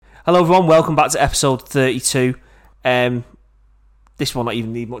Hello everyone, welcome back to episode 32. This will not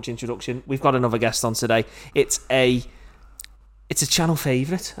even need much introduction. We've got another guest on today. It's a channel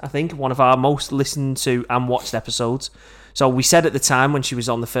favourite, I think, one of our most listened to and watched episodes. So we said at the time when she was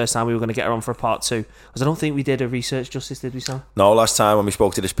on the first time we were going to get her on for a part 2, because I don't think we did a research justice, did we, Sam? No, last time when we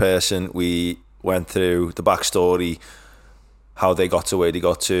spoke to this person, we went through the backstory, how they got to where they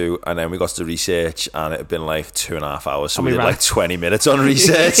got to, and then we got to research, and it had been like 2.5 hours, so we did like 20 minutes on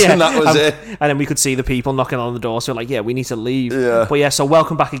research. Yeah, and that was it. And then we could see the people knocking on the door, so we're like, yeah, we need to leave. Yeah. But yeah, so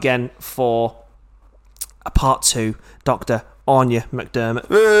welcome back again for a part 2, Dr Áine Mac Dermott.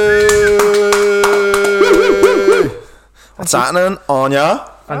 What's happening, Áine?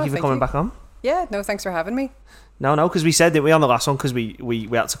 Thank you for coming back on. Yeah, no, thanks for having me. No, because we said that we on the last one, because we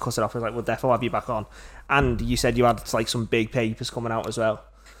had to cut it off. We were like, we'll definitely have you back on. And you said you had like some big papers coming out as well.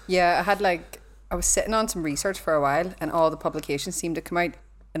 Yeah, I was sitting on some research for a while, and all the publications seemed to come out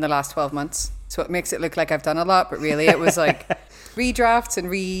in the last 12 months. So it makes it look like I've done a lot, but really it was like redrafts and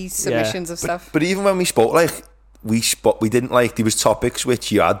resubmissions of stuff. But even when we spoke, like, we didn't, like, there was topics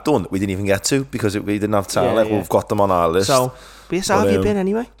which you had done that we didn't even get to because we didn't have time. We've got them on our list. So, but yes, how have you been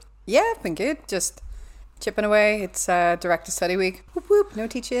anyway? Yeah, I've been good. Just chipping away. It's direct to study week. Whoop whoop, no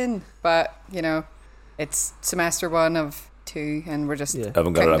teaching. But, you know, it's semester 1 of 2 and we're just...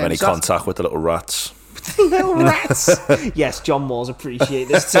 Haven't got to have any contact with the little rats. Little rats. Yes, John Moores appreciate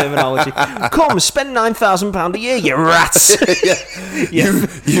this terminology. Come, spend £9,000 a year, you rats. You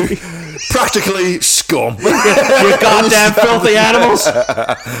practically scum. You goddamn filthy animals.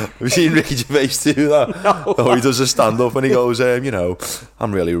 Have you seen Ricky Gervais do that? No. Oh, he does a stand-up and he goes,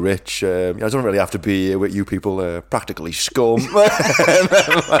 I'm really rich. I don't really have to be here with you people. Practically scum.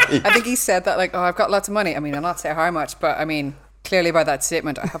 I think he said that like, I've got lots of money. I mean, I'll not say how much, but I mean, clearly by that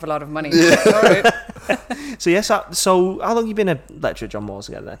statement, I have a lot of money. Yeah. All right. So yes, so how long have you been a lecturer at John Moores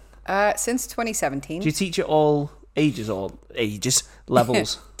again then? Since 2017. Do you teach at all ages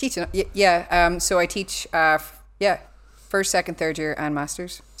levels? Teaching, yeah. So I teach, first, second, third year, and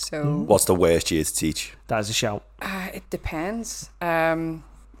masters. So what's the worst year to teach? That is a shout. It depends. The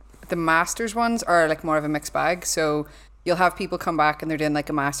masters ones are like more of a mixed bag. So you'll have people come back and they're doing like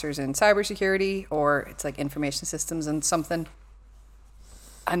a master's in cybersecurity, or it's like information systems and something.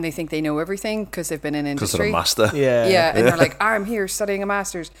 And they think they know everything because they've been in industry. Because they're a master. Yeah. And they're like, I'm here studying a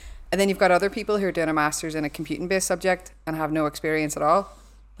master's. And then you've got other people who are doing a master's in a computing-based subject and have no experience at all.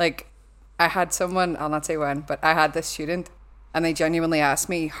 Like, I had someone, I'll not say when, but I had this student and they genuinely asked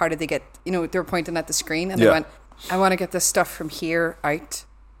me, how did they get, they were pointing at the screen and they went, I want to get this stuff from here out.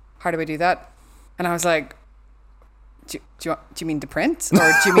 How do I do that? And I was like, do you mean to print?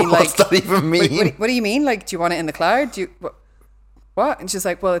 Or do you mean like... What's that even mean? What do you mean? Like, do you want it in the cloud? What? And she's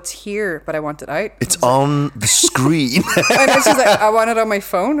like, well, it's here, but I want it out. It's on the screen. And she's like, I want it on my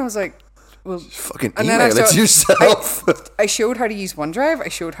phone. I was like, well... Fucking email it to yourself. I showed how to use OneDrive. I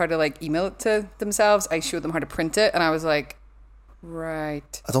showed how to like email it to themselves. I showed them how to print it. And I was like,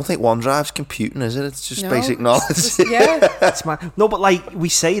 right. I don't think OneDrive's computing, is it? It's just basic knowledge. It's mad. No, but like, we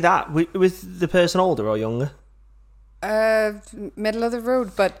say that with the person older or younger? Middle of the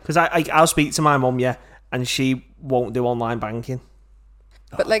road, but... Because I'll speak to my mum, and she won't do online banking.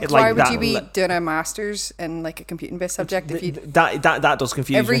 But like, why would you be doing a master's in like a computing-based subject if you... That does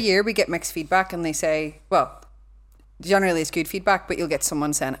confuse me. Every year we get mixed feedback and they say, well, generally it's good feedback, but you'll get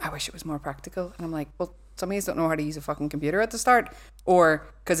someone saying, I wish it was more practical. And I'm like, well, some of you don't know how to use a fucking computer at the start. Or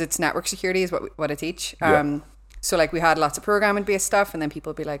because it's network security is what I teach. So like we had lots of programming-based stuff and then people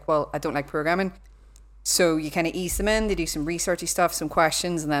would be like, well, I don't like programming. So you kind of ease them in. They do some researchy stuff, some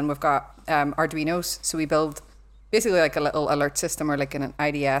questions, and then we've got Arduinos. So we build basically like a little alert system or like an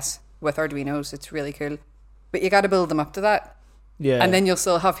IDS with Arduinos. It's really cool. But you got to build them up to that. Yeah. And then you'll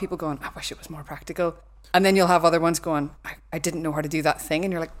still have people going, I wish it was more practical. And then you'll have other ones going, I didn't know how to do that thing.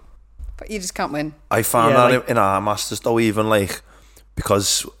 And you're like, but you just can't win. I found that in our masters though, even like,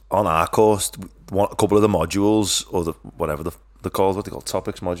 because on our course, a couple of the modules or whatever they're called, what they call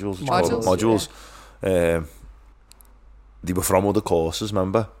topics, modules. Modules. Yeah. They were from other courses,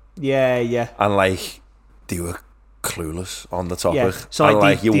 remember? Yeah. And like, they were clueless on the topic. Yeah. So and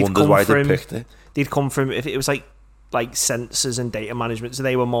like you wondered why they picked it. They'd come from, if it was like sensors and data management, so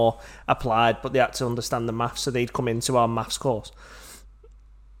they were more applied, but they had to understand the maths, so they'd come into our maths course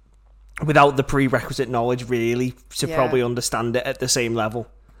without the prerequisite knowledge really to probably understand it at the same level.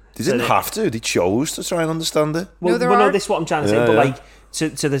 They didn't have to, they chose to try and understand it. Well, no, this is what I'm trying to say, but like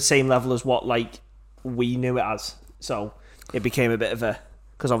to the same level as what like we knew it as. So it became a bit of a...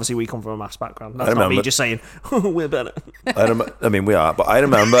 Because obviously we come from a maths background. That's not me just saying, we're better. I mean, we are, but I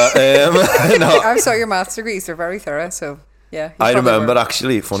remember... I saw your maths degrees. They're very thorough, so... Yeah. I remember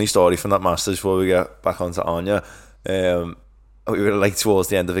actually, funny story from that Masters before we get back onto Áine. We were like towards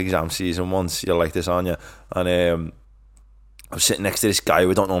the end of exam season once. You're like this, Áine, and I was sitting next to this guy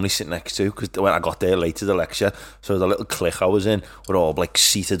we don't normally sit next to, because when I got there late to the lecture, so the little clique I was in were all like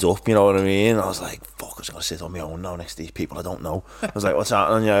seated up, you know what I mean? I was like, fuck, I was going to sit on my own now next to these people I don't know. I was like, what's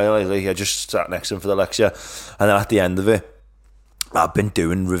happening? Yeah, like, I just sat next to him for the lecture. And then at the end of it, I've been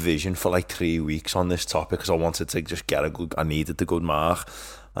doing revision for like 3 weeks on this topic because I wanted to just get I needed the good mark.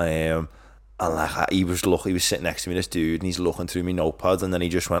 And like he was sitting next to me, this dude, and he's looking through my notepad, and then he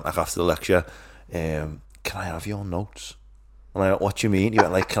just went like after the lecture, can I have your notes? And I went, what do you mean? He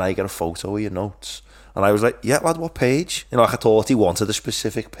went like, can I get a photo of your notes? And I was like, yeah, lad, what page? You know, like I thought he wanted a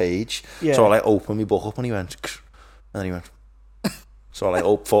specific page. Yeah. So I like opened my book up and he went, and then he went, so I like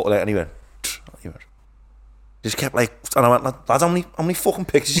opened photo and he went, just kept like, and I went, lad, how many fucking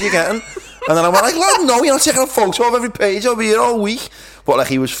pictures are you getting? And then I went like, lad, no, you're not taking a photo of every page, I'll be here all week. But like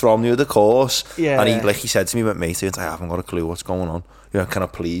he was from the other course, and he said to me, mate, I haven't got a clue what's going on. You know, can I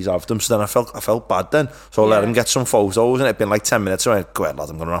please have them? So then I felt bad then. So I let him get some photos, and it'd been like 10 minutes. So I went, go ahead, lad,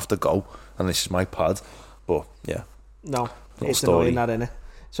 I'm going to have to go. And this is my pad. But yeah. No, it's annoying that, innit?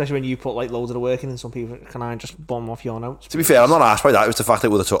 Especially when you put like loads of the work in, and some people, can I just bomb off your notes? To be fair, I'm not asked by that. It was the fact that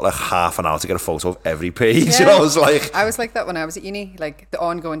it would have took like half an hour to get a photo of every page. Yeah. You know, I was like that when I was at uni, like the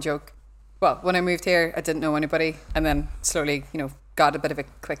ongoing joke. Well, when I moved here, I didn't know anybody, and then slowly, you know, got a bit of a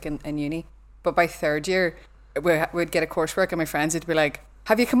click in uni. But by third year, we'd get a coursework, and my friends would be like,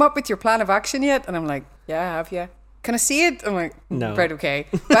 have you come up with your plan of action yet? And I'm like, yeah, I have, yeah. Can I see it? I'm like, no. Right, okay.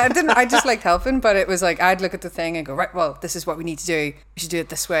 But I just liked helping, but it was like, I'd look at the thing and go, right, well, this is what we need to do. We should do it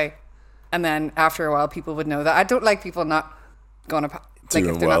this way. And then after a while, people would know that. I don't like people not going to, like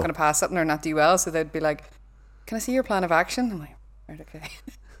if they're not going to pass something or not do well. So they'd be like, can I see your plan of action? I'm like, right, okay.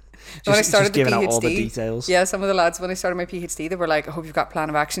 When I started the PhD, out all the details. Yeah, some of the lads, when I started my PhD, they were like, I hope you've got plan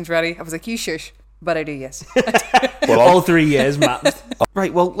of actions ready. I was like, you shush. But I do, yes. Well, all 3 years, Matt.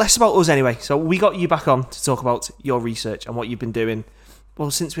 Right, well, less about us anyway. So we got you back on to talk about your research and what you've been doing,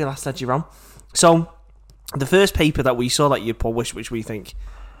 well, since we last had you on. So the first paper that we saw that you published, which we think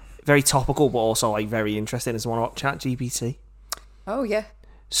very topical, but also like very interesting, is the one about ChatGPT. Oh, yeah.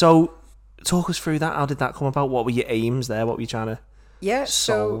 So talk us through that. How did that come about? What were your aims there? What were you trying to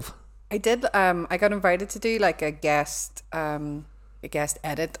solve? So I did. I got invited to do like a guest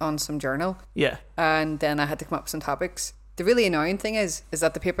edit on some journal. Yeah. And then I had to come up with some topics. The really annoying thing is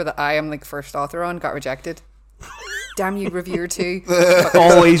that the paper that I am like first author on got rejected. Damn you, reviewer 2.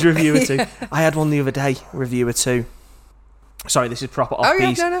 Always reviewer 2. I had one the other day, reviewer 2. Sorry, this is proper off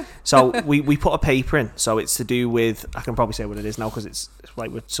piece. Yeah, no. So we put a paper in. So it's to do with, I can probably say what it is now because it's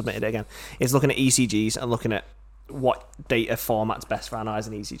like we've submitted it again. It's looking at ECGs and looking at what data format's best for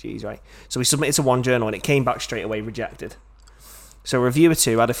analysing ECGs, right? So we submitted to one journal and it came back straight away rejected. So reviewer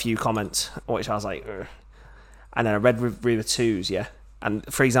 2 had a few comments, which I was like, ugh. And then I read reviewer 2's, yeah. And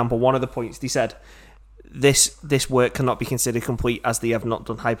for example, one of the points, they said, this work cannot be considered complete as they have not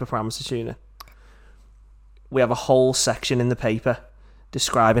done hyperparameter tuning. We have a whole section in the paper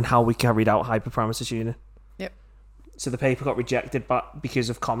describing how we carried out hyperparameter tuning. Yep. So the paper got rejected because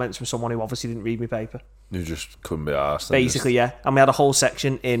of comments from someone who obviously didn't read my paper. You just couldn't be asked. Basically, yeah. And we had a whole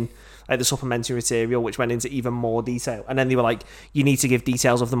section in like the supplementary material which went into even more detail. And then they were like, you need to give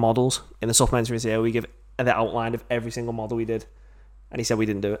details of the models in the supplementary material. We give the outline of every single model we did. And he said we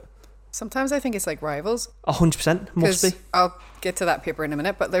didn't do it. Sometimes I think it's like rivals. 100%. Must be. I'll get to that paper in a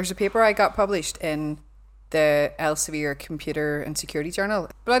minute. But there's a paper I got published in the Elsevier Computer and Security Journal.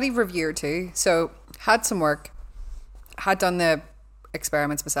 Bloody reviewer 2. So had some work. Had done the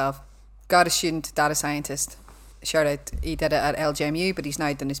experiments myself. Got a student data scientist. Shout out, he did it at LJMU, but he's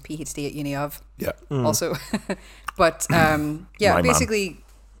now done his PhD at Uni of. Yeah. Also. But yeah, basically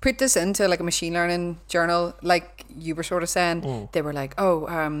put this into like a machine learning journal, like you were sort of saying. They were like,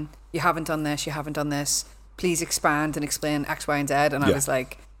 oh, you haven't done this. Please expand and explain X, Y, and Z. And I was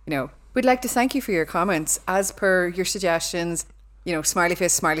like, you know, we'd like to thank you for your comments. As per your suggestions, you know, smiley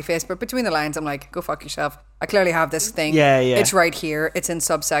face. But between the lines, I'm like, go fuck yourself. I clearly have this thing. Yeah. It's right here. It's in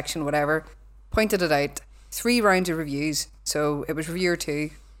subsection, whatever. Pointed it out. 3 rounds of reviews. So it was reviewer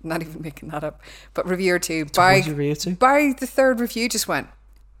 2. Not even making that up. But reviewer 2. By the third review, just went,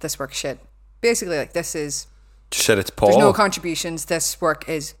 this work's shit. Basically, like, this is... Shit, it's poor. There's no contributions. This work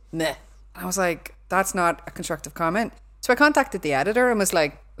is meh. I was like, that's not a constructive comment. So I contacted the editor and was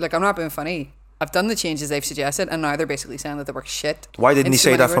like, look, I'm not being funny. I've done the changes they've suggested, and now they're basically saying that the work's shit. Why didn't he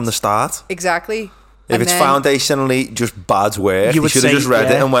say that from the start? Exactly. If it's foundationally just bad work, you should have just read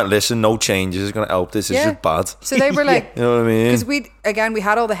it and went, listen, no changes is going to help. This is just bad. So they were like, you know what I mean? Because we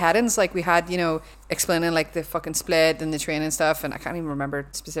had all the headings, like we had, you know, explaining like the fucking split and the training stuff, and I can't even remember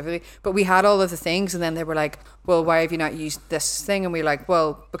specifically, but we had all of the things, and then they were like, well, why have you not used this thing? And we were like,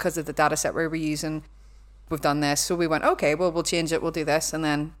 well, because of the data set we were using, we've done this. So we went, okay, well, we'll change it, we'll do this. And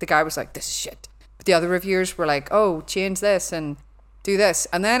then the guy was like, this is shit. But the other reviewers were like, oh, change this and do this.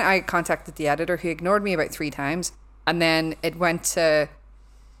 And then I contacted the editor, who ignored me about 3 times, and then it went to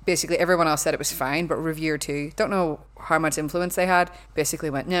basically everyone else said it was fine, but reviewer 2, don't know how much influence they had, basically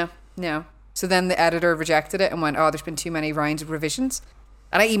went, no. So then the editor rejected it and went, oh, there's been too many rounds of revisions.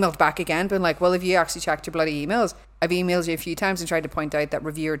 And I emailed back again, being like, well, have you actually checked your bloody emails? I've emailed you a few times and tried to point out that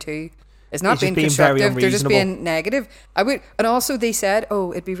reviewer 2 is not being constructive. They're just being negative. And also they said,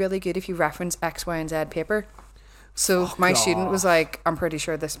 oh, it'd be really good if you reference X, Y, and Z paper. So my student was like, I'm pretty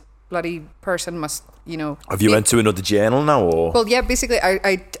sure this bloody person must, Have you went to another journal now, or? Well, yeah, basically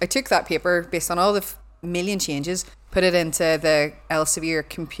I took that paper based on all the million changes, put it into the Elsevier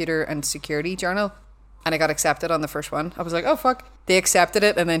Computer and Security Journal, and I got accepted on the first one. I was like, oh fuck. They accepted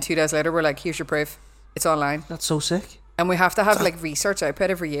it, and then 2 days later we're like, here's your proof. It's online. That's so sick. And we have to have like research output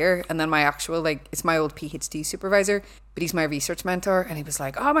every year, and then my actual it's my old PhD supervisor, but he's my research mentor, and he was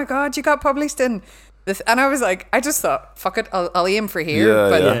like, oh my god, you got published in this. And I was like, I just thought, fuck it, I'll aim for here,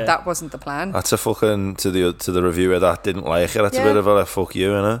 but that wasn't the plan. That's a fucking to the reviewer that didn't like it. That's a bit of a fuck you,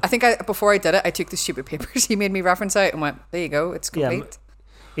 innit? I think before I did it, I took the stupid papers he made me reference out and went, there you go, it's complete.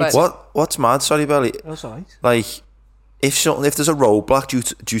 What's mad? Sorry, Belly. Oh, sorry. Like, if there's a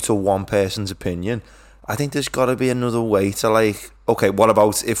roadblock due to one person's opinion, I think there's got to be another way to, like, okay, what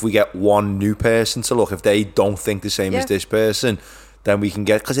about if we get one new person to look? If they don't think the same as this person, then we can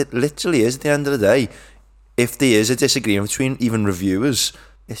get, because it literally is, at the end of the day, if there is a disagreement between even reviewers,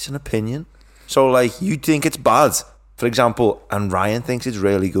 it's an opinion. So, like, you think it's bad, for example, and Ryan thinks it's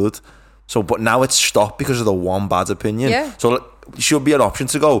really good. So, but now it's stopped because of the one bad opinion. Yeah. So, it should be an option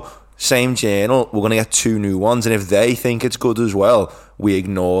to go, same journal, we're going to get 2 new ones, and if they think it's good as well, we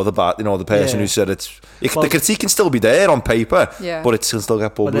ignore the bad, the person who said the critique can still be there on paper, but it can still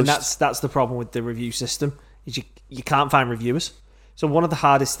get published. But then that's the problem with the review system, is you can't find reviewers. So one of the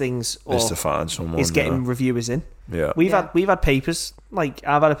hardest things is to find someone, is getting reviewers in. Yeah, we've had papers, like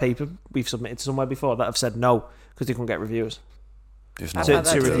I've had a paper we've submitted to somewhere before that have said no because they couldn't get reviewers to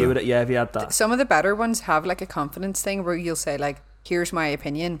review it. Yeah, have you had that? Some of the better ones have like a confidence thing where you'll say like, here's my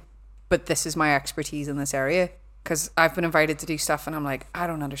opinion, but this is my expertise in this area, because I've been invited to do stuff and I'm like, I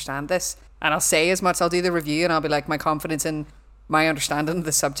don't understand this, and I'll say as much. I'll do the review and I'll be like, my confidence in my understanding of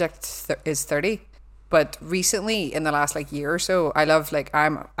the subject is 30. But recently, in the last like year or so, I love, like,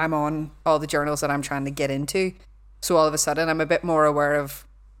 I'm on all the journals that I'm trying to get into, so all of a sudden I'm a bit more aware of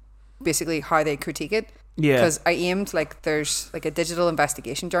basically how they critique it. Yeah, because I aimed, like, there's like a digital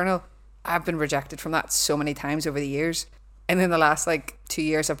investigation journal. I've been rejected from that so many times over the years, and in the last like 2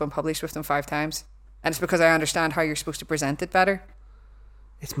 years I've been published with them 5 times, and it's because I understand how you're supposed to present it better.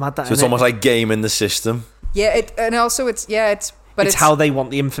 It's mad that, so it's almost like gaming the system. Yeah, it's how they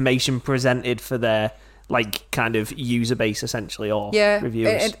want the information presented for their, like, kind of user base, essentially, or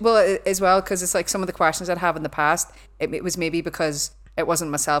reviewers. As well, because it's like some of the questions I'd have in the past, it was maybe because it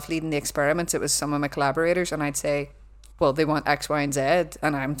wasn't myself leading the experiments, it was some of my collaborators, and I'd say, well, they want X, Y, and Z,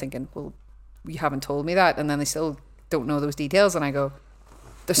 and I'm thinking, well, you haven't told me that, and then they still don't know those details, and I go,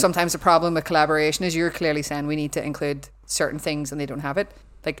 there's sometimes a problem with collaboration is you're clearly saying we need to include certain things and they don't have it.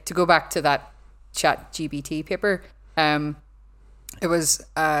 Like, to go back to that ChatGPT paper, it was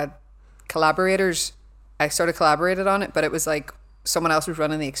collaborators. I sort of collaborated on it, but it was like someone else was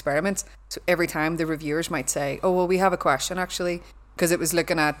running the experiments. So every time the reviewers might say, oh, well, we have a question actually, because it was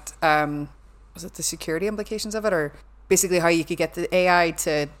looking at, was it the security implications of it, or basically how you could get the AI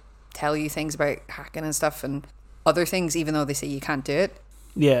to tell you things about hacking and stuff and other things, even though they say you can't do it.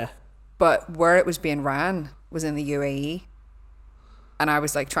 Yeah. But where it was being ran was in the UAE. And I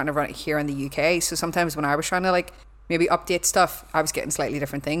was like trying to run it here in the UK. So sometimes when I was trying to like maybe update stuff, I was getting slightly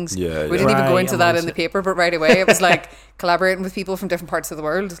different things. We didn't even go into that in the paper, but right away it was like collaborating with people from different parts of the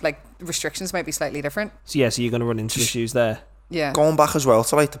world, like restrictions might be slightly different. So yeah, so you're going to run into issues there. Yeah. Going back as well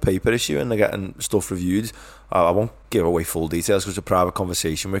to like the paper issue and they're getting stuff reviewed. I won't give away full details because it's a private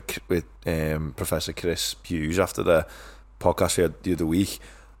conversation with Professor Chris Hughes after the podcast we had the other week.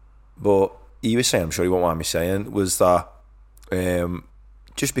 But he was saying, I'm sure he won't mind me saying, was that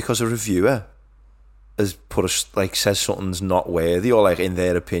just because a reviewer has says something's not worthy or like in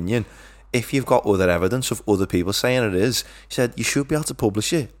their opinion, if you've got other evidence of other people saying it is, he said you should be able to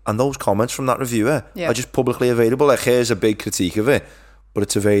publish it, and those comments from that reviewer are just publicly available. Like, here's a big critique of it, but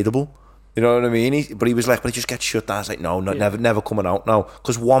it's available. You know what I mean? But he was like, but it just gets shut down. It's like, no, never coming out now,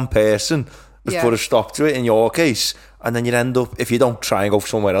 because one person has put a stop to it in your case, and then you end up, if you don't try and go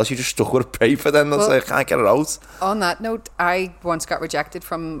somewhere else, you're just stuck with a paper then that's like, I can't get it out. On that note, I once got rejected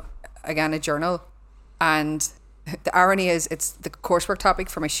from, again, a journal, and the irony is it's the coursework topic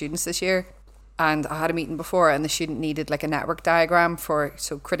for my students this year, and I had a meeting before, and the student needed like a network diagram for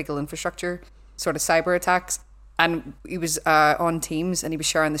critical infrastructure, sort of cyber attacks, and he was on Teams and he was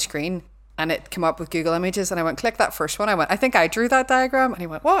sharing the screen, and it came up with Google Images, and I went, click that first one. I went, I think I drew that diagram. And he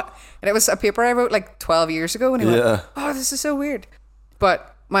went, what? And it was a paper I wrote like 12 years ago, and he went, oh, this is so weird.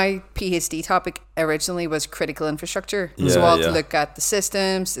 But my PhD topic originally was critical infrastructure. So all to look at the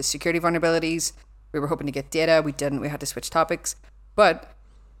systems, the security vulnerabilities. We were hoping to get data. We didn't. We had to switch topics. But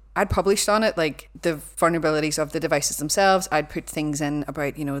I'd published on it, like the vulnerabilities of the devices themselves. I'd put things in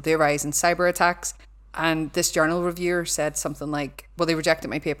about, the rise in cyber attacks. And this journal reviewer said something like, well, they rejected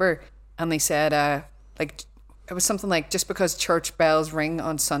my paper. And they said, it was something like, just because church bells ring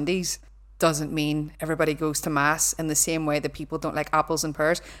on Sundays doesn't mean everybody goes to mass in the same way that people don't like apples and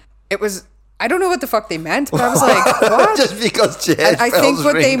pears. It was... I don't know what the fuck they meant, but I was like, what? Just because church I think bells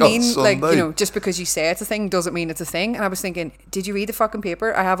what they ring mean, on like, Sunday. just because you say it's a thing doesn't mean it's a thing. And I was thinking, did you read the fucking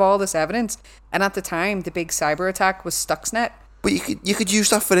paper? I have all this evidence. And at the time, the big cyber attack was Stuxnet. But you could use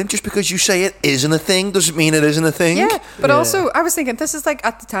that for him. Just because you say it isn't a thing doesn't mean it isn't a thing. Yeah, but also I was thinking, this is like,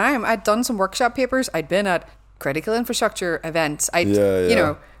 at the time, I'd done some workshop papers. I'd been at critical infrastructure events.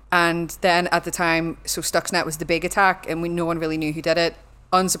 And then at the time, so Stuxnet was the big attack, and no one really knew who did it.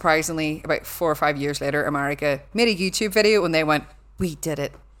 Unsurprisingly, about 4 or 5 years later, America made a YouTube video and they went, we did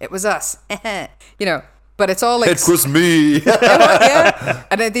it. It was us. But it's all like... It was me. Yeah.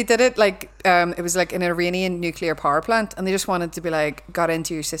 And they did it like, it was like an Iranian nuclear power plant, and they just wanted to be like, got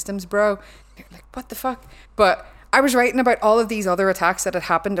into your systems, bro. And you're like, what the fuck? But I was writing about all of these other attacks that had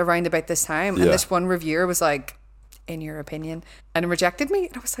happened around about this time, and this one reviewer was like, in your opinion, and rejected me.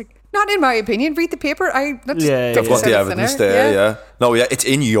 And I was like, not in my opinion, read the paper. I've got the evidence there. No, it's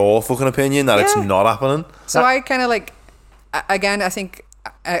in your fucking opinion that it's not happening. So I kind of like, again, I think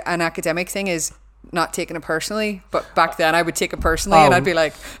an academic thing is not taking it personally, but back then I would take it personally, and I'd be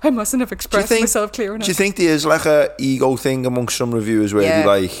like, I mustn't have expressed myself clear enough. Do you think there is like a ego thing amongst some reviewers where they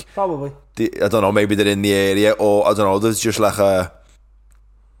like, probably, I don't know, maybe they're in the area, or I don't know, there's just like a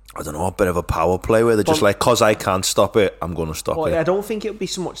bit of a power play where they're just like, cause I can't stop it, I'm going to stop it. I don't think it would be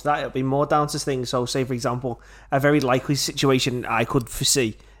so much that. It would be more down to things. So say, for example, a very likely situation I could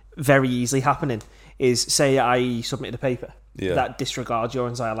foresee very easily happening is, say I submitted a paper that disregards your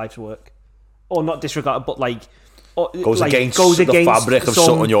entire life's work. Or not disregard, but like... Goes against the fabric of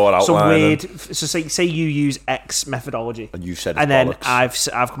something you're outlining. Some weird... So say you use X methodology. And you said it's bollocks.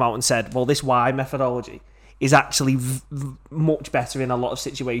 Then I've come out and said, well, this Y methodology is actually much better in a lot of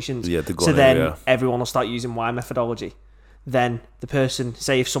situations. So then everyone will start using Y methodology. Then the person,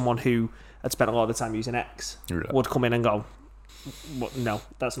 say if someone who had spent a lot of time using X would come in and go, well, no,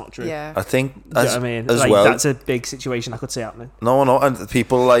 that's not true. Yeah. I think, you know what I mean? Like, that's a big situation I could see happening. No, and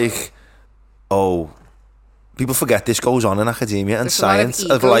people like, people forget this goes on in academia and science.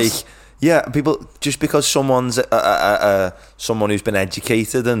 Of like, people, just because someone's someone who's been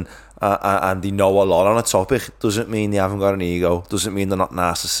educated and they know a lot on a topic doesn't mean they haven't got an ego, doesn't mean they're not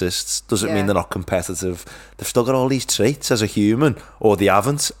narcissists, doesn't mean they're not competitive. They've still got all these traits as a human, or they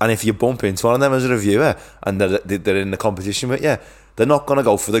haven't. And if you bump into one of them as a reviewer and they're in the competition with you, they're not going to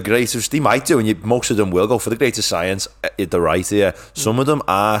go for the greatest. They might do, and most of them will go for the greatest science. They're right here. Some of them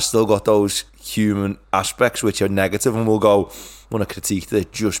are still got those human aspects which are negative, and will go, I want to critique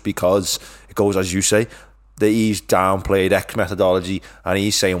it just because it goes, as you say, that he's downplayed X methodology and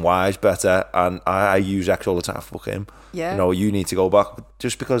he's saying Y is better, and I use X all the time. Fuck him. Yeah. You need to go back.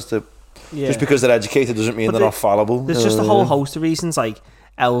 Just because they're educated doesn't mean they're not fallible. There's just a whole host of reasons, like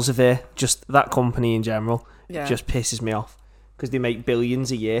Elsevier, just that company in general, just pisses me off because they make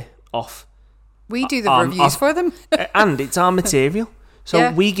billions a year off. We do the reviews for them, and it's our material.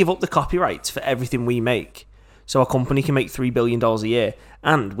 So we give up the copyrights for everything we make. So a company can make $3 billion a year,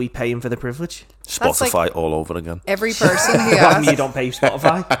 and we pay him for the privilege. Spotify like all over again. Every person who asks... you don't pay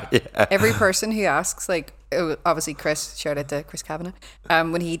Spotify? Every person who asks, like, obviously Chris, shout out to Chris Kavanagh,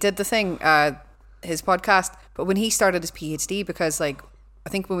 when he did the thing, his podcast, but when he started his PhD, because, like, I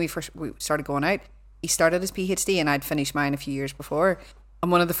think when we started going out, he started his PhD, and I'd finished mine a few years before,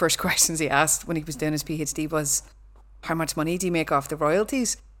 and one of the first questions he asked when he was doing his PhD was, how much money do you make off the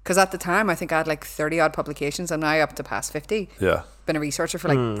royalties? Because at the time, I think I had like 30 odd publications. I'm now up to past 50. Yeah. Been a researcher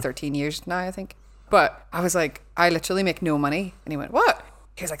for like 13 years now, I think. But I was like, I literally make no money. And he went, what?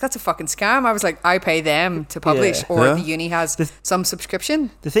 He was like, that's a fucking scam. I was like, I pay them to publish, or the uni has some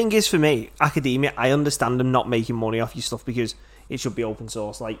subscription. The thing is, for me, academia, I understand them not making money off your stuff because it should be open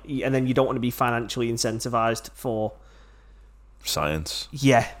source. Like, and then you don't want to be financially incentivized for science.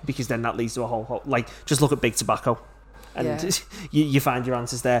 Yeah, because then that leads to a whole like, just look at big tobacco, and you find your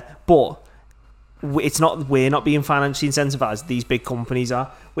answers there. But it's not, we're not being financially incentivized. These big companies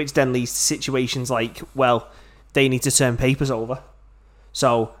are, which then leads to situations like, well, they need to turn papers over.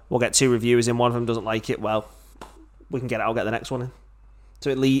 So we'll get 2 reviewers in, one of them doesn't like it. Well, we can get it. I'll get the next one in. So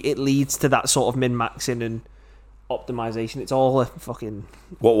it leads to that sort of min-maxing and optimization. It's all a fucking...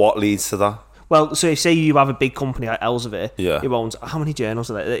 What leads to that? Well, so say you have a big company like Elsevier, yeah, who owns... How many journals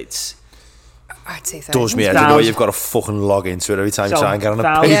are there? It's... I'd say thousands. Does me head, you know you've got to fucking log into it every time you try and get on a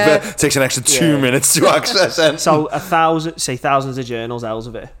paper. Yeah. It takes an extra 2 minutes to access it. So thousands of journals,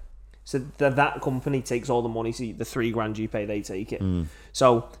 Elsevier. So that company takes all the money, so the $3,000 you pay, they take it.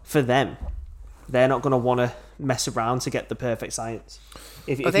 So for them, they're not going to want to mess around to get the perfect science.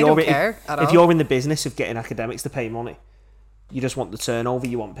 If you're in the business of getting academics to pay money, you just want the turnover,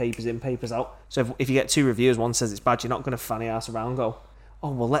 you want papers in, papers out. So if you get 2 reviewers, one says it's bad, you're not going to fanny ass around and go,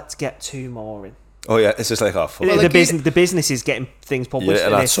 oh, well, let's get 2 more in. Oh yeah, it's just like, oh, fuck. The business is getting things published. Yeah,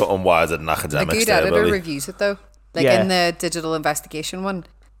 and that's something wider than academics. A good editor reviews it though. Like in the digital investigation one,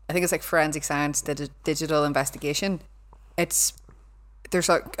 I think it's like forensic science, digital investigation. There's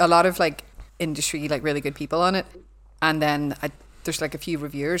like a lot of like industry, like really good people on it, and then there's like a few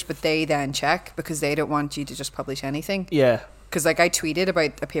reviewers, but they then check because they don't want you to just publish anything. Yeah. Because like I tweeted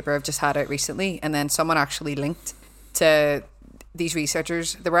about a paper I've just had out recently, and then someone actually linked to these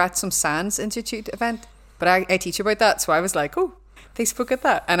researchers. They were at some SANS Institute event, but I teach about that, so I was like, oh, they spoke at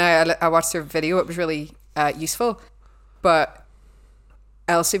that, and I watched their video. It was really useful, but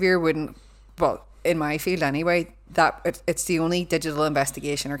Elsevier wouldn't, well, in my field anyway, that it's the only digital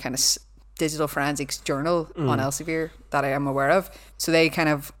investigation or kind of digital forensics journal on Elsevier that I am aware of. So they kind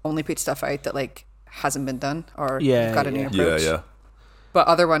of only put stuff out that like hasn't been done or you've got a new approach. Yeah. But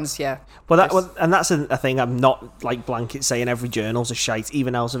other ones, yeah. Well, and that's a thing. I'm not like blanket saying every journal's a shite,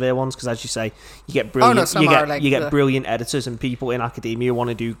 even Elsevier ones, because as you say, you get brilliant, you get brilliant editors and people in academia who want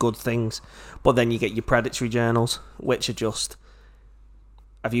to do good things, but then you get your predatory journals, which are just.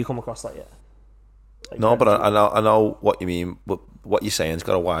 Have you come across that yet? Like no, but I know what you mean. But what you're saying's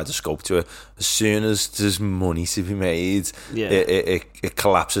got a wider scope to it. As soon as there's money to be made, it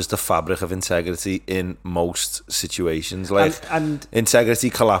collapses the fabric of integrity in most situations. Like, and integrity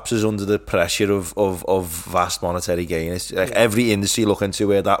collapses under the pressure of vast monetary gain. It's like every industry look into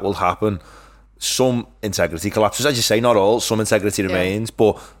where that will happen. Some integrity collapses, as you say. Not all. Some integrity remains,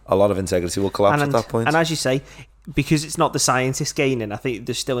 but a lot of integrity will collapse at that point. And as you say, because it's not the scientists gaining, I think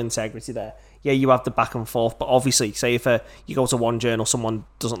there's still integrity there. Yeah, you have the back and forth, but obviously, say if you go to one journal, someone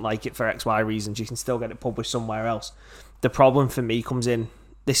doesn't like it for X, Y reasons, you can still get it published somewhere else. The problem for me comes in,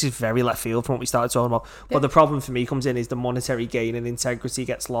 this is very left field from what we started talking about, but the problem for me comes in is the monetary gain and integrity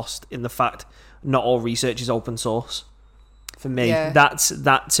gets lost in the fact not all research is open source. For me,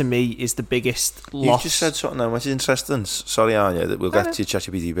 that to me is the biggest loss. You just said something there which is interesting. Sorry, Áine, that we'll get to your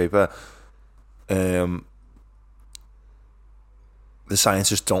ChatGPT paper. The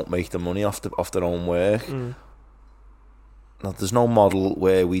scientists don't make the money off their own work. Now, there's no model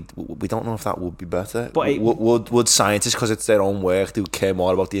where we don't know if that would be better. But would scientists, because it's their own work, do care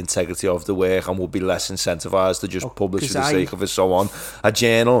more about the integrity of the work and would be less incentivized to just publish for the sake of it, so on? A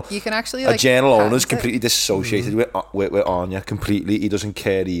journal, you can actually a journal owner's completely disassociated with Áine completely. He doesn't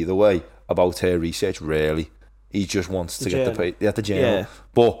care either way about her research. Really, he just wants to get the pay at the journal.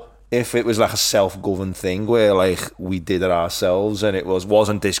 But if it was like a self-governed thing where like we did it ourselves and it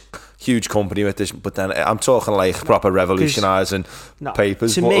wasn't this huge company with this, but then I'm talking like proper revolutionising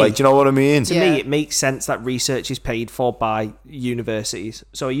papers, but like, do you know what I mean? To me, it makes sense that research is paid for by universities.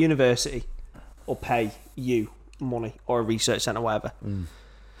 So a university will pay you money, or a research centre, whatever.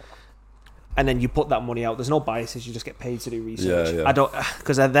 And then you put that money out. There's no biases. You just get paid to do research. I don't,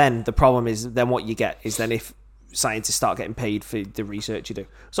 because then the problem is then what you get is then if scientists start getting paid for the research you do.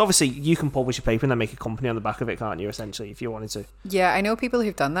 So obviously you can publish a paper and then make a company on the back of it, can't you, essentially, if you wanted to? Yeah, I know people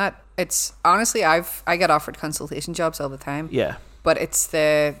who've done that. It's honestly, I get offered consultation jobs all the time. Yeah. But it's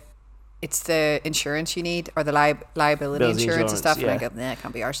the insurance you need, or the liability insurance and stuff. And I go, nah, it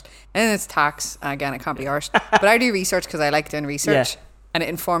can't be arsed. And then it's tax. Again, it can't be arsed. But I do research because I like doing research and it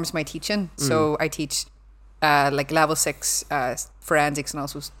informs my teaching. So I teach like level 6 forensics and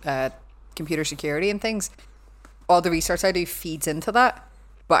also computer security and things. All the research I do feeds into that.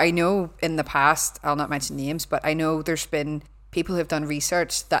 But I know in the past, I'll not mention names, but I know there's been people who have done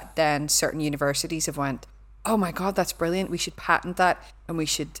research that then certain universities have went, oh my God, that's brilliant. We should patent that and we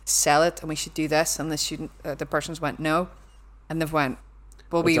should sell it and we should do this. And the student, the persons went, no. And they've went,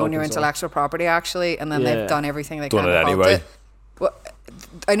 well, we own your intellectual property actually. And then they've done everything they can to halt it. Well,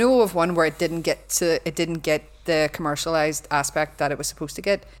 I know of one where it didn't get the commercialized aspect that it was supposed to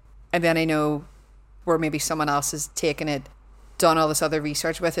get, and then I know where maybe someone else has taken it, done all this other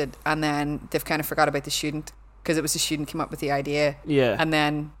research with it, and then they've kind of forgot about the student because it was the student came up with the idea. Yeah. And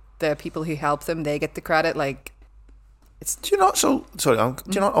then the people who help them, they get the credit. Like, it's. Do you not? Do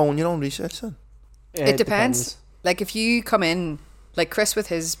you not own your own research then? It depends. Like if you come in, like Chris with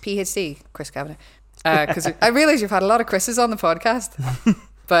his PhD, Chris Kavanagh, because I realise you've had a lot of Chris's on the podcast.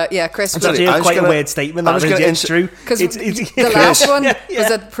 But yeah, Chris. It's actually quite a weird statement. It's true. Because the last one was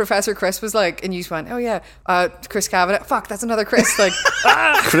that Professor Chris was like, and you just went, "Oh yeah, Chris Kavanagh." Fuck, that's another Chris. Like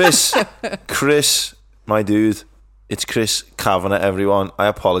Chris, my dude. It's Chris Kavanagh. Everyone, I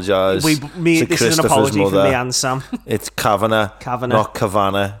apologise. This is an apology for me and Sam. It's Kavanagh, not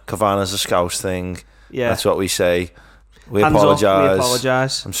Kavanagh. Kavanagh's a Scouse thing. Yeah, that's what we say. We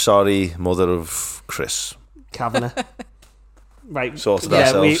apologise. I'm sorry, mother of Chris Kavanagh. Right. Sorted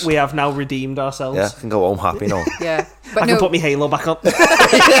ourselves. We have now redeemed ourselves. Yeah, I can go home happy now. Yeah. But I can put my halo back on.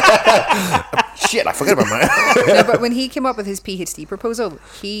 Shit, I forgot about mine. No, but when he came up with his PhD proposal,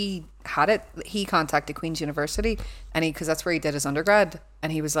 he contacted Queen's University, and because that's where he did his undergrad,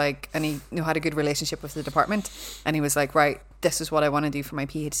 and he was like, and he had a good relationship with the department, and he was like, right, this is what I want to do for my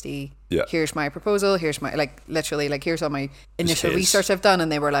PhD. Yeah. Here's my proposal. Here's my, like, literally, like, here's all my initial research I've done, and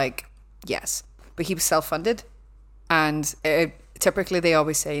they were like, yes. But he was self-funded, and typically they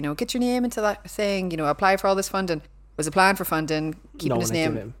always say, get your name into that thing, apply for all this funding. Was applying for funding, keeping his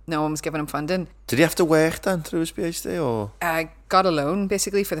name. No one was giving him funding. Did he have to work then through his PhD, or? I got a loan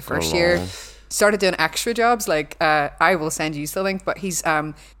basically for the first year. Started doing extra jobs, like I will send you the link, but he's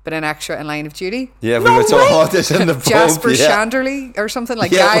been an extra in Line of Duty. Yeah, we were talking about this in the pub. Jasper Chandlerley or something,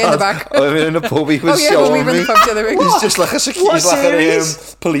 like guy in the back. I mean, in the pub, he was showing we were in the pub the other week. He's just like a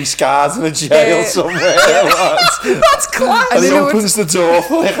police guard in a jail somewhere. That's class. And he opens the door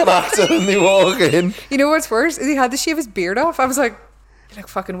for like an actor and they walk in. You know what's worse? Is he had to shave his beard off. I was like, you look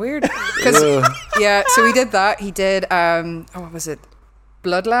fucking weird. So he did that. He did, what was it?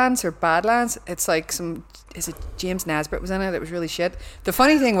 Bloodlands or Badlands. It's like is it James Nesbitt was in it? It was really shit. The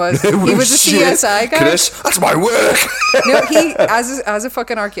funny thing was, he was a CSI guy. Chris, that's my work. No, he as a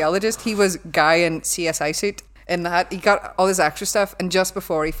fucking archaeologist, he was guy in CSI suit. In that, he got all this extra stuff, and just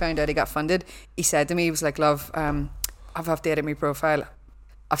before he found out he got funded, he said to me, he was like, "Love, I've updated my profile.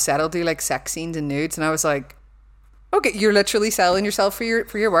 I've said I'll do like sex scenes and nudes," and I was like, "Okay, you're literally selling yourself for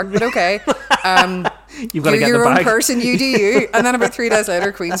your work, but okay." You've got to get your the own bag. person, you do you. And then about 3 days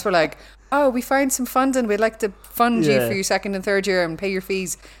later, Queens were like, "Oh, we found some funding. We'd like to fund you for your second and third year and pay your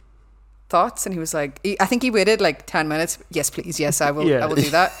fees." Thoughts? And he was like, I think he waited like 10 minutes. "Yes, please. Yes, I will. I will do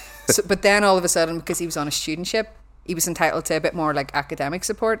that." So, but then all of a sudden, because he was on a studentship, he was entitled to a bit more like academic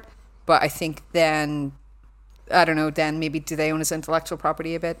support. But I think then, I don't know, then maybe do they own his intellectual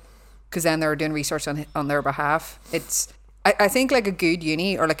property a bit? Because then they were doing research on their behalf. I think like a good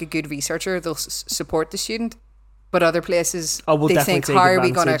uni or like a good researcher, they'll support the student, but other places they think, how are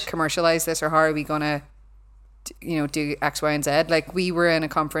we going to commercialize this, or how are we going to do X, Y and Z. Like we were in a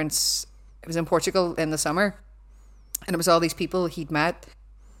conference, it was in Portugal in the summer, and it was all these people he'd met.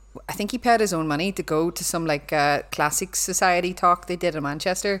 I think he paid his own money to go to some like classics society talk they did in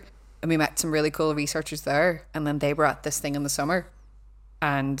Manchester, and we met some really cool researchers there, and then they were at this thing in the summer.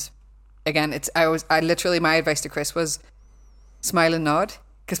 And again, I literally, my advice to Chris was smile and nod,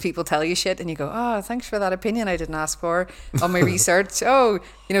 because people tell you shit and you go, "Oh, thanks for that opinion I didn't ask for on my research." Oh,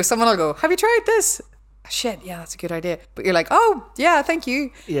 someone will go, "Have you tried this?" "Shit, yeah, that's a good idea." But you're like, "Oh, yeah, thank you."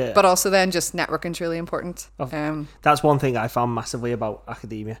 Yeah. But also then just networking's really important. That's one thing I found massively about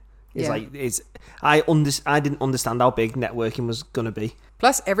academia. I didn't understand how big networking was going to be.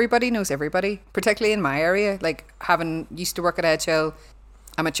 Plus, everybody knows everybody, particularly in my area. Like, having used to work at HL,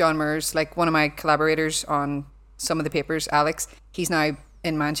 I'm at John Muir's, like one of my collaborators on some of the papers, Alex, he's now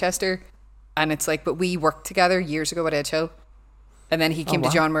in Manchester, and it's like, but we worked together years ago at HL, and then he came to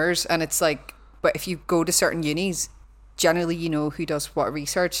John Muir's, and it's like, but if you go to certain unis, generally you know who does what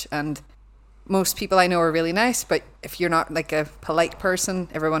research, and most people I know are really nice, but if you're not like a polite person,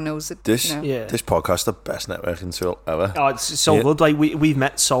 everyone knows it. This podcast is the best networking tool ever. Oh, it's so good. Like we've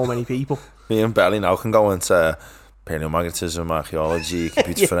met so many people. Me and Belly now can go into paleomagnetism, archaeology,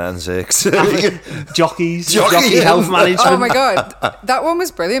 computer forensics, jockey health management. Oh my god, that one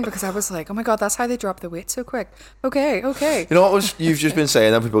was brilliant, because I was like, oh my god, that's how they drop the weight so quick. Okay. You know what you've just been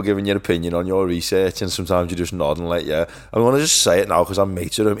saying, and people giving your opinion on your research, and sometimes you just nod and like, yeah. I want to just say it now because I'm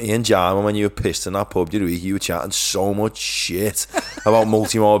mates with him. Ian Jarman, when you were pissed in that pub the other week, you were chatting so much shit about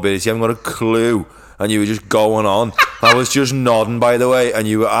multimorbidity. I haven't got a clue and you were just going on. I was just nodding, by the way, and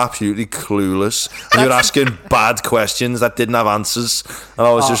you were absolutely clueless. And you were asking bad questions that didn't have answers. And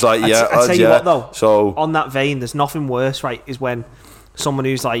I was just like, yeah, I tell you yeah. what, though, so on that vein, there's nothing worse, right, is when someone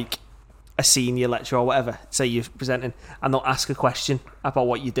who's like a senior lecturer or whatever, say you're presenting, and they'll ask a question about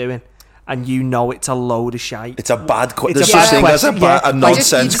what you're doing, and you know it's a load of shite. it's a bad question. It's There's a bad such thing as question, a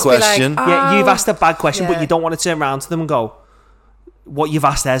nonsense just be like, question. Yeah, you've asked a bad question, but yeah. you don't want to turn around to them and go, what you've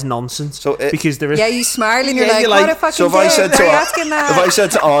asked there's nonsense. So because there is... Yeah, you smile and you're Yeah, like, you're what like- a fucking So if I dick, said why to are you asking that? if I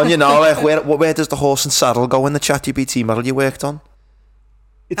said to Anya, like, where does the horse and saddle go in the ChatGPT model you worked on?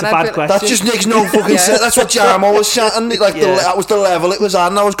 It's And a I'd bad be- question. That just makes no fucking Yeah. sense. That's what Jarmo was chatting. Like Yeah. that was the level it was at,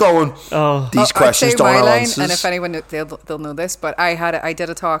 and I was going, Oh. these questions I'd say don't my have line, answers. and if anyone they'll know this, but I did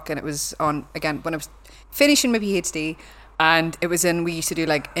a talk, and it was on, again, when I was finishing my PhD, and it was we used to do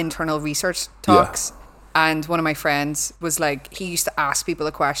like internal research talks, and one of my friends was like, he used to ask people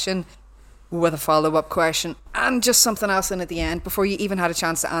a question with a follow-up question and just something else in at the end before you even had a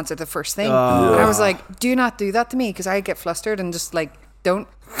chance to answer the first thing. And I was like, do not do that to me, because I get flustered and just like, don't.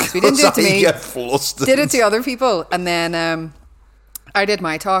 So he didn't do it to You me. get flustered. Did it to other people, and then I did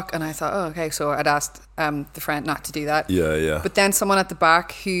my talk, and I thought, oh, okay. So I'd asked the friend not to do that. Yeah. But then someone at the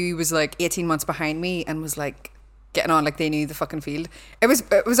back who was like 18 months behind me and was like getting on like they knew the fucking field. It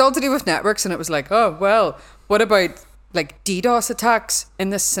was all to do with networks, and it was like, oh well, what about like DDoS attacks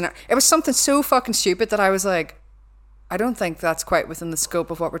in this scenario? It was something so fucking stupid that I was like, I don't think that's quite within the scope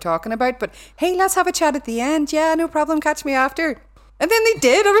of what we're talking about. But hey, let's have a chat at the end. Yeah, no problem. Catch me after. And then they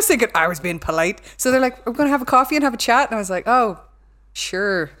did. I was thinking I was being polite. So they're like, we're going to have a coffee and have a chat. And I was like, oh,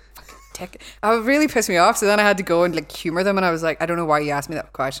 sure. Fucking dick. It really pissed me off. So then I had to go and like humor them. And I was like, I don't know why you asked me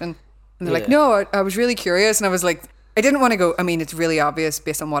that question. And they're like, no, I was really curious. And I was like, I didn't want to go. I mean, it's really obvious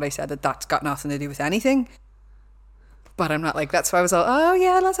based on what I said that that's got nothing to do with anything. But I'm not like, that's why I was like, oh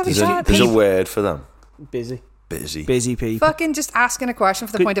yeah, let's have a chat. There's a word for them. Busy people. Fucking just asking a question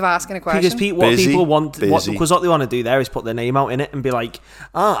for the point of asking a question. Because what Busy, people want, busy. because what they want to do there is put their name out in it and be like,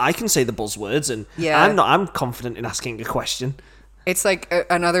 I can say the buzzwords, and Yeah. I'm confident in asking a question. It's like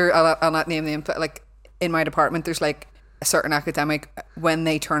another, I'll not name them, but like in my department, there's like a certain academic, when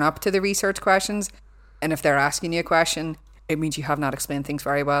they turn up to the research questions, and if they're asking you a question, it means you have not explained things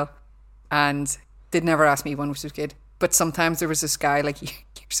very well. And they'd never ask me one, which was good. But sometimes there was this guy like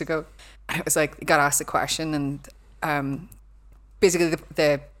years ago, and it was like, he got asked a question, and basically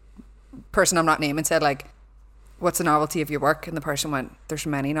the person I'm not naming said like, what's the novelty of your work? And the person went, there's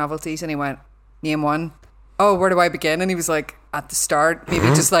many novelties. And he went, name one. Oh, where do I begin? And he was like, at the start, maybe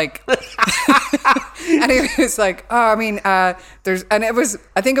just like, and he was like, oh, I mean, there's, and it was,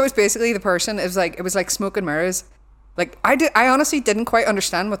 I think it was basically the person, it was like smoke and mirrors. Like I honestly didn't quite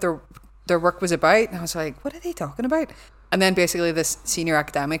understand what their work was about. And I was like, what are they talking about? And then basically this senior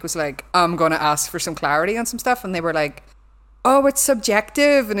academic was like, I'm going to ask for some clarity on some stuff. And they were like, oh, it's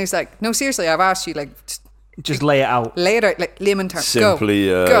subjective. And he's like, no, seriously, I've asked you, like, Just lay it out. lay it out, like layman terms. Simply,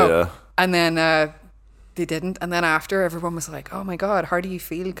 go. yeah. And then they didn't. And then after, everyone was like, oh my God, how do you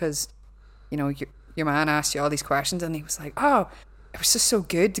feel? Because, you know, your man asked you all these questions, and he was like, oh, it was just so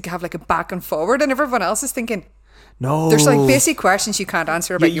good to have like a back and forward. And everyone else is thinking, No. there's like basic questions you can't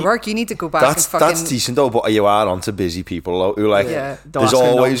answer about your work. You need to go back and fucking... That's decent though, but you are onto busy people who like, Yeah. Don't there's ask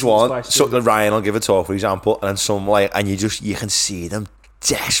them always nonsense one. questions. So Ryan will give a talk, for example, and then some like, and you can see them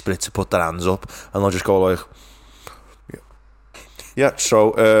desperate to put their hands up, and they'll just go like, yeah.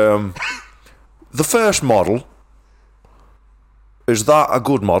 So the first model, is that a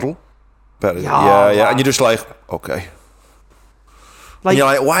good model? Better, yeah. And you're just like, okay. Like, And you're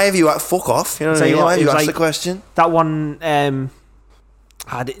like, why have you fuck off? You know what I mean? Why have you asked the question? that one, I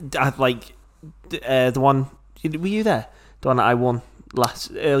like the one. Were you there? The one that I won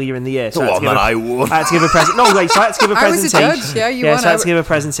earlier in the year. The one that I won. I had to give a present. No, wait. So I had to give a I was a presentation. judge. Yeah, you yeah, won. so I had to give a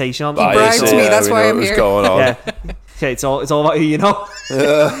presentation on. bribed me, that's we why know I'm what was here. going on. Yeah. Okay, it's all about who you know.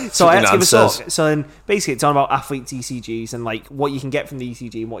 So I had to give a talk. So then basically it's on about athlete ECGs and like what you can get from the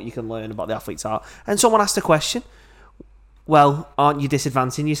ECG and what you can learn about the athlete's heart. And someone asked a question. Well, aren't you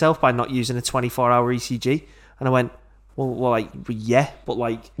disadvantaging yourself by not using a 24-hour ECG? And I went, well, yeah, but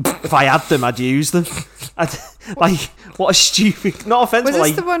like if I had them, I'd use them. Like, what a stupid, not offense, Was but this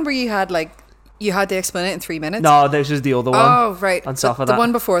like, the one where you had to explain it in 3 minutes? no, this was the other one. Oh, right. On top of the that.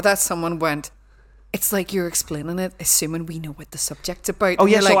 one before that, someone went, it's like you're explaining it, assuming we know what the subject's about. Oh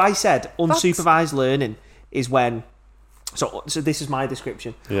And yeah, you're so like, I said unsupervised learning is when. So this is my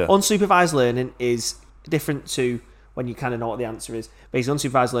description. Yeah. Unsupervised learning is different to when you kind of know what the answer is. Basically,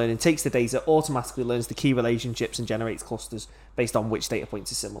 unsupervised learning takes the data, automatically learns the key relationships, and generates clusters based on which data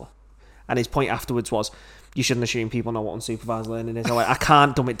points are similar. and his point afterwards was, you shouldn't assume people know what unsupervised learning is. I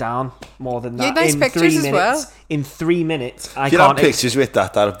can't dumb it down more than that. Nice in pictures 3 as minutes. well. In 3 minutes, I if you can't. had pictures with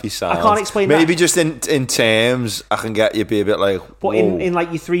that'd be sound. I can't explain Maybe that. just in terms, I can get you be a bit like. But whoa, in like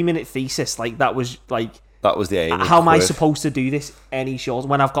your 3-minute thesis, like that was like. that was the aim. How am I quick. supposed to do this any shorter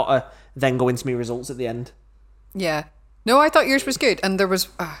when I've got to then go into my results at the end? Yeah. No, I thought yours was good. And there was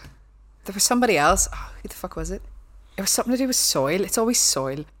somebody else. Oh, who the fuck was it? It was something to do with soil. It's always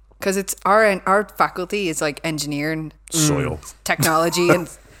soil. Because it's our faculty is like engineering, Soil. technology and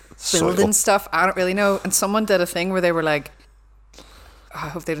Soil. building stuff. I don't really know. And someone did a thing where they were like, I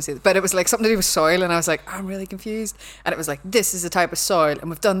hope they don't see it, but it was like something to do with soil, and I was like, I'm really confused. And it was like, this is the type of soil, and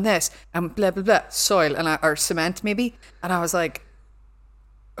we've done this, and blah blah blah, soil, or cement maybe. And I was like,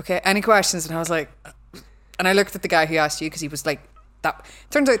 okay, any questions? And I was like, and I looked at the guy who asked you, because he was like, that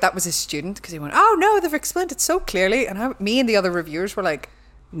turns out that was his student, because he went, oh no, they've explained it so clearly. And me and the other reviewers were like,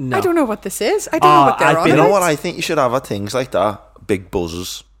 no. I don't know what this is. I don't know what they're on. You about. know what I think you should have at things like that? Big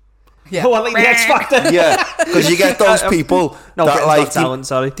buzzers. Yeah. Oh, like the X Factor. Yeah, because you get those people No, that Britain's like Got Talent,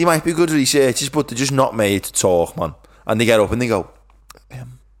 sorry. they might be good researchers, but they're just not made to talk, man. And they get up and they go,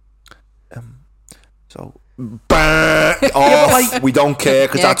 so off. We don't care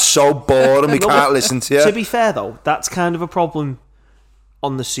because that's so boring. We can't listen to you. To be fair, though, that's kind of a problem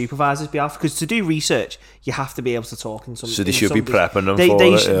on the supervisor's behalf, because to do research, you have to be able to talk in some. So they in should some be prepping them for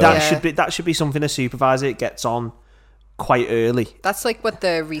it. Yeah. That should be something a supervisor gets on quite early. That's like what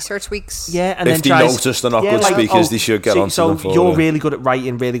the research weeks. Yeah, and If then they tries, notice they're not good speakers, they should get onto them for you're it. really good at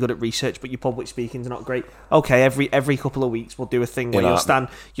writing, really good at research, but your public speaking's not great. Okay, every couple of weeks we'll do a thing where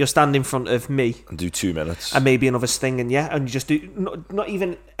you'll stand in front of me and do 2 minutes and maybe another thing, and you just do not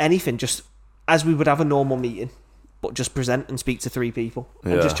even anything, just as we would have a normal meeting, but just present and speak to 3 people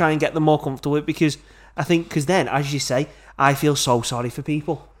and just try and get them more comfortable with it, because then, as you say, I feel so sorry for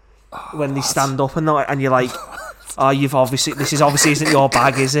people when they stand up and you're like, oh, this obviously isn't your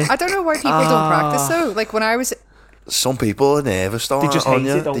bag, is it? I don't know why people don't practice though. Like when I was, some people are nervous, they just hate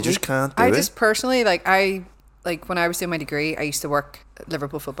it, don't they just can't do I it. just personally like when I was doing my degree, I used to work at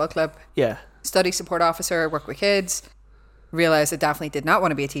Liverpool Football Club. Yeah. Study support officer, work with kids. Realised I definitely did not want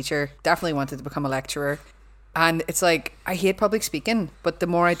to be a teacher. Definitely wanted to become a lecturer. And it's like, I hate public speaking, but the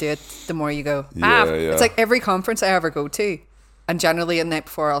more I do it, the more you go, It's like every conference I ever go to, and generally the night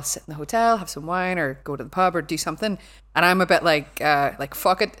before I'll sit in the hotel, have some wine, or go to the pub, or do something, and I'm a bit like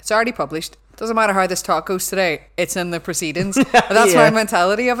fuck it, it's already published, doesn't matter how this talk goes today, it's in the proceedings. And that's my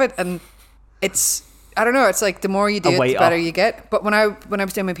mentality of it. And it's, I don't know, it's like the more you do it, the better you get. But when I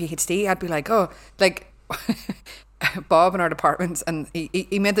was doing my PhD, I'd be like, Bob in our department, and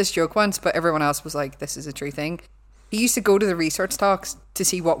he made this joke once, but everyone else was like, this is a true thing. He used to go to the research talks to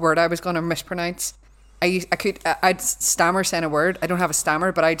see what word I was going to mispronounce. I'd stammer saying a word. I don't have a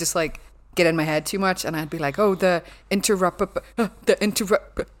stammer, but I just like get in my head too much, and I'd be like, oh, you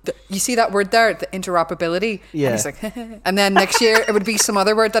see that word there, the interoperability? Yeah. And he's like, and then next year it would be some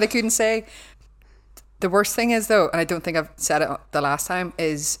other word that I couldn't say. The worst thing is though, and I don't think I've said it the last time,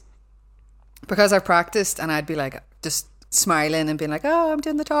 is because I've practiced and I'd be like just smiling and being like, oh, I'm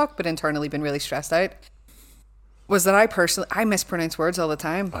doing the talk, but internally been really stressed out, was that I mispronounce words all the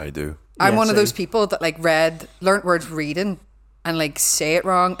time. I do. I'm one of those people that like learnt words reading and like say it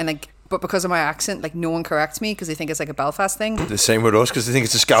wrong, and like, but because of my accent, like no one corrects me because they think it's like a Belfast thing. The same with us because they think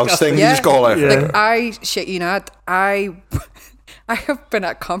it's a Scouse thing. You just go like, like I shit you not, I have been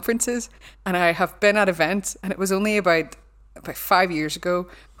at conferences and I have been at events, and it was only about 5 years ago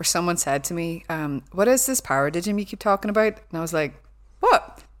where someone said to me, what is this paradigm you keep talking about? And I was like,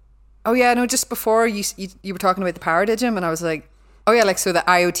 what? Oh yeah, no, just before you were talking about the paradigm, and I was like, oh yeah, like, so the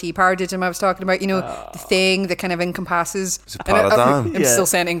IoT paradigm I was talking about, the thing that kind of encompasses. It's a paradigm. I'm still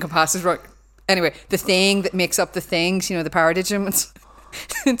saying encompasses, right? Anyway, the thing that makes up the things, the paradigm.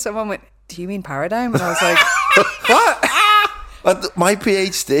 And someone went, do you mean paradigm? And I was like, what? My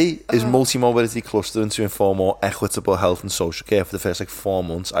PhD is multi-mobility clustering to inform more equitable health and social care. For the first 4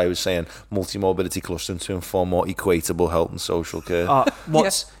 months, I was saying multi-mobility clustering to inform more equatable health and social care. I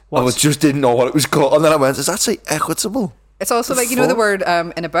just didn't know what it was called, and then I went, does that say equitable? It's also like, the word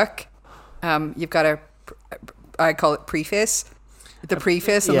in a book, you've got I call it preface, the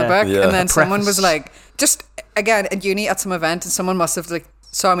preface in the book, and then someone was like, just again at uni at some event, and someone must have like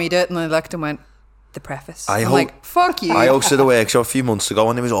saw me do it, and they looked and went, the preface. I'm like, fuck you. I hosted a workshop a few months ago,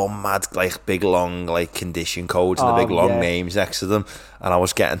 and it was all mad, big long condition codes and the big long names next to them, and I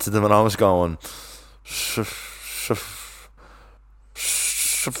was getting to them and I was going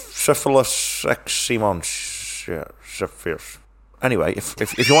syphilis eczema. Anyway,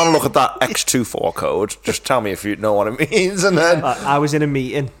 if you want to look at that X24 code, just tell me if you know what it means. And then I was in a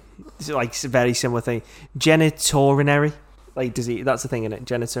meeting It's like it's a very similar thing. Genitourinary. Like disease, that's the thing in it.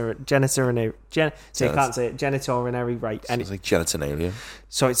 Genitourinary. So you can't say it. Genitourinary, right? And it's like genitalia.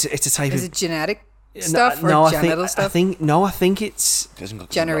 So it's a type Is of it genetic stuff or genital stuff? I think it's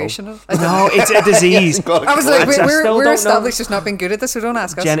generational. no, it's a disease. I was like, we're established know. as not being good at this, so don't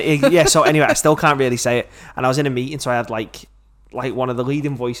ask us. Yeah. So anyway, I still can't really say it. And I was in a meeting, so I had like one of the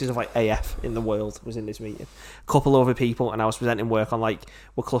leading voices of like AF in the world was in this meeting. A couple other people, and I was presenting work on like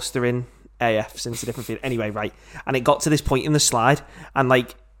we're clustering AFs into different fields. Anyway, right. And it got to this point in the slide, and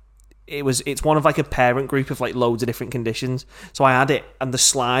like it's one of like a parent group of like loads of different conditions. So I had it, and the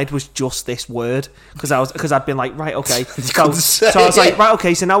slide was just this word because I'd been like, right, okay. So I was like, right,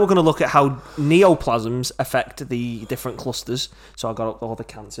 okay. So now we're going to look at how neoplasms affect the different clusters. So I got up all the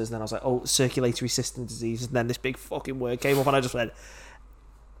cancers, and then I was like, oh, circulatory system diseases, and then this big fucking word came up, and I just went.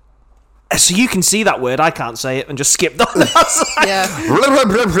 So you can see that word, I can't say it, and just skipped on that. Yeah.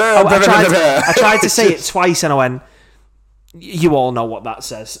 I tried to say it twice, and I went, you all know what that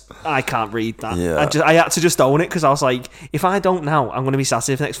says. I can't read that. Yeah. I had to just own it, because I was like, if I don't now, I'm going to be sat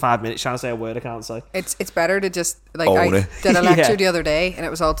here for the next 5 minutes trying to say a word I can't say. It's better to just, like, own I it. did a lecture the other day, and it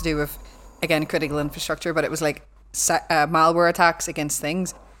was all to do with, again, critical infrastructure, but it was like malware attacks against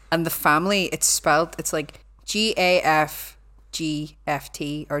things. And the family, it's like GAFGFT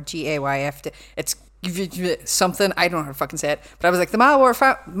or GAYFT. It's something, I don't know how to fucking say it, but I was like, the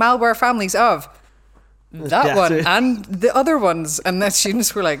malware families of that one and the other ones. And the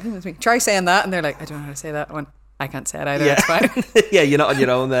students were like, try saying that. And they're like, I don't know how to say that one. I can't say it either. Yeah. It's fine. Yeah, you're not on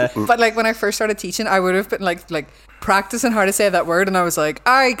your own there. But like when I first started teaching, I would have been like practicing how to say that word. And I was like,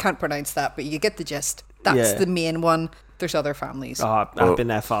 I can't pronounce that, but you get the gist. That's the main one. There's other families. Oh, I've been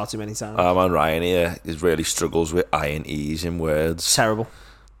there far too many times. Man, Ryan here really struggles with I and E's in words. Terrible.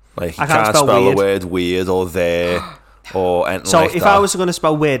 Like, you can't spell the word weird or there or anything so like that. if I was going to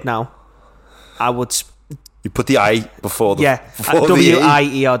spell weird now, I would... You put the I before the before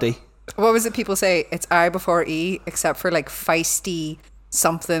W-I-E-R-D. What was it people say? It's I before E, except for like feisty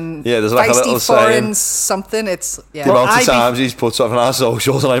something. Yeah, there's like a little foreign saying. Something. It's The amount of times he's put something on our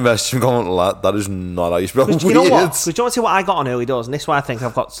socials and I message him going, that is not how you spell weird. You know what? Do you want to see what I got on early doors? And this is why I think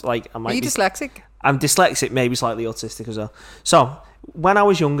I've got like... Are you dyslexic? I'm dyslexic, maybe slightly autistic as well. So, when I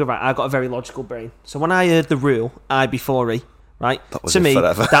was younger, right, I got a very logical brain. So when I heard the rule, I before E, right? To me,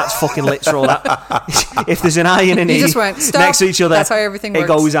 forever. that's fucking literal. That if there's an I and an E just went, stop, next to each other, that's how everything works. It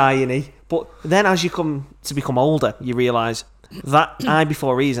goes I and E. But then as you come to become older, you realise that I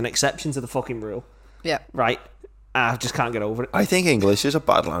before E is an exception to the fucking rule. Yeah. Right? I just can't get over it. I think English is a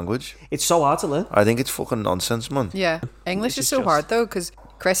bad language. It's so hard to learn. I think it's fucking nonsense, man. Yeah. English is so hard, though, because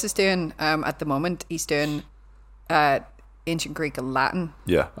Chris is doing, at the moment, he's doing ancient Greek and Latin.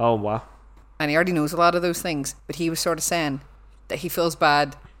 Yeah. Oh, wow. And he already knows a lot of those things. But he was sort of saying that he feels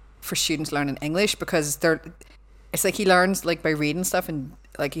bad for students learning English because it's like he learns like by reading stuff, and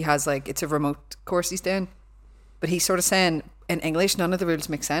like he has like, it's a remote course he's doing. But he's sort of saying in English, none of the rules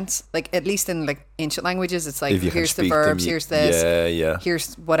make sense. Like, at least in like ancient languages, it's like, here's the verbs, here's this,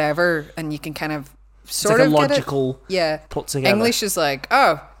 here's whatever. And you can kind of sort of like a logical put together. English is like,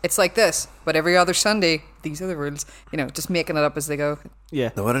 oh, it's like this, but every other Sunday these are the rules, just making it up as they go.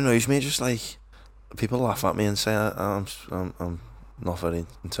 Yeah. No, what annoys me, just like people laugh at me and say I'm not very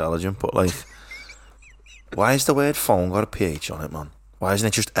intelligent, but like, why is the word phone got a PH on it, man? Why isn't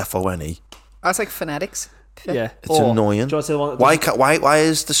it just FONE? That's like phonetics. Yeah, it's annoying. Why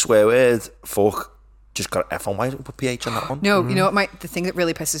is the swear word fuck just got an F on? Why don't we put PH on that one? No, you know what? The thing that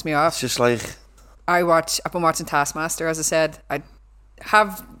really pisses me off. It's just like I've been watching Taskmaster, as I said. I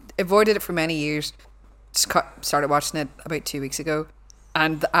have avoided it for many years. Just started watching it about 2 weeks ago,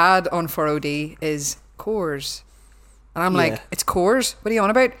 and the ad on 4OD is Coors, and I'm like, it's Coors? What are you on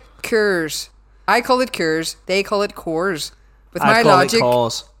about? Coors. I call it Coors. They call it Coors. With my logic,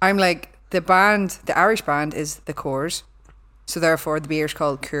 I'm like, the Irish band is the Coors, so therefore the beer's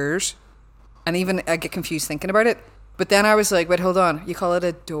called Coors, and even I get confused thinking about it. But then I was like, wait, hold on, you call it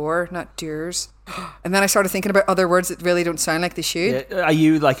a door, not doors. And then I started thinking about other words that really don't sound like they should. Yeah. Are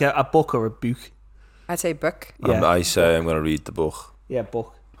you like a book or a book? I'd say book. Yeah. I say I'm going to read the book. Yeah,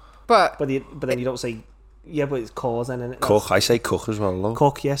 book. But then you don't say, but it's cause then, isn't it? Cook. I say cook as well, though.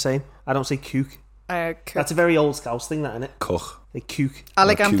 Cook, yeah, same. I don't say kook. That's a very old Scouse thing, that, isn't it? Cook. Like kook.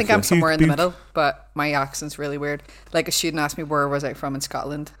 I'm thinking I'm somewhere in the middle, but my accent's really weird. Like, a student asked me where was I from in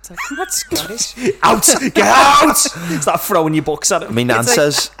Scotland. It's like, what's Scottish? Out! Get out! Start throwing your books at him. My nan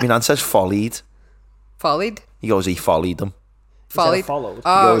says follied. Follied? He goes, he follied them. Follied? Followed. He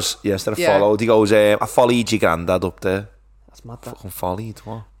goes, instead of followed, he goes, I follied your granddad up there. That's mad, that. Fucking follied,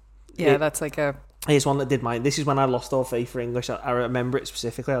 what? Yeah, that's like a Here's one that did mine. This is when I lost all faith for English. I remember it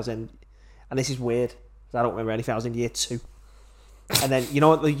specifically. I was in, and this is weird, 'cause I don't remember anything. I was in year 2. And then, you know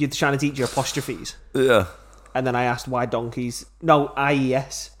what, you're trying to teach your apostrophes. Yeah. And then I asked why donkeys... No,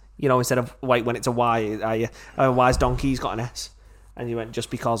 IES. You know, instead of like when it's a Y, why's donkeys got an S? And you went, just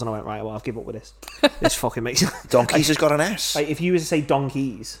because. And I went, right, well, I've given up with this. This fucking makes... Donkeys has got an S. Like, if you were to say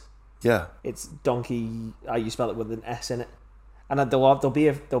donkeys, yeah, it's donkey... you spell it with an S in it. And there'll be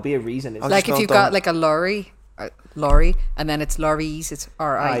a reason. It's like if you've got like a lorry, and then it's lorries, it's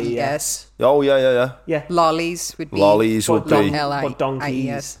RIES. Oh, yeah. Yeah. Lollies would be... Lollies would be... But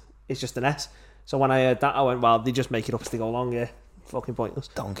donkeys is just an S. So when I heard that, I went, well, they just make it up as they go along, yeah. Fucking pointless.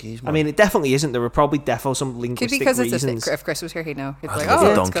 Donkeys, man. I mean, it definitely isn't. There were probably some linguistic reasons. Could be because if Chris was here, he'd know. He'd be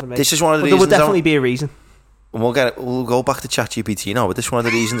like, this is one of the reasons... There would definitely be a reason. And we'll go back to ChatGPT now, but this is one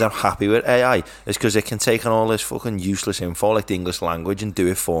of the reasons I'm happy with AI is because it can take on all this fucking useless info like the English language and do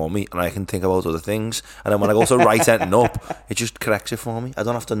it for me, and I can think about other things, and then when I go to write anything up, it just corrects it for me. I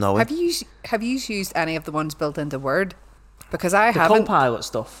don't have to know it. Have you used any of the ones built into Word? Because I haven't. The Copilot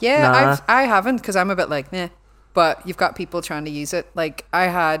stuff. Yeah, I haven't, because I'm a bit like, meh. But you've got people trying to use it. Like, I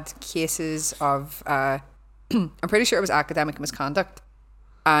had cases of, I'm pretty sure it was academic misconduct.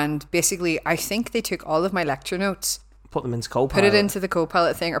 And basically, I think they took all of my lecture notes, put them into Copilot, put it into the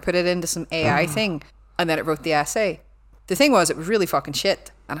Copilot thing, or put it into some AI thing, and then it wrote the essay. The thing was, it was really fucking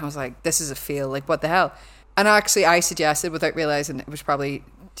shit. And I was like, this is a fail. Like, what the hell? And actually, I suggested, without realizing it was probably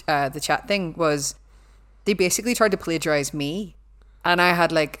the chat thing, was they basically tried to plagiarize me. And I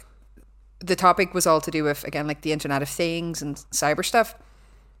had like... The topic was all to do with, again, like the Internet of Things and cyber stuff.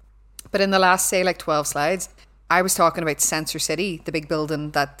 But in the last, say, like 12 slides, I was talking about Sensor City, the big building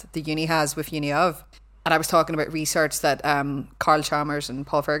that the uni has with Uni of. And I was talking about research that Carl Chalmers and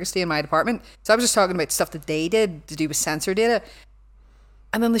Paul Fergus did in my department. So I was just talking about stuff that they did to do with sensor data.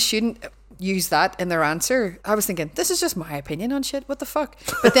 And then the student used that in their answer. I was thinking, this is just my opinion on shit. What the fuck?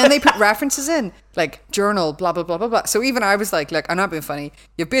 But then they put references in, like journal, blah, blah, blah, blah, blah. So even I was like, look, I'm not being funny.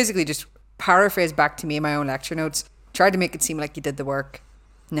 You basically just... paraphrase back to me in my own lecture notes, tried to make it seem like you did the work.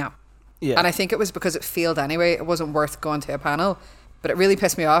 No. Yeah. And I think it was because it failed anyway. It wasn't worth going to a panel, but it really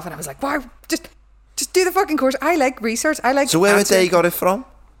pissed me off, and I was like, why? Just do the fucking course. I like research. I like... So where had they got it from?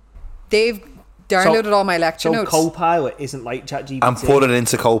 They've downloaded all my lecture notes. So Copilot isn't like ChatGPT. And put it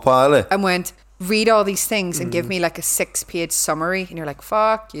into Copilot. And went, read all these things and give me like a 6-page summary, and you're like,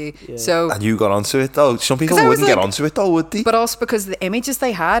 fuck you. Yeah. So, and you got onto it though. Some people wouldn't get onto it though, would they? But also because the images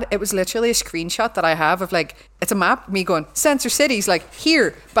they had, it was literally a screenshot that I have of like, it's a map, me going, Sensor City's like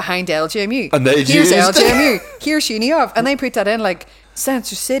here behind LJMU, and here's LJMU, here's Uni of, and they put that in like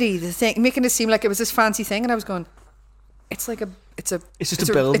Sensor City, the thing, making it seem like it was this fancy thing, and I was going, it's like it's just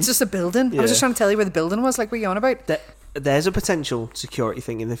a building. It's just a building. Yeah. I was just trying to tell you where the building was. Like, what are you on about? There's a potential security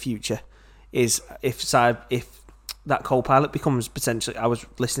thing in the future. Is if that Copilot becomes potentially... I was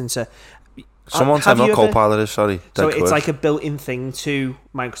listening to... Someone said what Copilot is, sorry. So it's like a built-in thing to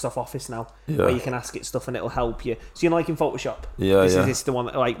Microsoft Office now, where you can ask it stuff and it'll help you. So you know, like in Photoshop? This is the one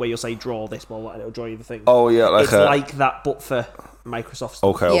that, like, where you'll say, draw this, well, and it'll draw you the thing. Oh, yeah. It's like that, but for Microsoft stuff.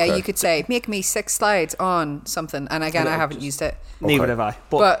 Okay. Yeah, you could say, make me 6 slides on something. And again, I haven't used it. Neither have I.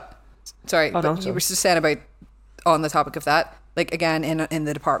 But sorry, you were just saying about, on the topic of that, like, again, in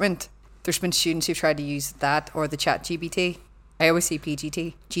the department... There's been students who've tried to use that or the ChatGPT. I always say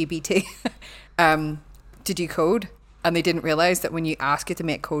GBT, to do code. And they didn't realise that when you ask it to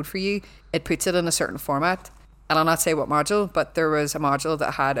make code for you, it puts it in a certain format. And I'll not say what module, but there was a module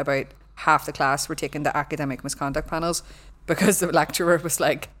that had about half the class were taking the academic misconduct panels because the lecturer was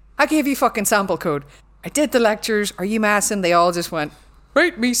like, I gave you fucking sample code. I did the lectures. Are you messing? They all just went,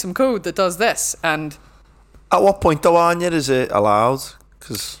 write me some code that does this. And at what point, though, Áine, is it allowed?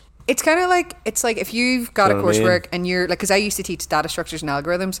 Because... It's kind of like, it's like if you've got a coursework and you're like, because I used to teach data structures and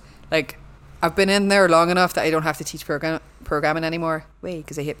algorithms, like I've been in there long enough that I don't have to teach programming anymore.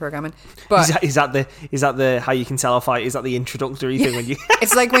 Because I hate programming. But is that the how you can tell is that the introductory thing when you?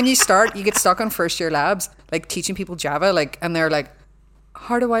 It's like when you start, you get stuck on first year labs, like teaching people Java, like, and they're like,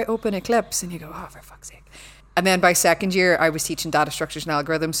 how do I open Eclipse? And you go, oh, for fuck's sake. And then by second year, I was teaching data structures and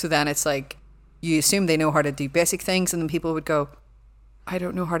algorithms. So then it's like you assume they know how to do basic things, and then people would go, I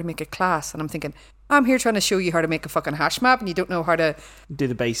don't know how to make a class. And I'm thinking, I'm here trying to show you how to make a fucking hash map and you don't know how to do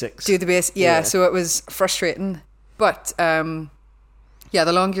the basics. Yeah, so it was frustrating. But the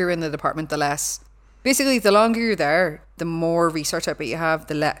longer you're in the department, the less... Basically, the longer you're there, the more research output you have,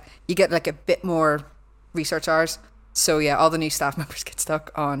 you get like a bit more research hours. So yeah, all the new staff members get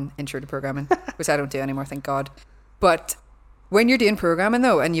stuck on intro to programming, which I don't do anymore, thank God. But when you're doing programming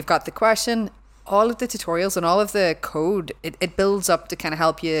though, and you've got the question... all of the tutorials and all of the code, it builds up to kind of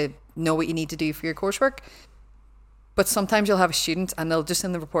help you know what you need to do for your coursework. But sometimes you'll have a student and they'll just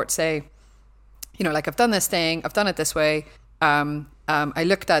in the report say, you know, like, I've done this thing, I've done it this way. I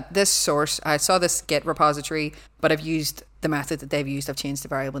looked at this source, I saw this Git repository, but I've used the method that they've used. I've changed the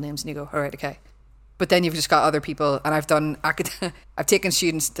variable names, and you go, all right, okay. But then you've just got other people, and I've taken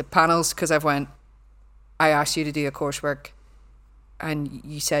students to panels because I asked you to do a coursework, and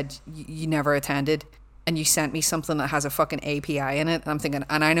you said you never attended, and you sent me something that has a fucking API in it. And I'm thinking,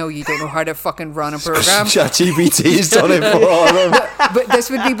 and I know you don't know how to fucking run a program. ChatGPT's done it for them. But this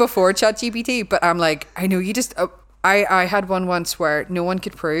would be before ChatGPT. But I'm like, I know you just. I had one once where no one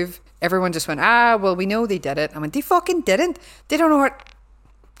could prove. Everyone just went, well, we know they did it. I went, they fucking didn't. They don't know what.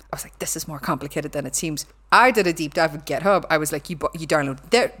 I was like, this is more complicated than it seems. I did a deep dive with GitHub. I was like, you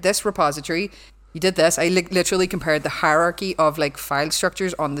download this repository. You did this. I literally compared the hierarchy of like file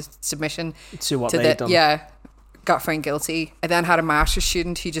structures on the submission to what they'd done. Yeah, got found guilty. I then had a master's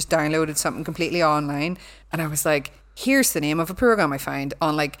student who just downloaded something completely online, and I was like, here's the name of a program I found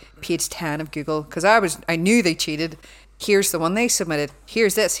on like page 10 of Google, because I knew they cheated. Here's the one they submitted.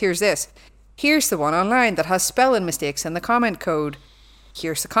 Here's this. Here's the one online that has spelling mistakes in the comment code.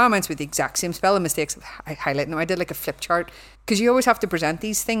 Here's the comments with the exact same spelling mistakes. I highlighted them. I did like a flip chart, because you always have to present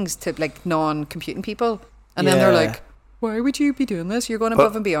these things to like non-computing people, and then they're like, why would you be doing this? You're going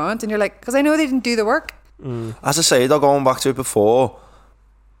above and beyond. And you're like, because I know they didn't do the work. As I say, though, going back to it before,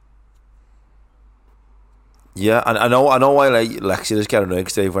 yeah, and I know why like lecturers get annoyed,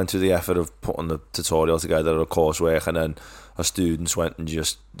 because they went through the effort of putting the tutorial together or coursework, and then our students went and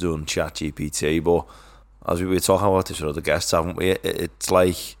just done ChatGPT. But as we were talking about this with other guests, haven't we? It's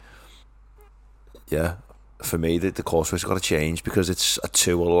like, yeah, for me, the coursework's got to change, because it's a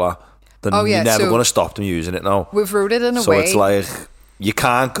tool. You're never going to stop them using it now. We've wrote it in a way. So it's like, you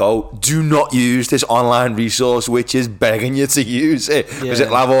can't go, do not use this online resource which is begging you to use it, because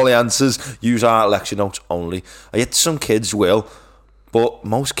it'll have all the answers. Use our lecture notes only. Yet some kids will, but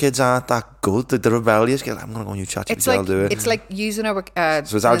most kids aren't that good. They're rebellious. I'm going to go on your ChatGPT, I'll do it. It's like using a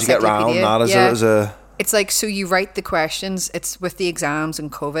so how do you get around that? It's like, so you write the questions. It's with the exams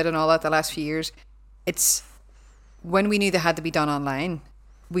and COVID and all that the last few years. It's when we knew they had to be done online,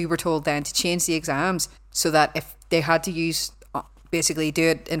 we were told then to change the exams so that if they had to basically do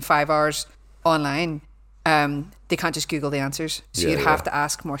it in 5 hours online, they can't just Google the answers. So you'd have to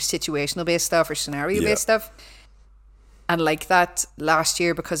ask more situational based stuff or scenario based stuff. And like that, last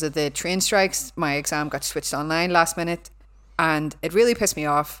year, because of the train strikes, my exam got switched online last minute. And it really pissed me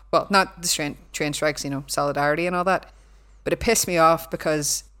off. Well, not the train strikes, solidarity and all that. But it pissed me off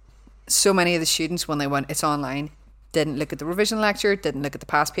because so many of the students, when they went, it's online, didn't look at the revision lecture, didn't look at the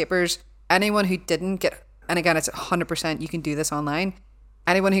past papers. Anyone who didn't get, and again, it's 100%, you can do this online.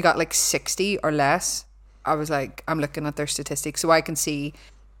 Anyone who got like 60 or less, I was like, I'm looking at their statistics so I can see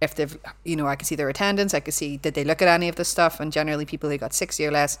if they've, I can see their attendance. I can see, did they look at any of this stuff? And generally people who got 60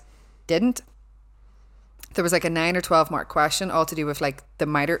 or less didn't. There was like a 9 or 12 mark question, all to do with like the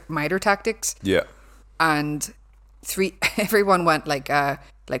miter tactics. Yeah. And everyone went like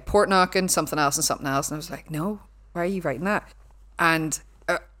port knocking, something else. And I was like, no, why are you writing that? And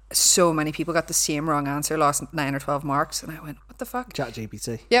so many people got the same wrong answer, lost 9 or 12 marks. And I went, what the fuck?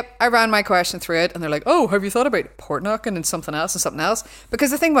 ChatGPT. Yep. I ran my question through it, and they're like, oh, have you thought about port knocking and something else?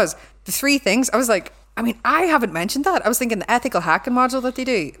 Because the thing was, the 3 things, I was like, I haven't mentioned that. I was thinking the ethical hacking module that they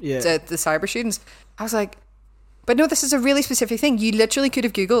do, the cyber students. I was like, but no, this is a really specific thing. You literally could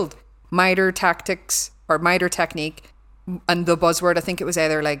have Googled miter tactics or miter technique, and the buzzword, I think it was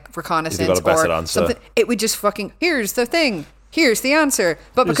either like reconnaissance or something. It would just fucking, here's the thing, here's the answer.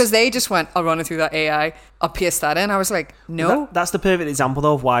 But because they just went, I'll run it through that AI, I'll paste that in. I was like, no. That's the perfect example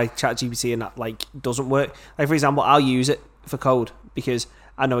though of why ChatGPT and that like doesn't work. Like for example, I'll use it for code because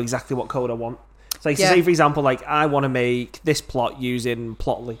I know exactly what code I want. So like, say for example, like I want to make this plot using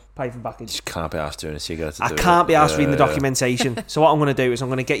Plotly, Python package. You just can't be asked doing it, so you got to do it. I can't be asked reading the documentation. So what I'm going to do is I'm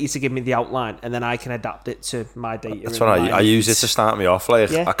going to get you to give me the outline, and then I can adapt it to my data. That's what I use it to start me off.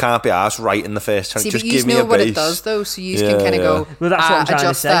 Like I can't be asked writing the first time. Just give me a base. You know what it does though, so you can kind of go. Well, that's what I'm trying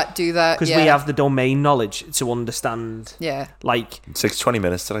adjust to say. That, do that, because we have the domain knowledge to understand. Yeah. Like it takes 20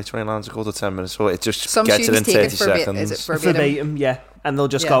 minutes to 20 lines to go to 10 minutes, so it just some gets it in 30 seconds. Is it verbatim? Yeah, and they'll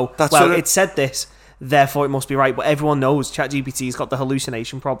just go, well, it said this, therefore it must be right. But everyone knows ChatGPT's got the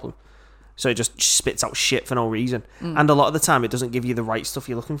hallucination problem. So it just spits out shit for no reason. And a lot of the time it doesn't give you the right stuff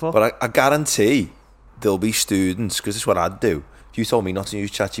you're looking for. But I guarantee there'll be students, because this is what I'd do. If you told me not to use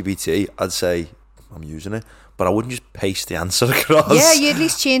ChatGPT, I'd say, I'm using it. But I wouldn't just paste the answer across. Yeah, you at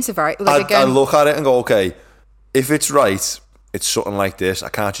least change the variable. I'd look at it and go, okay, if it's right, it's something like this. I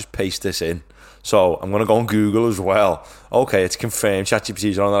can't just paste this in. So I'm going to go on Google as well. Okay, it's confirmed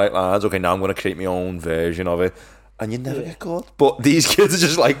ChatGPT's on the right lines. Okay, now I'm going to create my own version of it. And you never get caught. But these kids are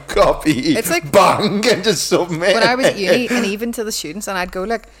just like copy, it's like bang, and just submit. When I was at uni, and even to the students, and I'd go,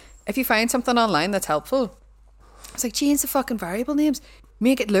 look, if you find something online that's helpful, I was like, change the fucking variable names.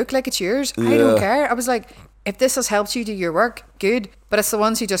 Make it look like it's yours. I don't care. I was like, if this has helped you do your work, good. But it's the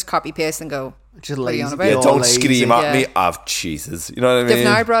ones who just copy paste and go, just what are you on lazy. about? Yeah, don't scream at me. I've cheeses. You know what I mean? They've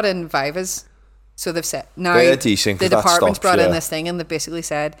now brought in Vivas. So they've said, now they're decent, the that department's stops, brought in this thing, and they basically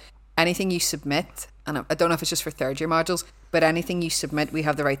said, anything you submit, and I don't know if it's just for third year modules, but anything you submit, we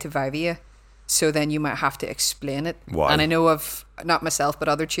have the right to Viva you. So then you might have to explain it. Why? And I know of, not myself, but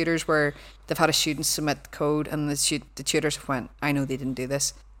other tutors where they've had a student submit code, and the tutors have went, I know they didn't do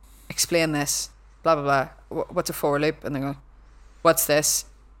this. Explain this. Blah, blah, blah. What's a for loop? And they go, what's this?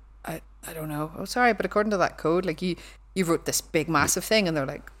 I don't know. Oh, sorry, but according to that code, like you wrote this big, massive thing, and they're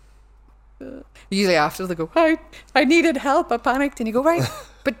like, usually after they go, I needed help, I panicked, and you go, right,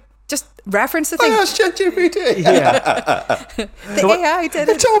 but just reference the thing. I asked ChatGPT. Yeah. The AI did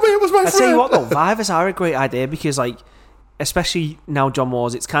it. It told me it was my friend. I tell you what though, Vivas are a great idea because, like, especially now John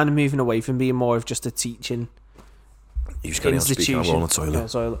Moores, it's kind of moving away from being more of just a teaching You just got on speaker. I'm on the toilet. Yeah,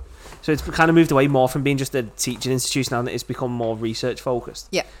 so it's kind of moved away more from being just a teaching institution now that it's become more research focused.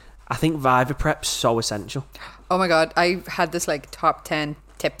 Yeah. I think Viva Prep's so essential. Oh my god, I had this like top 10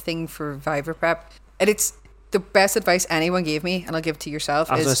 tip thing for Viva Prep, and it's the best advice anyone gave me, and I'll give it to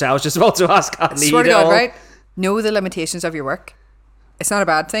yourself. I was just about to ask. I need swear to it God, all. right? Know the limitations of your work. It's not a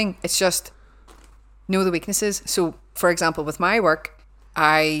bad thing. It's just know the weaknesses. So, for example, with my work,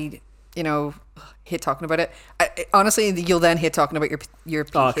 I hate talking about it. Honestly, you'll then hate talking about your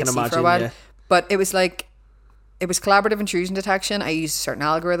PhD for a while. Yeah. But it was collaborative intrusion detection. I used a certain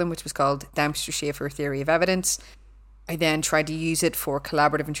algorithm which was called Dempster-Schaeffer theory of evidence. I then tried to use it for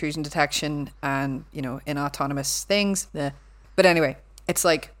collaborative intrusion detection and, in autonomous things. But anyway, it's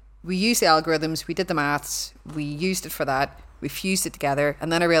like we used the algorithms, we did the maths, we used it for that, we fused it together,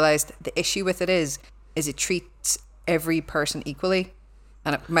 and then I realized the issue with it is it treats every person equally.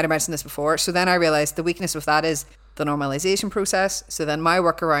 And I might have mentioned this before. So then I realized the weakness with that is the normalization process. So then my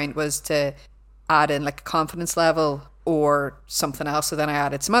workaround was to add in like a confidence level or something else. So then I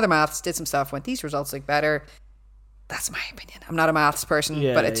added some other maths, did some stuff, went, these results look better. That's my opinion. I'm not a maths person,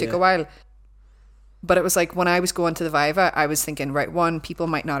 but it took a while. But it was like when I was going to the Viva, I was thinking, right, one, people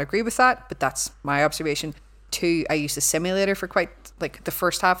might not agree with that, but that's my observation. Two, I used a simulator for quite like the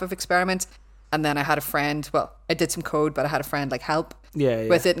first half of experiments. And then I had a friend, I did some code, but I had a friend like help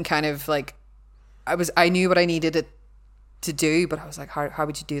with it, and kind of like, I knew what I needed it to do, but I was like, how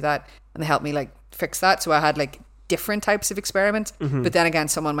would you do that? And they helped me like fix that. So I had like different types of experiments, but then again,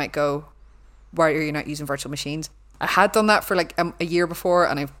 someone might go, why are you not using virtual machines? I had done that for like a year before,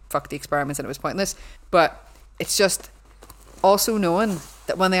 and I fucked the experiments and it was pointless. But it's just also knowing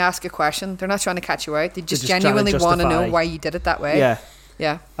that when they ask a question, they're not trying to catch you out. They just genuinely want to know why you did it that way.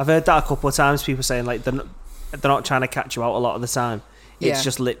 Yeah. I've heard that a couple of times, people saying like they're not trying to catch you out a lot of the time. It's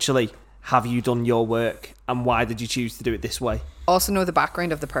just literally, have you done your work and why did you choose to do it this way? Also know the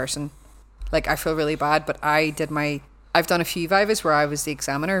background of the person. Like, I feel really bad, but I've done a few Vivas where I was the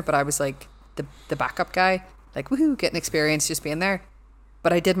examiner, but I was like the backup guy, like woohoo, getting experience just being there.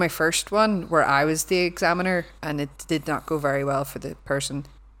 But I did my first one where I was the examiner, and it did not go very well for the person.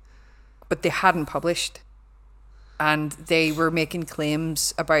 But they hadn't published, and they were making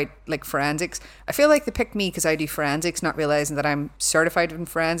claims about like forensics. I feel like they picked me because I do forensics, not realizing that I'm certified in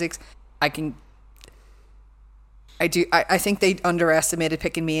forensics. I think they underestimated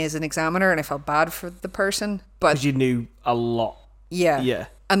picking me as an examiner, and I felt bad for the person. But because you knew a lot. Yeah.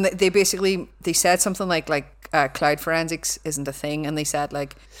 And they basically, they said something like cloud forensics isn't a thing, and they said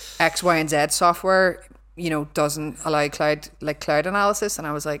like X, Y, and Z software, doesn't allow cloud analysis. And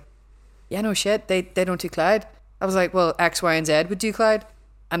I was like, yeah, no shit, they don't do cloud. I was like, well, X, Y, and Z would do cloud.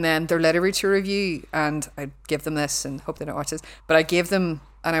 And then their literature review, and I give them this, and hope they don't watch this, but I gave them,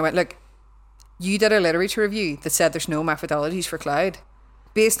 and I went, look, you did a literature review that said there's no methodologies for cloud.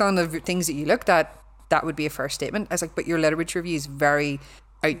 Based on the things that you looked at, that would be a fair statement. I was like, but your literature review is very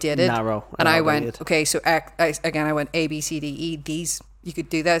outdated. Narrow. And I went, okay, so I went A, B, C, D, E, these, you could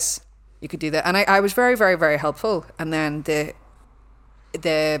do this, you could do that. And I was very, very, very helpful. And then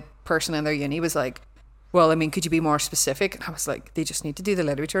the person in their uni was like, well, I mean, could you be more specific? And I was like, they just need to do the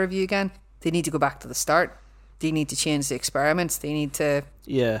literature review again. They need to go back to the start. They need to change the experiments. They need to...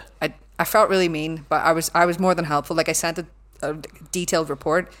 Yeah. I felt really mean, but I was more than helpful. Like, I sent a detailed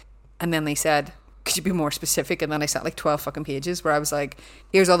report, and then they said, could you be more specific? And then I sent like 12 fucking pages where I was like,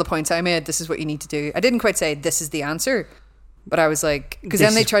 here's all the points I made. This is what you need to do. I didn't quite say, this is the answer. But I was like, because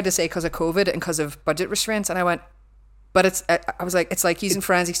then they tried to say because of COVID and because of budget restraints, and I went, but I was like, it's like using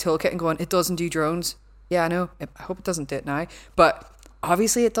forensics toolkit and going, it doesn't do drones. Yeah, I know. I hope it doesn't do it now, but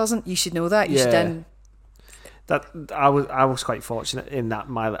obviously it doesn't. You should know that. You should then. That I was quite fortunate in that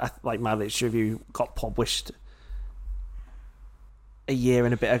my literature review got published a year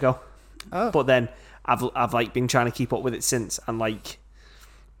and a bit ago. Oh. But then I've like been trying to keep up with it since, and like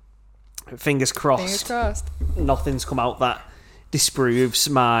fingers crossed, nothing's come out that disproves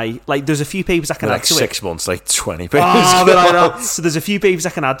my, like, there's a few papers I can add to 6 months, like 20 pages. I know. So there's a few papers I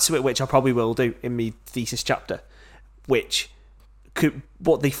can add to it, which I probably will do in my thesis chapter, but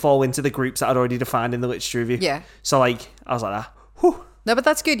they fall into the groups that I'd already defined in the literature review. Yeah. So like I was like, whew. No, but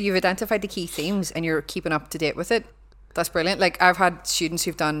that's good. You've identified the key themes and you're keeping up to date with it. That's brilliant. Like, I've had students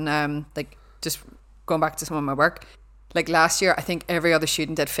who've done like, just going back to some of my work, like last year I think every other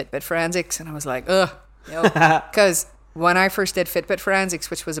student did Fitbit forensics, and I was like, ugh, because when I first did Fitbit forensics,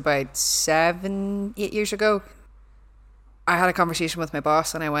 which was about 7-8 years ago, I had a conversation with my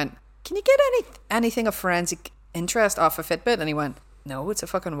boss and I went, can you get anything of forensic interest off a Fitbit? And he went, no, it's a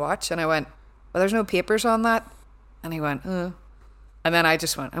fucking watch. And I went, well, there's no papers on that. And he went, and then I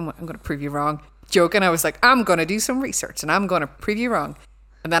just went, I'm going to prove you wrong. Joking, I was like, I'm going to do some research and I'm going to prove you wrong.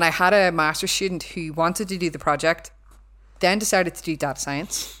 And then I had a master's student who wanted to do the project, then decided to do data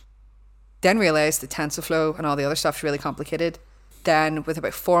science, then realised the TensorFlow and all the other stuff's really complicated. Then with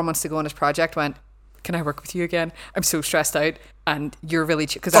about 4 months to go on his project, went, can I work with you again? I'm so stressed out and you're really...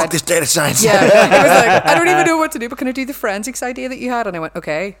 Fuck this data science. Yeah, I was like, I don't even know what to do, but can I do the forensics idea that you had? And I went,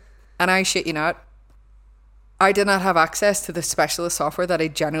 okay. And I shit you not, I did not have access to the specialist software that I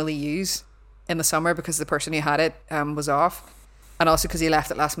generally use in the summer because the person who had it was off. And also because he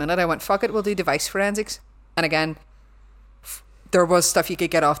left it last minute, I went, fuck it, we'll do device forensics. And again, there was stuff you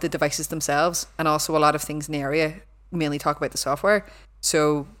could get off the devices themselves, and also a lot of things in the area mainly talk about the software.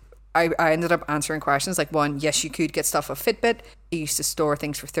 So I ended up answering questions like, one, yes, you could get stuff off Fitbit. It used to store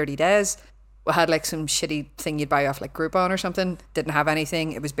things for 30 days. We had like some shitty thing you'd buy off like Groupon or something. Didn't have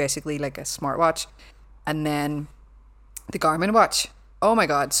anything. It was basically like a smartwatch. And then the Garmin watch. Oh my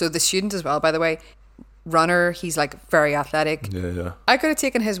God. So the student as well, by the way, runner, he's like very athletic. Yeah. I could have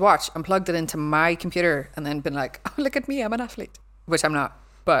taken his watch and plugged it into my computer and then been like, oh, look at me, I'm an athlete, which I'm not,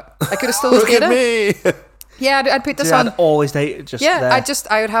 but I could have still his data. Look at me. Yeah, I'd put this on. All his data just yeah, there.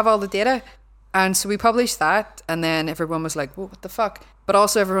 I would have all the data. And so we published that, and then everyone was like, well, what the fuck? But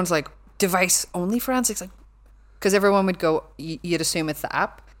also everyone's like, device only forensics, like, because everyone would go, you'd assume it's the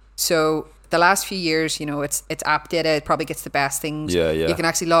app. So the last few years, you know, it's app data. It probably gets the best things. Yeah. You can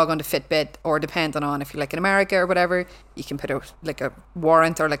actually log on to Fitbit, or depending on if you're like in America or whatever, you can put a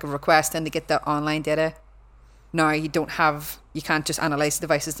warrant or like a request in to get the online data. Now you can't just analyze the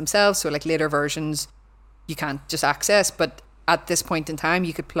devices themselves. So like later versions, you can't just access. But at this point in time,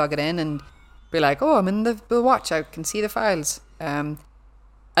 you could plug it in and be like, oh, I'm in the watch. I can see the files.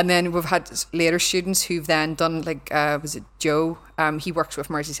 And then we've had later students who've then done like, was it Joe? He works with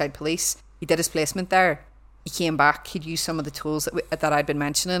Merseyside Police. He did his placement there. He came back. He'd used some of the tools that I'd been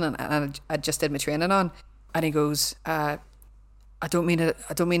mentioning, and I just did my training on. And he goes, I don't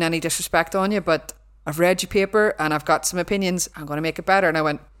mean any disrespect on you, but I've read your paper and I've got some opinions. I'm going to make it better. And I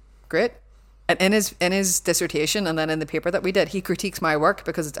went, great. And in his dissertation and then in the paper that we did, he critiques my work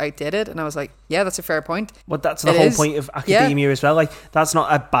because it's outdated. And I was like, yeah, that's a fair point. Well, that's the whole point of academia as well. Like, that's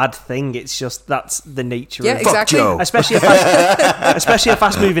not a bad thing. It's just that's the nature of exactly. Especially a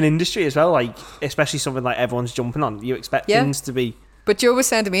fast-moving industry as well. Like, especially something like everyone's jumping on. You expect things to be... But Joe was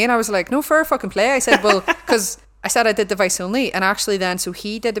saying to me, and I was like, no, fair fucking play. I said, well, because I said I did device only. And actually then, so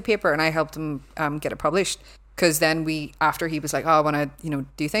he did the paper and I helped him get it published. Because then after he was like, oh, I want to,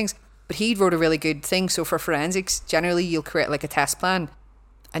 do things... But he wrote a really good thing. So for forensics, generally you'll create like a test plan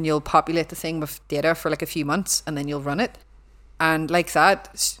and you'll populate the thing with data for like a few months and then you'll run it. And like that,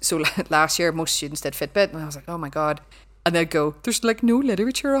 so last year most students did Fitbit and I was like, oh my God. And they'd go, there's like no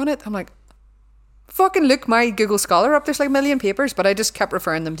literature on it. I'm like, fucking look my Google Scholar up. There's like a million papers. But I just kept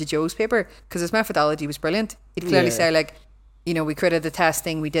referring them to Joe's paper because his methodology was brilliant. He'd clearly say like, we created the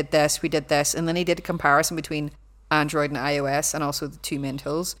testing, we did this. And then he did a comparison between Android and iOS and also the two main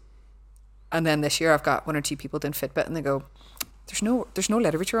tools. And then this year I've got 1 or 2 people doing Fitbit and they go, there's no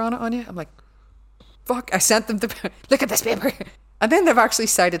literature on it on you. I'm like, fuck, I sent them look at this paper. And then they've actually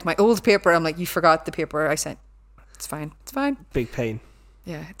cited my old paper. I'm like, you forgot the paper I sent. It's fine. Big pain.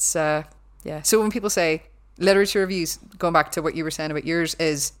 Yeah, it's, So when people say literature reviews, going back to what you were saying about yours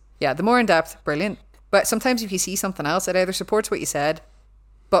is, the more in depth, brilliant. But sometimes if you see something else, it either supports what you said,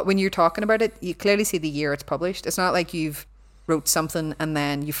 but when you're talking about it, you clearly see the year it's published. It's not like you've wrote something and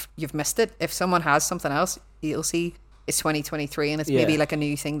then you've missed it. If someone has something else, you'll see it's 2023 and it's maybe like a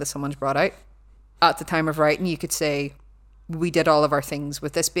new thing that someone's brought out. At the time of writing, you could say, we did all of our things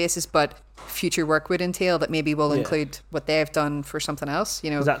with this basis, but future work would entail that maybe we'll include what they've done for something else, you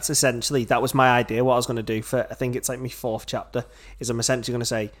know. That's essentially, that was my idea. What I was going to do for, I think it's like my 4th chapter, is I'm essentially going to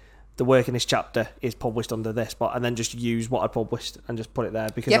say the work in this chapter is published under this, but and then just use what I published and just put it there,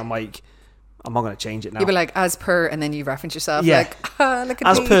 because I'm like, I'm not going to change it now. You'll be like, as per, and then you reference yourself, like, look at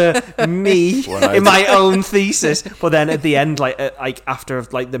as me. per me in my own thesis. But then at the end, like after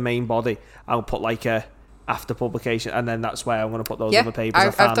like the main body, I'll put like a after publication, and then that's where I'm going to put those other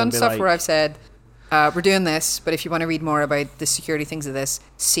papers. I've done stuff where I've said, we're doing this, but if you want to read more about the security things of this,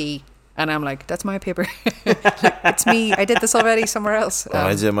 see. And I'm like, that's my paper. Like, it's me. I did this already somewhere else. When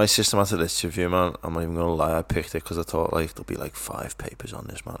I did my systematic literature review, man, I'm not even going to lie, I picked it because I thought, like, there'll be like 5 papers on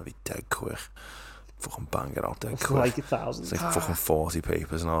this, man. It'll be dead quick. Fucking bang it out dead quick. Like 1,000. It's like fucking 40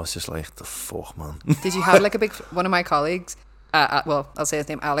 papers, and I was just like, the fuck, man. Did you have like a big... One of my colleagues, well, I'll say his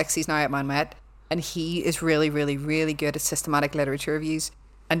name, Alex, he's now at Man Met, and he is really, really, really good at systematic literature reviews.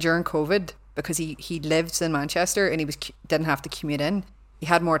 And during COVID, because he lives in Manchester and he didn't have to commute in, he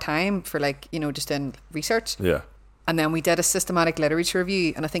had more time for, like, you know, just doing research. Yeah. And then we did a systematic literature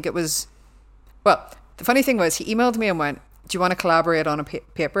review, and I think it was... Well, the funny thing was, he emailed me and went, do you want to collaborate on a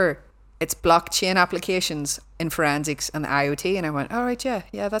paper? It's blockchain applications in forensics and the IoT. And I went, all right,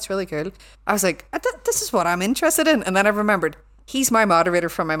 yeah, that's really cool. I was like, this is what I'm interested in. And then I remembered, he's my moderator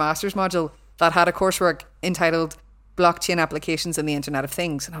from my master's module that had a coursework entitled Blockchain Applications in the Internet of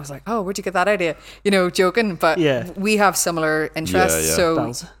Things. And I was like, oh, where'd you get that idea? You know, joking, but we have similar interests. Yeah.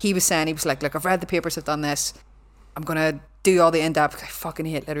 So he was saying, look, I've read the papers, I've done this. I'm going to do all the in-depth. I fucking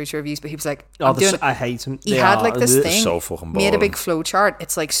hate literature reviews, but he was like, I hate them. He had like this thing, so fucking made a big flow chart.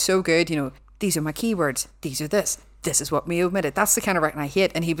 It's like so good, you know, these are my keywords, these are this is what we omitted. That's the kind of writing I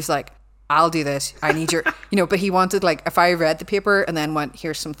hate. And he was like, I'll do this. I need your, you know, but he wanted, like, if I read the paper and then went,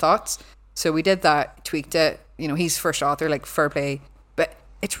 here's some thoughts. So we did that, tweaked it. You know, he's first author, like, fair play. But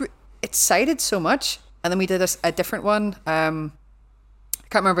it's cited so much. And then we did a different one. I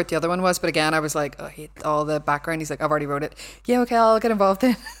can't remember what the other one was, but again, I was like, oh, I hate all the background. He's like, I've already wrote it. Yeah, okay, I'll get involved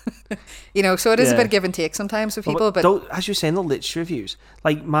in. You know, so it is a bit of give and take sometimes with people. But as you're saying, the literature reviews,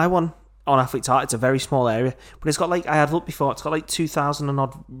 like my one on Athlete's Heart, it's a very small area, but it's got, like, I had looked before, it's got like 2,000 and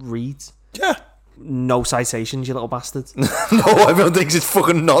odd reads. Yeah. No citations, you little bastards. No, everyone thinks it's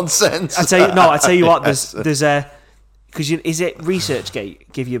fucking nonsense. I tell you what, there's a... Because is it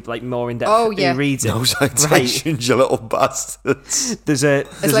ResearchGate give you, like, more in depth? Oh, yeah. Who reads it? No citations, you little bastards.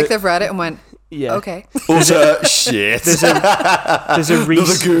 It's like they've read it and went, okay. Shit. There's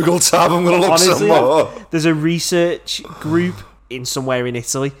a Google tab. I'm gonna look some more. There's a research group in somewhere in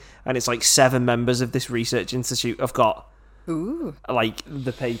Italy, and it's like 7 members of this research institute have got like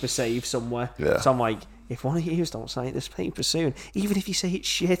the paper saved somewhere. Yeah. So I'm like, if one of you don't cite this paper soon, even if you say it's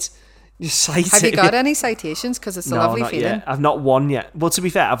shit, just cite it. Have you got any citations? Because it's a lovely feeling. Yet. I've not one yet. Well, to be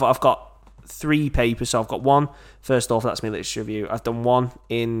fair, I've got 3 papers. So I've got one first off, that's my literature review. I've done one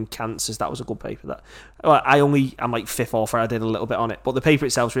in cancers. That was a good paper. That I'm like 5th author. I did a little bit on it, but the paper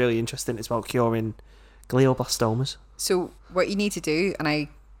itself is really interesting. It's about curing glioblastomas. So what you need to do, and I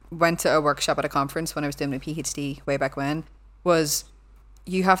went to a workshop at a conference when I was doing my PhD way back when, was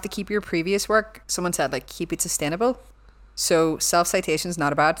you have to keep your previous work. Someone said, like, keep it sustainable. So self-citation is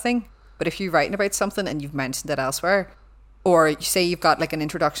not a bad thing. But if you're writing about something and you've mentioned it elsewhere, or you say you've got like an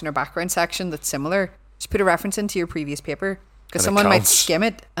introduction or background section that's similar, just put a reference into your previous paper, because someone might skim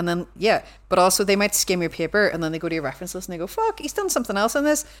it and then, but also they might skim your paper and then they go to your reference list and they go, fuck, he's done something else in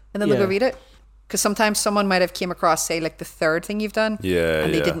this, and then they'll go read it. Because sometimes someone might have came across, say, like the 3rd thing you've done,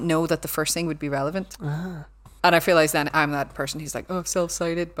 and they didn't know that the first thing would be relevant. And I realised then I'm that person who's like, oh,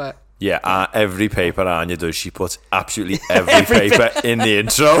 self-cited, but... Yeah, every paper Áine does, she puts absolutely every paper in the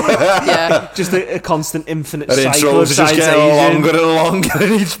intro. Just a constant infinite an cycle intro of to just get longer and longer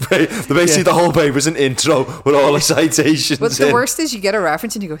in each paper. Basically, the whole paper is an intro with all the citations. But the worst is you get a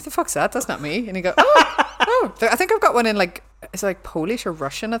reference and you go, what the fuck's that? That's not me. And you go, oh, I think I've got one in, like, it's like Polish or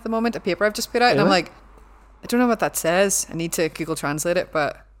Russian at the moment, a paper I've just put out. And I'm like, I don't know what that says. I need to Google Translate it,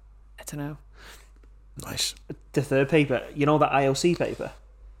 but I don't know. Nice. The 3rd paper, you know that IOC paper?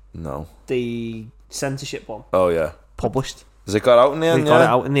 No. The censorship one. Oh, yeah. Published. Has it got out in the end? We've got it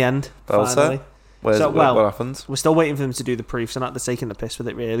out in the end. Finally. What happened? We're still waiting for them to do the proofs and that. They're taking the piss with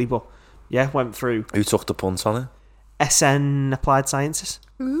it, really. But went through. Who took the punt on it? SN Applied Sciences.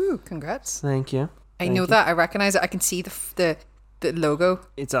 Ooh, congrats. Thank you. I know that. I recognise it. I can see the logo.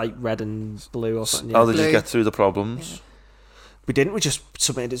 It's like red and blue or something. Oh, did you get through the problems? Yeah. We didn't. We just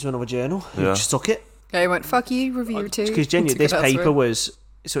submitted it to another journal. We just took it. I went, fuck you, reviewer 2. Because genuinely, this paper was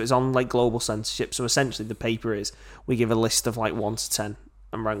so it's on like global censorship. So essentially, the paper is we give a list of like 1 to 10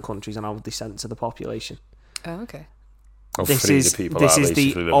 and rank countries and how they censor the population. Oh, okay. This is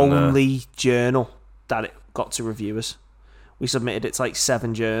the only journal that it got to reviewers. We submitted it to like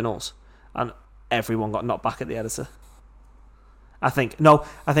 7 journals, and everyone got knocked back at the editor.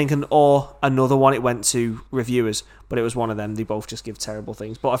 Or another one it went to reviewers, but it was one of them. They both just give terrible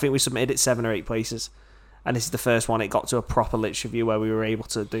things. But I think we submitted it 7 or 8 places, and this is the first one it got to a proper literature review where we were able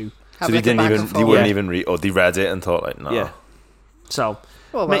to do. So they wouldn't even read, or they read it and thought like, no. Yeah. So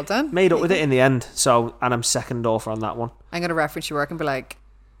well done. Made up with it in the end. So, and I'm second author on that one. I'm gonna reference your work and be like,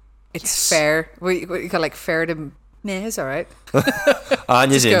 it's fair. What you call like fair to. Nah, it's all right.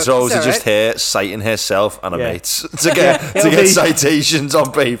 Anya's intros are just her citing herself and her mates to get citations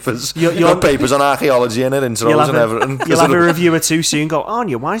on papers. You've got papers on archaeology in it, intros and everything. You'll have a reviewer too soon go,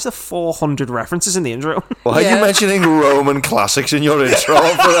 Anya, why is there 400 references in the intro? Why are you mentioning Roman classics in your intro?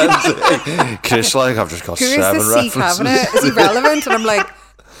 Chris, like, I've just got 7 references. Cabinet? Is he relevant? And I'm like,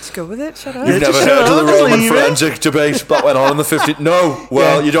 let's go with it, shut up. You've never heard of the Roman forensic debate that went on in the 50s? No.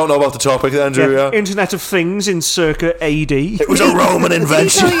 Well, you don't know about the topic then, do you? Internet of Things in circa AD. It was a Roman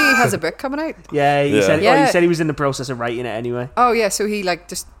invention. Did he tell you he has a book coming out? Yeah, he said he was in the process of writing it anyway. Oh, yeah, so he, like,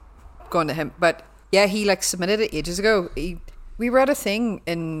 just going to him. But, yeah, he, like, submitted it ages ago. We were at a thing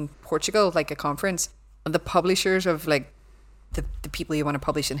in Portugal, like, a conference, and the publishers of, like, the people you want to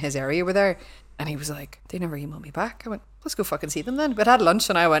publish in his area were there. And he was like, they never emailed me back. I went, let's go fucking see them then. But I had lunch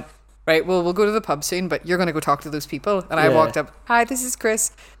and I went, right, well, we'll go to the pub soon, but you're going to go talk to those people. And I walked up, hi, this is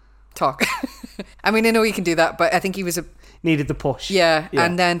Chris. Talk. I mean, I know you can do that, but I think he was needed the push. Yeah.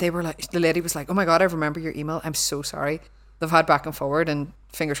 And then they were like, the lady was like, oh my God, I remember your email. I'm so sorry. They've had back and forward and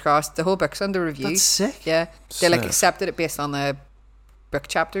fingers crossed. The whole book's under review. That's sick. Yeah. They like accepted it based on the book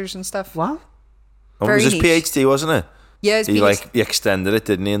chapters and stuff. Wow. Oh, it was his PhD, wasn't it? Yeah, he extended it,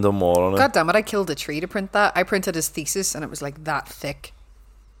 didn't he, and done more on it. God damn it, I killed a tree to print that. I printed his thesis and it was like that thick.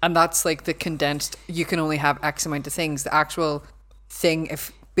 And that's like the condensed, you can only have X amount of things. The actual thing,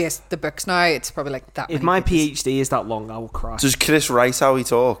 if based the books now, it's probably like that. If my PhD is that long, I will cry. Does Chris write how he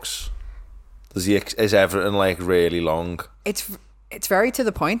talks? Is everything like really long? It's very to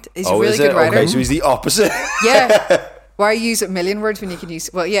the point. He's a really good writer. Okay, so he's the opposite. Yeah. Why use a million words when you can use...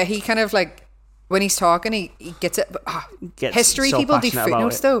 Well, yeah, he kind of like... When he's talking, he gets it. But, history so people do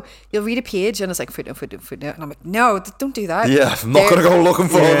footnotes though. You'll read a page and it's like footnote. And I'm like, no, don't do that. Yeah, I'm not going to go looking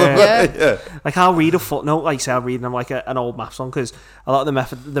for them. Yeah. Like I'll read a footnote, like say I'll read them like an old maths one, because a lot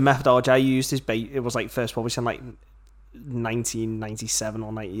of the methodology I used it was like first published in like 1997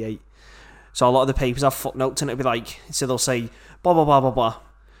 or 98. So a lot of the papers have footnotes and it'll be like, so they'll say blah blah blah blah blah.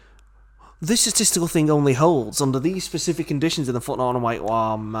 This statistical thing only holds under these specific conditions in the footnote. And I'm like,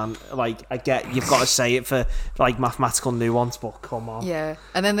 oh man, like I get you've got to say it for like mathematical nuance, but come on. Yeah,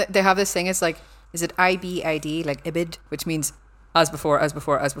 and then they have this thing. It's like, is it IBID, like IBID, which means as before.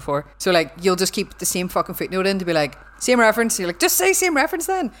 So like you'll just keep the same fucking footnote in to be like same reference. You're like, just say same reference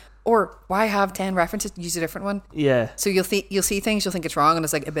then, or why have 10 references? Use a different one. Yeah. So you'll see things, you'll think it's wrong, and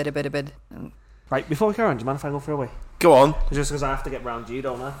it's like a bit. And right, before we carry on, do you mind if I go for a wee? Go on. Just because I have to get round you,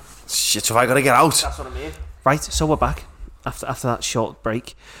 don't I? Shit, have I got to get out? That's what I mean. Right, so we're back after that short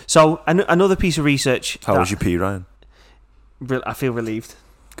break. So another piece of research. How was your pee, Ryan? I feel relieved.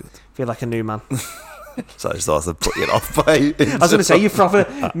 Good. I feel like a new man. So I just thought to put you off by. I was going to say you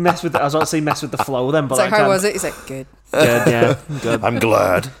proper mess with. I was about to say mess with the flow then, but it's like how was it? He's like good. Good, yeah, good. I'm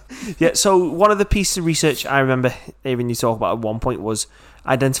glad. Yeah. So one of the pieces of research I remember hearing you talk about at one point was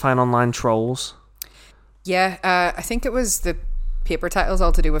identifying online trolls. Yeah, I think it was the paper titles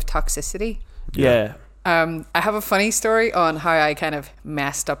all to do with toxicity. Yeah. I have a funny story on how I kind of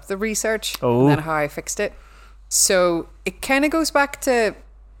messed up the research and then how I fixed it. So it kind of goes back to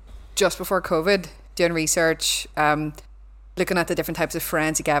just before COVID, doing research, looking at the different types of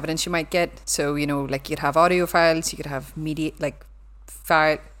forensic evidence you might get. So, you know, like you'd have audio files, you could have media, like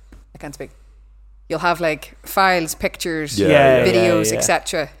file. I can't speak. You'll have like files, pictures, videos,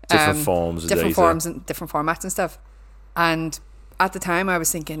 etc. Different forms and different formats and stuff. And at the time I was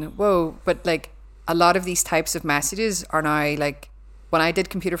thinking, whoa, but like a lot of these types of messages are now like, when I did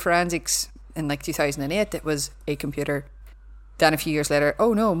computer forensics in like 2008, it was a computer. Then a few years later,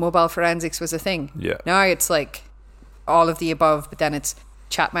 oh no, mobile forensics was a thing. Yeah. Now it's like all of the above, but then it's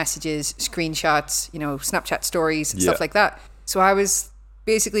chat messages, screenshots, you know, Snapchat stories, stuff like that. So I was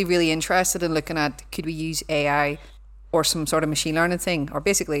basically really interested in looking at, could we use AI or some sort of machine learning thing, or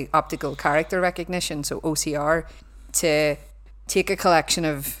basically optical character recognition, so OCR, to take a collection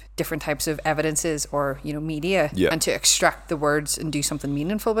of different types of evidences or, you know, media and to extract the words and do something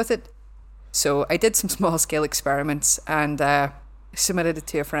meaningful with it. So I did some small scale experiments, and submitted it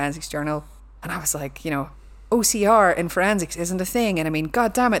to a forensics journal, and I was like, OCR in forensics isn't a thing, and I mean,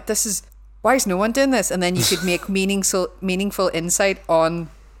 god damn it, why is no one doing this? And then you could make meaningful insight on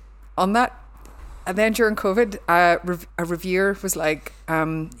that. And then during COVID, a reviewer was like,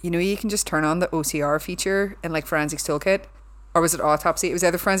 you can just turn on the OCR feature in like Forensics Toolkit, or was it Autopsy? It was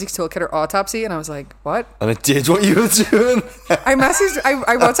either Forensics Toolkit or Autopsy, and I was like, what? And it did what you were doing. I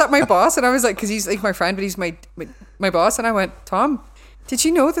WhatsApped my boss, and I was like, because he's like my friend, but he's my boss, and I went, Tom, did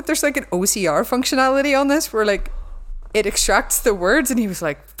you know that there's like an OCR functionality on this where like it extracts the words? And he was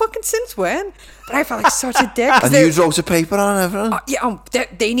like, fucking since when? And I felt like such a dick. And you wrote a paper on everything?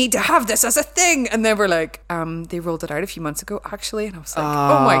 They need to have this as a thing. And they were like, they rolled it out a few months ago, actually. And I was like,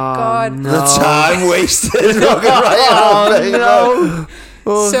 oh my God. No. The time wasted. No.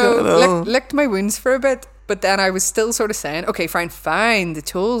 So licked my wounds for a bit. But then I was still sort of saying, okay, fine. The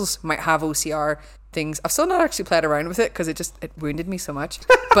tools might have OCR things. I've still not actually played around with it because it wounded me so much.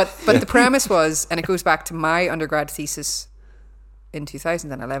 But the premise was, and it goes back to my undergrad thesis in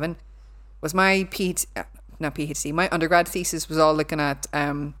 2011, was my my undergrad thesis was all looking at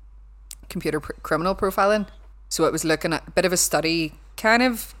computer criminal profiling. So it was looking at a bit of a study, kind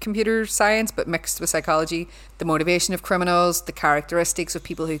of computer science, but mixed with psychology, the motivation of criminals, the characteristics of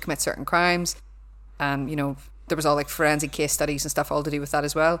people who commit certain crimes. And, there was all like forensic case studies and stuff all to do with that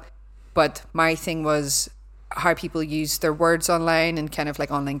as well. But my thing was how people use their words online and kind of like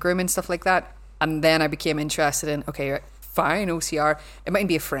online grooming, stuff like that. And then I became interested in, okay, fine, OCR. It mightn't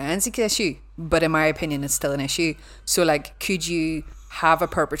be a forensic issue, but in my opinion, it's still an issue. So like, could you have a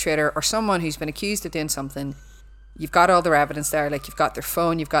perpetrator or someone who's been accused of doing something? You've got all their evidence there. Like you've got their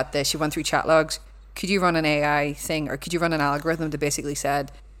phone, you've got this, you went through chat logs. Could you run an AI thing, or could you run an algorithm that basically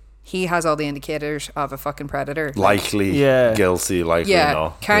said, he has all the indicators of a fucking predator. Likely, guilty, likely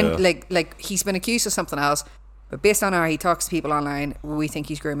not. Like he's been accused of something else, but based on how he talks to people online, we think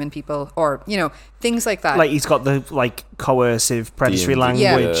he's grooming people, or things like that. Like he's got the like coercive predatory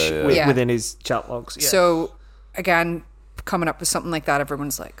language within his chat logs. Yeah. So again, coming up with something like that,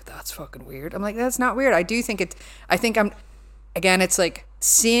 everyone's like, "That's fucking weird." I'm like, "That's not weird." It's like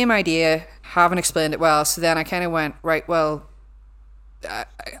same idea, haven't explained it well. So then I kind of went, right, well,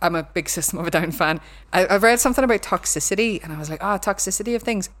 I'm a big System of a Down fan. I've read something about toxicity, and I was like, toxicity of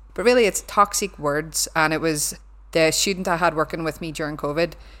things. But really, it's toxic words. And it was the student I had working with me during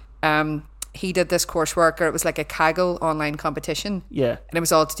COVID. He did this coursework, or it was like a Kaggle online competition. Yeah. And it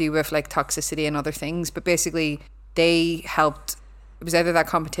was all to do with like toxicity and other things. But basically, they helped. It was either that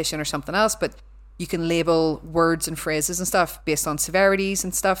competition or something else. But you can label words and phrases and stuff based on severities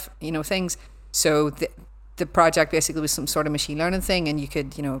and stuff, things. So the project basically was some sort of machine learning thing, and you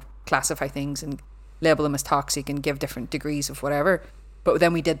could, classify things and label them as toxic and give different degrees of whatever. But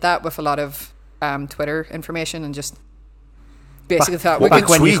then we did that with a lot of Twitter information, and just basically thought back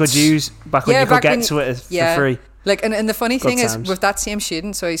when you could get to it for free. Like, and the funny thing times. is with that same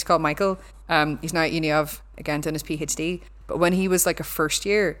student, so he's called Michael. He's now at Uni of, again, doing his PhD. But when he was like a first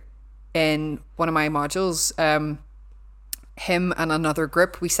year in one of my modules, him and another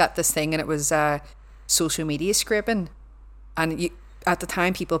group, we set this thing, and it was social media scraping. And at the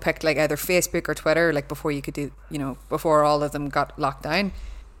time, people picked like either Facebook or Twitter, like before you could do, before all of them got locked down.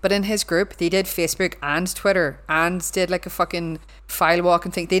 But in his group, they did Facebook and Twitter, and did like a fucking file walk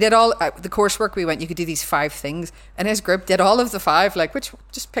and thing. They did all the coursework. We went, you could do these 5 things, and his group did all of the 5. Like,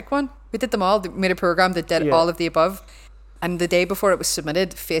 just pick one. We did them all. They made a program that did all of the above. And the day before it was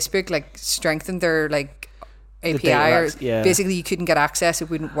submitted, Facebook like strengthened their like API, or basically you couldn't get access, it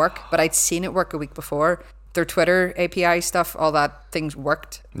wouldn't work. But I'd seen it work a week before. Their Twitter API stuff, all that things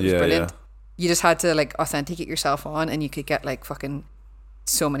worked. It was brilliant. You just had to like authenticate yourself on, and you could get like fucking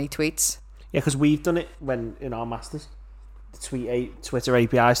so many tweets. Yeah, because we've done it when in our masters, the Twitter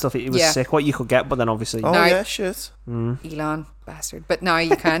API stuff. It was sick what you could get, but then obviously, shit, Elon bastard. But now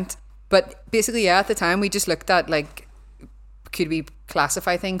you can't. But basically, at the time we just looked at like, could we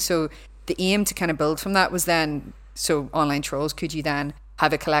classify things? So the aim to kind of build from that was then, so online trolls, could you then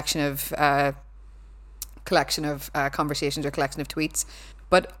have a collection of conversations or collection of tweets?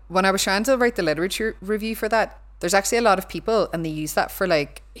 But when I was trying to write the literature review for that, there's actually a lot of people, and they use that for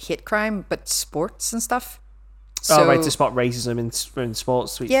like hate crime, but sports and stuff. So, right, to spot racism in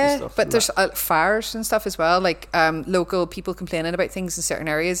sports tweets and stuff. But there's fires and stuff as well, like local people complaining about things in certain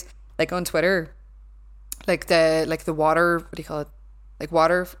areas, like on Twitter, like the water, what do you call it, like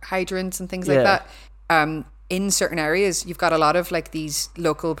water hydrants and things like that. In certain areas, you've got a lot of like these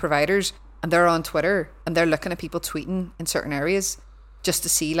local providers, and they're on Twitter, and they're looking at people tweeting in certain areas just to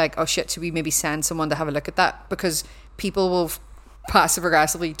see like, oh shit, should we maybe send someone to have a look at that? Because people will passive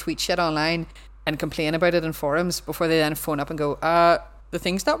aggressively tweet shit online, and complain about it in forums before they then phone up and go, the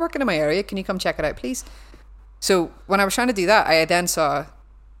thing's not working in my area, can you come check it out please? So when I was trying to do that, I then saw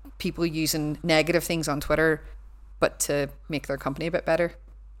people using negative things on Twitter but to make their company a bit better.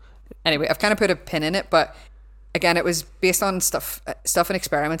 Anyway, I've kind of put a pin in it, but again, it was based on stuff and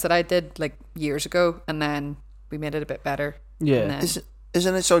experiments that I did like years ago, and then we made it a bit better. Yeah.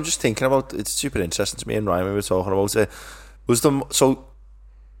 Isn't it? So just thinking about it's super interesting to me and Ryan, we were talking about it. So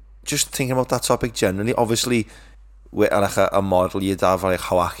just thinking about that topic generally, obviously with like a model, you'd have like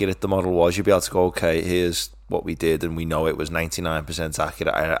how accurate the model was. You'd be able to go, okay, here's what we did, and we know it was 99%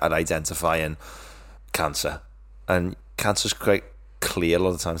 accurate at identifying cancer. And cancer's quite clear a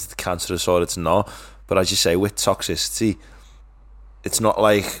lot of times that the cancerous or it's not. But as you say, with toxicity, it's not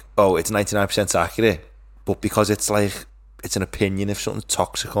like, oh, it's 99% accurate, but because it's like, it's an opinion if something's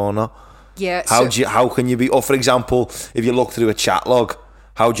toxic or not. Yeah. How can you be, or for example, if you look through a chat log,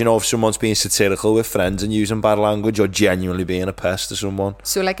 how do you know if someone's being satirical with friends and using bad language or genuinely being a pest to someone?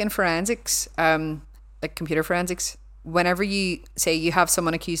 So like in forensics, like computer forensics, whenever you say you have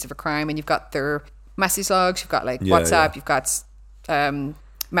someone accused of a crime and you've got their message logs, you've got like WhatsApp, you've got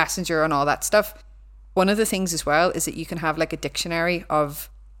Messenger and all that stuff. One of the things as well is that you can have like a dictionary of,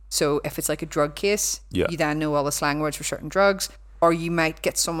 so if it's like a drug case, you then know all the slang words for certain drugs, or you might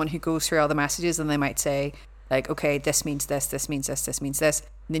get someone who goes through all the messages and they might say like, okay, this means this, this means this, this means this.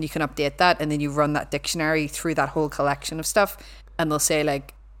 And then you can update that, and then you run that dictionary through that whole collection of stuff, and they'll say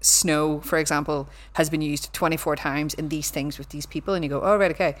like snow, for example, has been used 24 times in these things with these people, and you go, oh,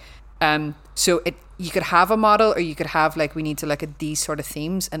 right, okay. So you could have a model, or you could have like, we need to look at these sort of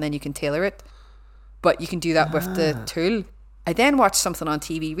themes, and then you can tailor it. But you can do that with the tool. I then watched something on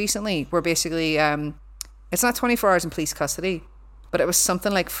TV recently where basically it's not 24 hours in police custody, but it was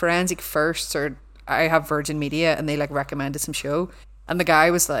something like Forensic First, or I have Virgin Media, and they like recommended some show, and the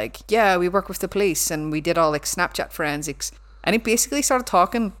guy was like, yeah, we work with the police and we did all like Snapchat forensics, and he basically started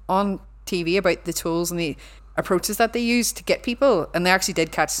talking on TV about the tools and the approaches that they use to get people. And they actually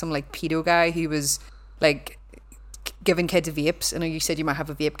did catch some like pedo guy who was like giving kids vapes. I know you said you might have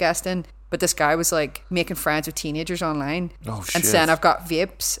a vape guest in, but this guy was like making friends with teenagers online and saying, I've got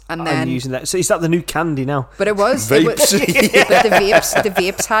vapes, and then I'm using that. So is that the new candy now? But it was Vapes. but the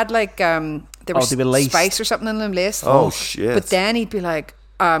vapes had like there was they were laced. spice or something in them laced. Oh shit. But then he'd be like,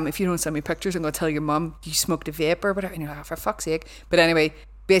 if you don't send me pictures, I'm going to tell your mum you smoked a vape or whatever. And you're like, for fuck's sake. But anyway,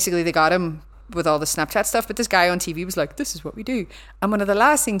 basically they got him with all the Snapchat stuff, but this guy on TV was like, this is what we do. And one of the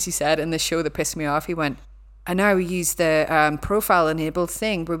last things he said in this show that pissed me off, he went, and now we use the profile enabled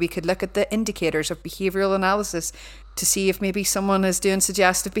thing where we could look at the indicators of behavioral analysis to see if maybe someone is doing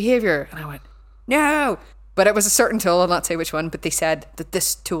suggestive behavior. And I went, no. But it was a certain tool, I'll not say which one, but they said that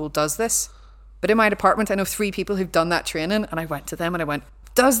this tool does this. But in my department, I know 3 people who've done that training, and I went to them and I went,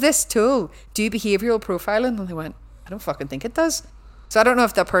 does this tool do behavioral profiling? And they went, I don't fucking think it does. So I don't know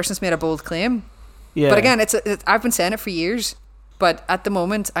if that person's made a bold claim. Yeah. But again, I've been saying it for years. But at the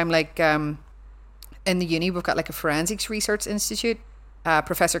moment, I'm like, in the uni, we've got like a forensics research institute.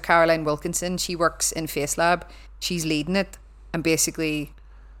 Professor Caroline Wilkinson, she works in Face Lab. She's leading it. And basically,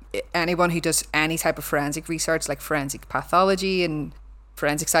 anyone who does any type of forensic research, like forensic pathology and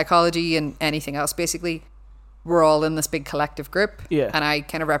forensic psychology and anything else, basically, we're all in this big collective group. Yeah. And I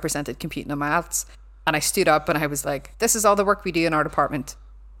kind of represented computing and maths. And I stood up and I was like, this is all the work we do in our department.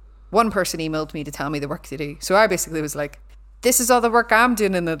 One person emailed me to tell me the work to do. So I basically was like, this is all the work I'm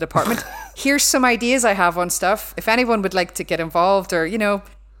doing in the department. Here's some ideas I have on stuff. If anyone would like to get involved, or, you know,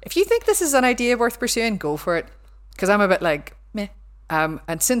 if you think this is an idea worth pursuing, go for it. Because I'm a bit like, meh.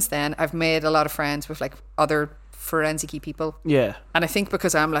 And since then, I've made a lot of friends with like other forensic-y people. Yeah. And I think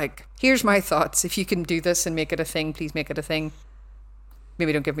because I'm like, here's my thoughts. If you can do this and make it a thing, please make it a thing.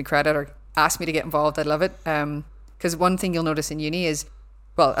 Maybe don't give me credit or ask me to get involved. I'd love it. Because one thing you'll notice in uni is,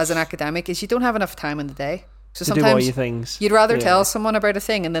 well, as an academic, is you don't have enough time in the day. So sometimes do all your things. You'd rather tell someone about a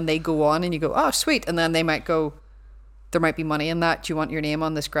thing and then they go on and you go, oh, sweet. And then they might go, there might be money in that. Do you want your name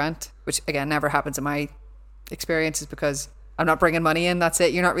on this grant? Which, again, never happens in my experiences because I'm not bringing money in. That's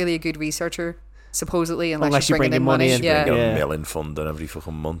it. You're not really a good researcher, supposedly, unless you're bringing in money. Yeah. You bring a million funding every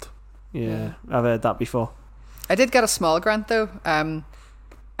fucking month. Yeah, I've heard that before. I did get a small grant, though.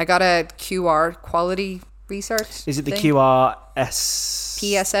 I got a QR quality research. Is it the QRS?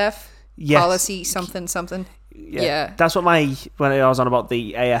 PSF? Yes. Policy something. Yeah. That's what when I was on about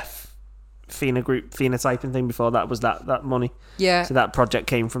the AF phenotyping thing before, that was that money. Yeah. So that project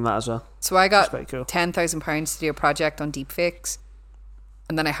came from that as well. So I got cool. £10,000 to do a project on deepfakes,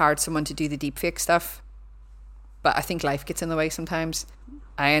 and then I hired someone to do the deepfake stuff. But I think life gets in the way sometimes.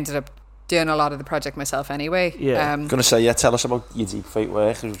 I ended up doing a lot of the project myself anyway. Yeah. I'm gonna say, tell us about your deepfake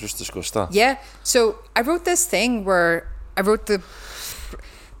work. We've just discussed that. Yeah. So I wrote this thing where I wrote the.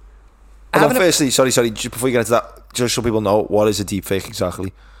 Firstly, sorry, just before you get into that, just so people know, what is a deepfake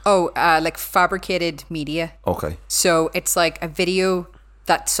exactly? Like fabricated media. Okay. So it's like a video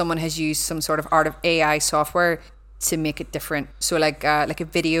that someone has used some sort of art of AI software to make it different. So like a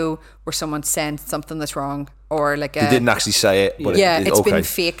video where someone sent something that's wrong, or like they didn't actually say it, but it's been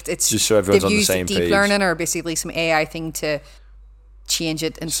faked. It's just so everyone's on the same deep page. learning or basically some AI thing to change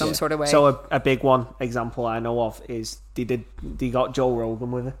it in some sort of way. So a big one example I know of is they got Joe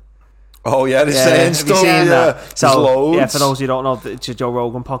Rogan with it. Oh yeah, they're saying Have you stuff. seen that? So loads. for those who don't know, the Joe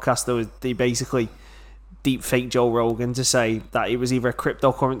Rogan podcast, they basically deep fake Joe Rogan to say that it was either a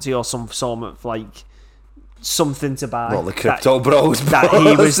cryptocurrency or some sort of like something to buy. Not the crypto bros.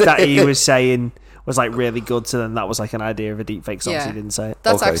 That he was saying was like really good. So then that was like an idea of a deep fake. So obviously he didn't say it.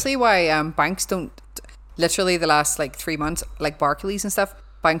 That's actually why banks don't. Literally the last like 3 months, like Barclays and stuff,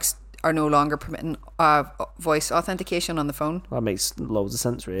 banks are no longer permitting voice authentication on the phone. That makes loads of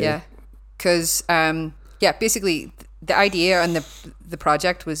sense, really. Yeah, because basically the idea and the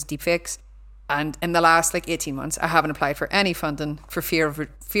project was deepfakes, and in the last like 18 months, I haven't applied for any funding for fear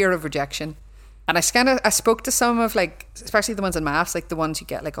of rejection. And I spoke to some of like, especially the ones in maths, like the ones who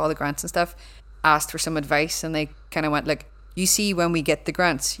get like all the grants and stuff, asked for some advice, and they kind of went like, you see, when we get the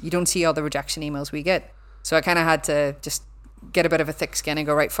grants, you don't see all the rejection emails we get. So I kind of had to just get a bit of a thick skin and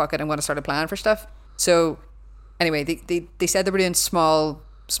go, right, fuck it, I'm going to start applying for stuff. So anyway, they said they were doing small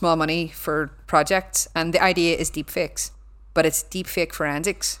money for projects, and the idea is deepfakes, but it's deepfake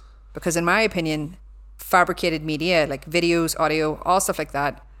forensics, because in my opinion, fabricated media like videos, audio, all stuff like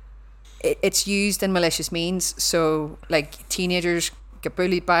that, it's used in malicious means. So like teenagers get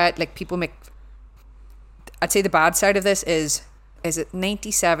bullied by it, like people make. I'd say the bad side of this is it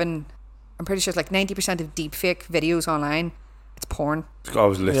 97. I'm pretty sure it's like 90% of deepfake videos online, it's porn. I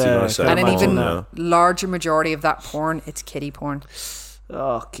was literally going to say, and an even larger majority of that porn, it's kiddie porn.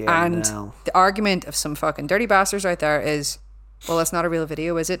 Okay. And the argument of some fucking dirty bastards out there is, well, that's not a real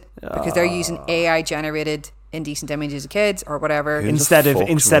video, is it? Because they're using AI generated indecent images of kids or whatever instead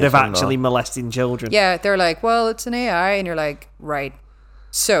of actually molesting children. Yeah, they're like, well, it's an AI, and you're like, right.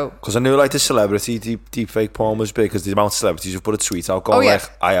 So, because I knew like the celebrity deepfake porn was big, because the amount of celebrities who've put a tweet out going like,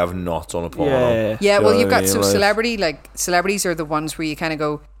 I have not done a porn. Yeah, well, you've got celebrities are the ones where you kind of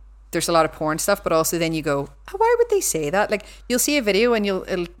go, there's a lot of porn stuff, but also then you go, oh, why would they say that? Like, you'll see a video and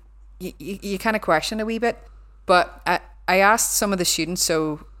you kind of question a wee bit. But I asked some of the students,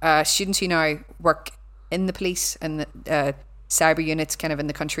 students who now work in the police and the cyber units kind of in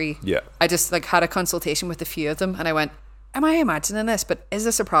the country. Yeah, I just like had a consultation with a few of them, and I went, am I imagining this? But is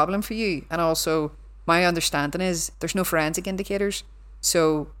this a problem for you? And also, my understanding is there's no forensic indicators.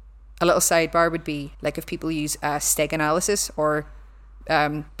 So a little sidebar would be like if people use steg analysis, or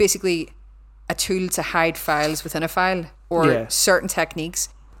basically a tool to hide files within a file, or certain techniques.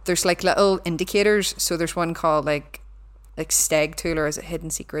 There's like little indicators. So there's one called like steg tool, or is it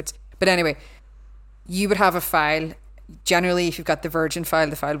hidden secrets? But anyway, you would have a file. Generally, if you've got the virgin file,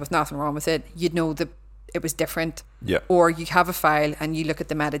 the file with nothing wrong with it, you'd know that it was different. Yeah. Or you have a file and you look at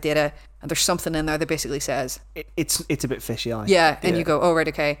the metadata and there's something in there that basically says it's a bit fishy. Yeah, and you go, oh right,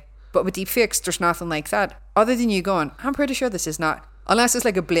 okay. But with deepfakes, there's nothing like that. Other than you going, I'm pretty sure this is not, unless it's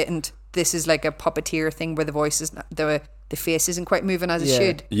like a blatant, this is like a puppeteer thing where the voice is not, the face isn't quite moving as it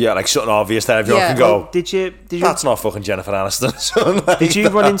should. Yeah, like something obvious that everyone can go, did you that's not fucking Jennifer Aniston. Like, did you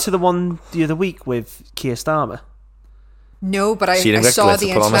run into the one the other week with Keir Starmer? No, but I saw the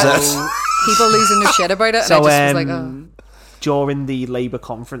internet. People losing their shit about it, and I just was like, oh. During the Labour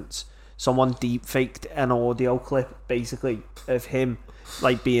conference, someone deep faked an audio clip basically of him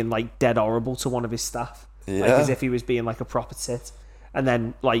like being like dead horrible to one of his staff, like as if he was being like a proper tit. And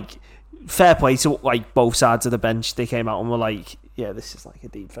then like fair play to like both sides of the bench, they came out and were like, yeah, this is like a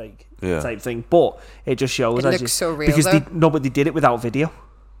deep fake type thing. But it just shows it looks so real because though. they did it without video.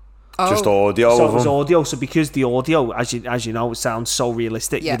 Just audio. So it was audio. So because the audio, as you know, it sounds so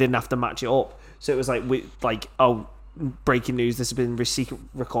realistic, you didn't have to match it up. So it was like, breaking news, this has been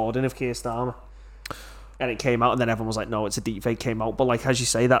recording of Keir Starmer. And it came out, and then everyone was like, no, it's a deepfake, came out. But like, as you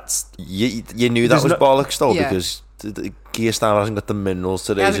say, that's... You knew that was bollocks though, because Keir Starmer hasn't got the minerals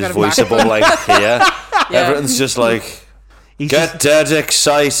to raise his voice above like here. Everything's just like... Get dead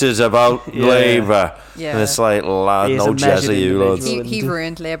excited about Labour. Yeah. And it's like, lad, no jazz of you, lads. He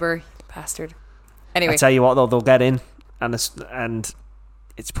ruined Labour, bastard. Anyway. I tell you what, though, they'll get in, and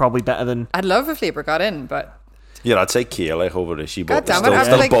it's probably better than... I'd love if Labour got in, but Yeah, I'd say Kia like over Rishi, but God damn it,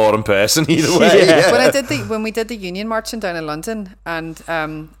 still like, boring person either way. Yeah. When we did the union marching down in London, and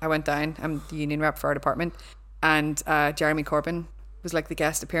I went down, I'm the union rep for our department, and Jeremy Corbyn was like the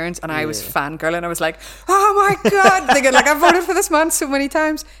guest appearance, and I was fangirling. I was like, oh my God, thinking like, I voted for this man so many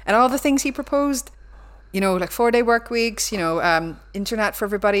times, and all the things he proposed, you know, like 4-day work weeks, you know, internet for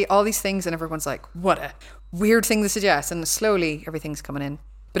everybody, all these things, and everyone's like, what a weird thing to suggest, and slowly everything's coming in.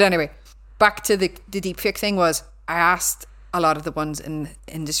 But anyway, back to the deepfake thing was, I asked a lot of the ones in the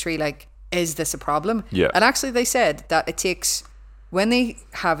industry, like, is this a problem? Yeah. And actually they said that it takes, when they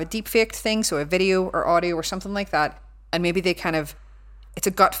have a deepfaked thing, so a video or audio or something like that, and maybe they kind of, it's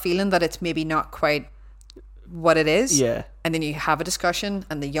a gut feeling that it's maybe not quite what it is. Yeah. And then you have a discussion,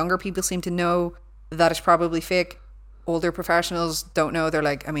 and the younger people seem to know that it's probably fake. Older professionals don't know. They're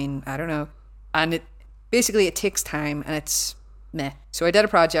like, I mean, I don't know. And it takes time, and it's meh. So I did a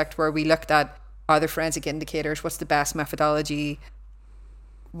project where we looked at, are there forensic indicators? What's the best methodology?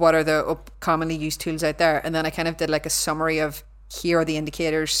 What are the commonly used tools out there? And then I kind of did like a summary of, here are the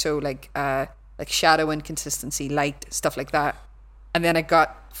indicators. So like shadow inconsistency, light, stuff like that. And then I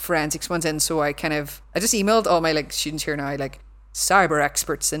got forensics ones in. So I just emailed all my like students here now, like cyber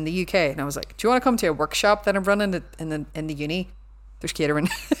experts in the UK. And I was like, do you want to come to a workshop that I'm running in the uni? There's catering.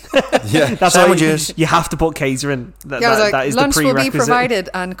 Yeah, that's sandwiches. why you have to put catering. I was like, that is lunch the will prerequisite. be provided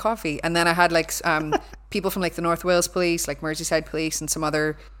and coffee. And then I had like people from like the North Wales Police, like Merseyside Police, and some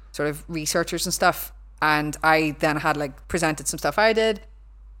other sort of researchers and stuff. And I then had like presented some stuff I did,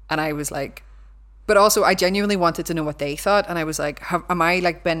 and I was like, but also I genuinely wanted to know what they thought. And I was like, am I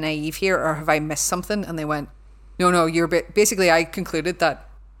like been naive here, or have I missed something? And they went, no, you're basically, I concluded that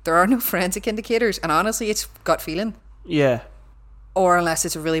there are no forensic indicators, and honestly it's gut feeling. Yeah. Or unless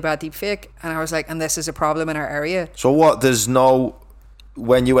it's a really bad deep fake. And I was like, and this is a problem in our area. So what, there's no,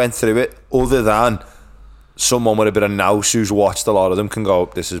 when you went through it, other than someone with a bit of nous who's watched a lot of them can go,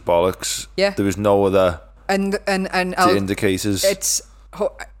 this is bollocks. Yeah. There was no other and indicators. It's,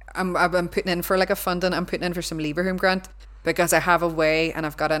 I'm putting in for like a funding, I'm putting in for some Lieberhome grant, because I have a way and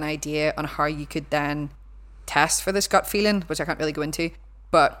I've got an idea on how you could then test for this gut feeling, which I can't really go into.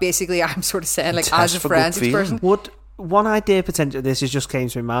 But basically I'm sort of saying, like, as a forensics person, one idea potential, this has just came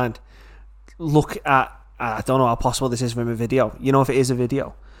to my mind. Look at, I don't know how possible this is from a video. You know, if it is a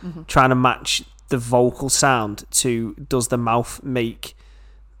video, trying to match the vocal sound to, does the mouth make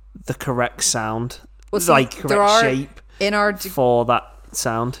the correct sound, like correct shape in our for that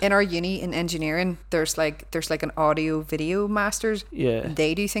sound? In our uni in engineering, there's like an audio video masters. Yeah,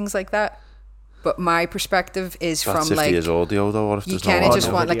 they do things like that. But my perspective is that's from like, there's audio though. What if you kind of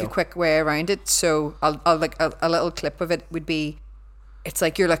just want like a quick way around it. So I'll like a little clip of it would be, it's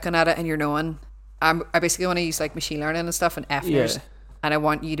like you're looking at it and you're knowing. I basically want to use like machine learning and stuff and FNers, and I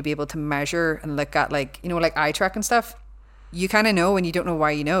want you to be able to measure and look at, like, you know, like eye track and stuff. You kind of know and you don't know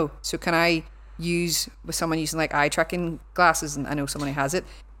why you know. So can I use, with someone using like eye tracking glasses, and I know someone who has it,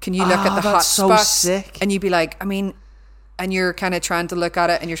 can you look at the hot spots and you'd be like, I mean, and you're kind of trying to look at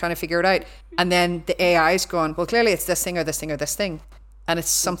it and you're trying to figure it out, and then the AI is going, well, clearly it's this thing or this thing or this thing, and it's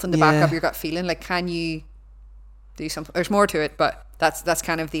something to back up your gut feeling. Like, can you do something? There's more to it, but that's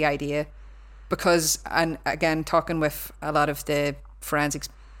kind of the idea. Because, and again, talking with a lot of the forensics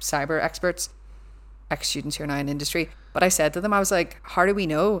cyber experts, ex-students here now in industry, but I said to them, I was like, how do we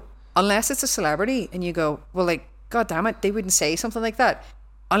know? Unless it's a celebrity and you go, well, like, God damn it, they wouldn't say something like that.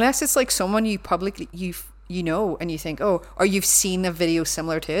 Unless it's like someone you publicly, you know, and you think, oh, or you've seen a video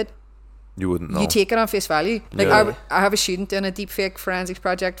similar to it, you wouldn't know. You take it on face value. Like, I have a student doing a deepfake forensics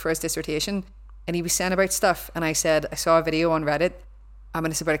project for his dissertation, and he was saying about stuff, and I said, I saw a video on Reddit, and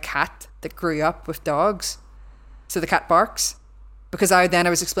it's about a cat that grew up with dogs, so the cat barks, because I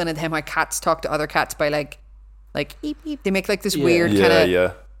was explaining to him how cats talk to other cats by like eep, eep. They make like this weird kind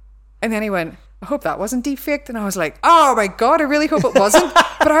of and then he went, I hope that wasn't deepfaked, and I was like, oh my God, I really hope it wasn't.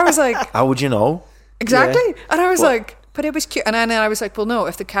 But I was like, how would you know? Exactly. And I was like, but it was cute. And then I was like, well, no,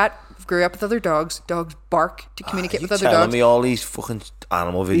 if the cat grew up with other dogs bark to communicate with other dogs. You're telling me all these fucking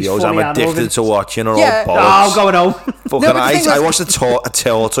animal videos I'm addicted to watching are all bollocks. Oh, going home. Fucking I watched a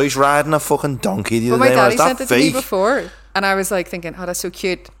tortoise riding a fucking donkey the other day. My daddy sent it to me before, and I was like thinking, oh, that's so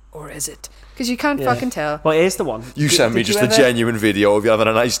cute. Or is it? Because you can't fucking tell. Well, here's the one. You sent me just a genuine video of you having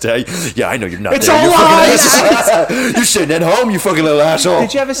a nice day. Yeah, I know you're not. It's all lies. You're sitting at home, you fucking little asshole.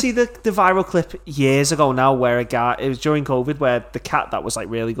 Did you ever see the viral clip years ago now where a guy, it was during COVID, where the cat that was like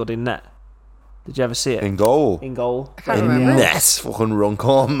really good in net? Did you ever see it? In goal. I can't remember. In net. Fucking runk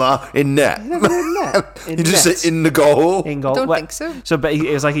on that. In net. Never in net. You just say in the goal. In goal. Don't think so. So, but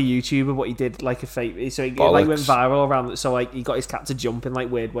it was like a YouTuber, but he did like a fake. So he like went viral around. So like he got his cat to jump in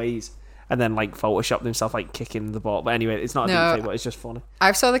like weird ways. and then like photoshopped himself like kicking the ball. But anyway, it's not a deep fake, but it's just funny.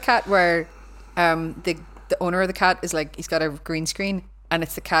 I've saw the cat where the owner of the cat is like, he's got a green screen and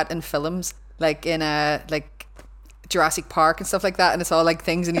it's the cat in films, like in a like Jurassic Park and stuff like that, and it's all like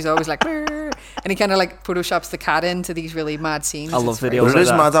things, and he's always like and he kind of like photoshops the cat into these really mad scenes. I love videos But it like is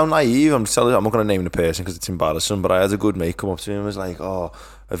that. mad how naive. I'm not going to name the person because it's embarrassing, but I had a good mate come up to me and was like, oh,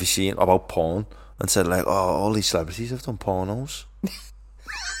 have you seen about porn? And said like, oh, all these celebrities have done pornos.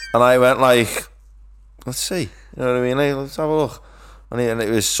 And I went like, let's see, you know what I mean, like, let's have a look. And it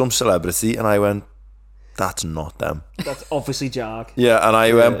was some celebrity, and I went, that's not them. That's obviously Jag. Yeah, and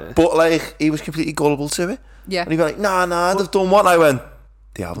I went, but like, he was completely gullible to it. Yeah. And he'd be like, nah, they've done what? And I went,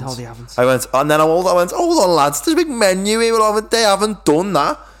 they haven't. No, they haven't. I went, and then hold on, lads, there's a big menu here. They haven't done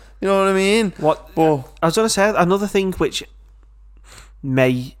that. You know what I mean? What? But I was going to say, another thing which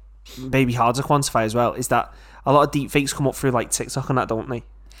may be hard to quantify as well is that a lot of deepfakes come up through like TikTok and that, don't they?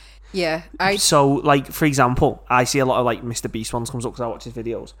 Yeah, So, like, for example, I see a lot of, like, Mr. Beast ones comes up because I watch his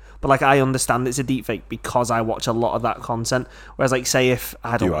videos. But, like, I understand it's a deepfake because I watch a lot of that content. Whereas, like, say if,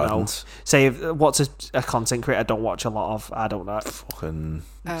 I don't know, say if, what's a content creator I don't watch a lot of, I don't know. fucking...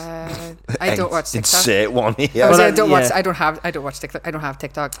 I don't watch TikTok. Insert one here. I don't watch TikTok. I don't have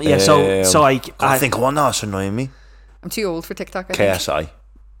TikTok. Yeah, so like... I think one that's annoying me. I'm too old for TikTok, I think. KSI.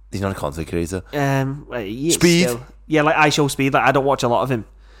 He's not a content creator. Yeah, Speed. Still. Yeah, like, I show Speed. Like, I don't watch a lot of him.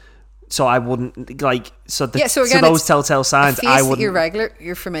 So I wouldn't like so again, those telltale signs. I wouldn't.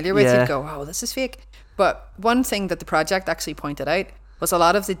 You're familiar with. You'd go, "Oh, this is fake." But one thing that the project actually pointed out was a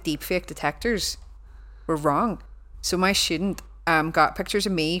lot of the deepfake detectors were wrong. So my student got pictures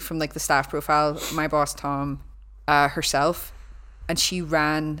of me from like the staff profile, my boss Tom, herself, and she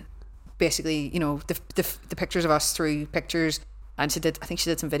ran basically, you know, the pictures of us through pictures, and I think she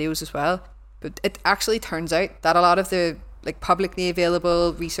did some videos as well. But it actually turns out that a lot of the like publicly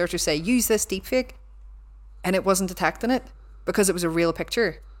available researchers say use this deepfake, and it wasn't detecting it because it was a real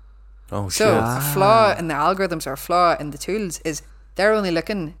picture. Oh shit. So a flaw in the algorithms or a flaw in the tools is they're only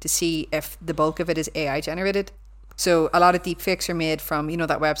looking to see if the bulk of it is AI generated. So a lot of deepfakes are made from, you know,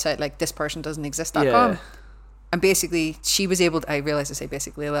 that website like thispersondoesn'texist.com. Yeah. And basically she was able to, I realized I say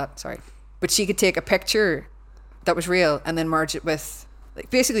basically a lot, sorry, but she could take a picture that was real and then merge it with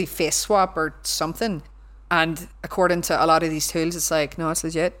like basically face swap or something. And according to a lot of these tools, it's like, no, it's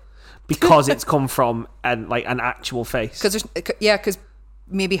legit. Because it's come from an actual face. Because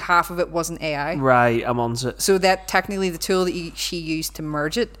maybe half of it wasn't AI. Right, I'm on it. So that technically the tool that she used to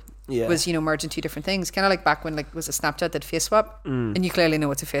merge it was, you know, merging two different things. Kind of like back when like was a Snapchat did face swap, and you clearly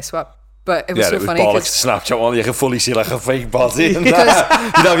know it's a face swap. But it was so funny. Yeah, it was Snapchat one. You can fully see like a fake body. And you'd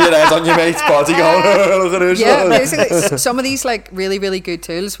have your head on your mate's body going, look at her. Yeah, basically, some of these like really, really good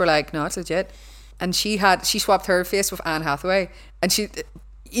tools were like, no, it's legit. And she swapped her face with Anne Hathaway, and she,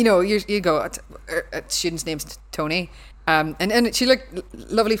 you know, you go, student's name's Tony, and she looked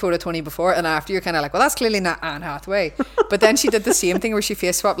lovely photo Tony before and after. You're kind of like, well, that's clearly not Anne Hathaway. But then she did the same thing where she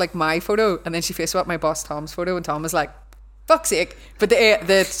face swapped like my photo, and then she face swapped my boss Tom's photo, and Tom was like, fuck's sake. But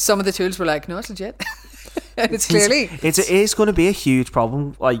some of the tools were like, no, it's legit. And it's clearly it is going to be a huge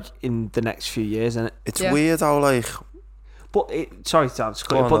problem like in the next few years, isn't it? It's weird how like. But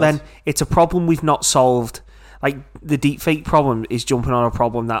then it's a problem we've not solved. Like the deepfake problem is jumping on a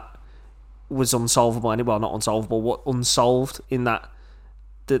problem that was unsolvable anyway. Well, not unsolvable, but unsolved in that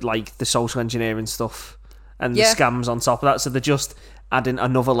like the social engineering stuff and the scams on top of that. So they're just adding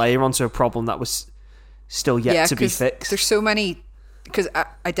another layer onto a problem that was still yet to be fixed. There's so many. Because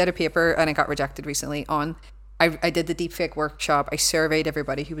I did a paper and it got rejected recently on. I did the deepfake workshop. I surveyed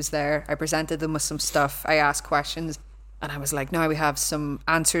everybody who was there. I presented them with some stuff. I asked questions. And I was like, now we have some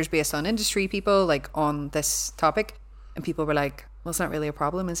answers based on industry people, like on this topic. And people were like, well, it's not really a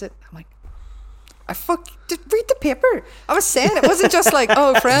problem, is it? I'm like, just read the paper. I was saying it wasn't just like,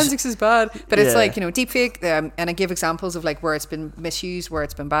 oh, forensics is bad. But it's like, you know, deepfake. And I give examples of like where it's been misused, where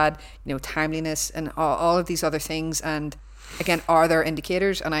it's been bad, you know, timeliness and all of these other things. And again, are there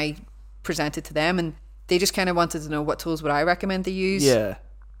indicators? And I presented to them and they just kind of wanted to know what tools would I recommend they use. Yeah.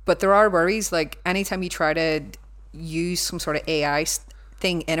 But there are worries. Like anytime you try to use some sort of AI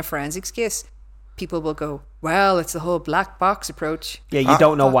thing in a forensics case, people will go, well, it's the whole black box approach. Yeah, you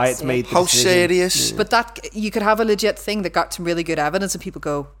don't know why it's made the how decision. Serious. But that you could have a legit thing that got some really good evidence and people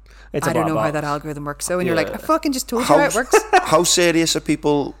go, I don't know how that algorithm works. So, and you're like, I fucking just told you how it works. How serious are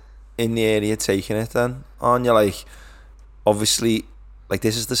people in the area taking it then? Aren't you like, obviously, like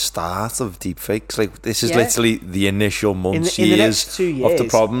this is the start of deepfakes. Like this is literally the initial months, years of the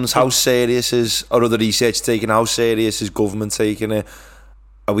problems. How serious are other research taking? How serious is government taking it?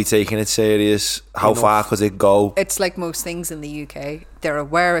 Are we taking it serious? How far could it go? It's like most things in the UK. They're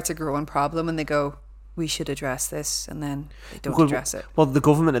aware it's a growing problem and they go, we should address this, and then they don't address it. Well, the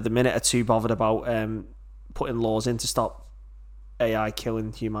government at the minute are too bothered about putting laws in to stop AI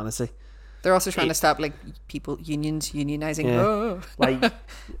killing humanity. They're also trying to stop like people unionizing. Yeah. Oh. Like,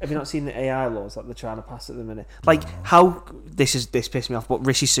 have you not seen the AI laws that they're trying to pass at the minute? Like, how this pissed me off. But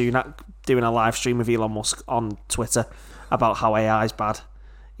Rishi Sunak doing a live stream with Elon Musk on Twitter about how AI is bad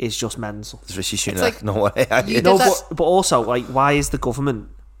is just mental. Does Rishi Sunak like, know what AI is? No, but also, like, why is the government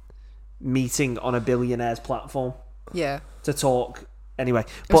meeting on a billionaire's platform? Yeah. To talk anyway.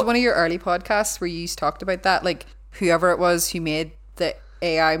 It was one of your early podcasts where you talked about that, like whoever it was who made the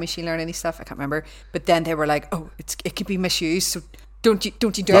AI machine learning stuff, I can't remember, but then they were like, oh, it could be misused, so don't you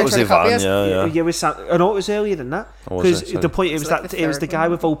dare try to copy us. Yeah. It was earlier than that, because the point it was like that it was the guy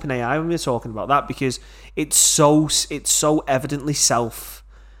with OpenAI when we were talking about that, because it's so evidently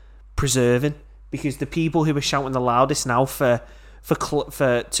self-preserving, because the people who are shouting the loudest now to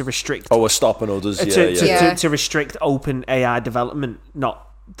restrict we're stopping others to restrict open AI development, not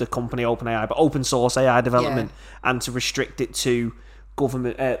the company OpenAI, but open source AI development, and to restrict it to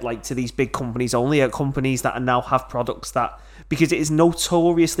government, like to these big companies only, companies that now have products that, because it is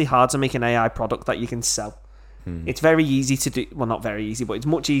notoriously hard to make an AI product that you can sell. It's very easy to do, well, not very easy, but it's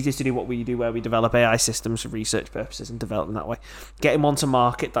much easier to do what we do, where we develop AI systems for research purposes and develop them that way. Getting one to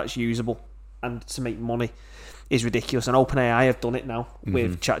market that's usable and to make money is ridiculous, and OpenAI have done it now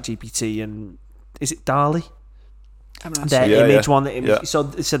with ChatGPT and is it DALL-E? I'm not Their sure. image one.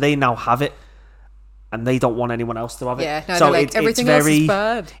 So they now have it, and they don't want anyone else to have it. Yeah, no, so they're like, everything else is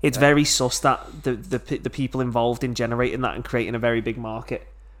bad. It's very sus that the people involved in generating that and creating a very big market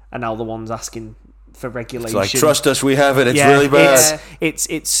are now the ones asking for regulation. It's like, trust us, we have it. It's really bad.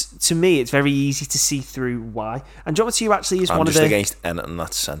 It's to me, it's very easy to see through why. And do you want to see who actually is I'm one of just the against anything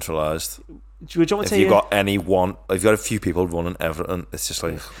that's centralised. If you've got if you've got a few people running everything, it's just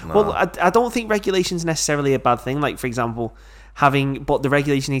like, nah. Well, I don't think regulation's necessarily a bad thing. Like, for example, but the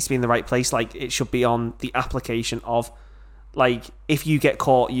regulation needs to be in the right place. Like, it should be on the application of, like, if you get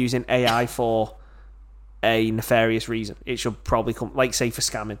caught using AI for a nefarious reason, it should probably come, like, say for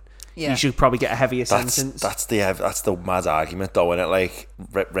scamming. You should probably get a heavier sentence. That's the mad argument, though, isn't it? Like,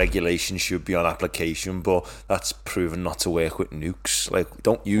 regulation should be on application, but that's proven not to work with nukes. Like,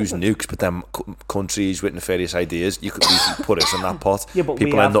 don't use nukes, but then countries with nefarious ideas, you could easily put us in that pot. Yeah, but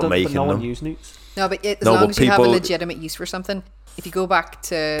people end up making no them. one use nukes. No, but as long as you have a legitimate use for something. If you go back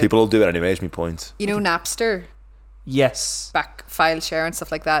to... People will do it anyway, is my point. You know Napster? Yes. Back file share and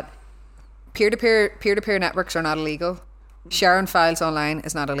stuff like that. Peer-to-peer networks are not illegal. Sharing files online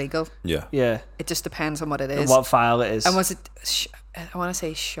is not illegal. Yeah. It just depends on what it is. And what file it is. And was it... I want to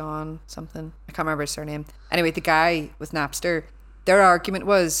say Sean something. I can't remember his surname. Anyway, the guy with Napster, their argument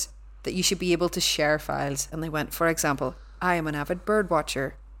was that you should be able to share files. And they went, for example, I am an avid bird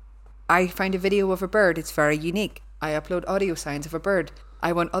watcher. I find a video of a bird, it's very unique. I upload audio signs of a bird.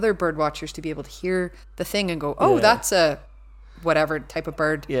 I want other bird watchers to be able to hear the thing and go, oh, that's a whatever type of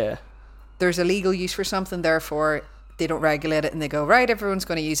bird. Yeah. There's a legal use for something, therefore they don't regulate it, and they go, right, everyone's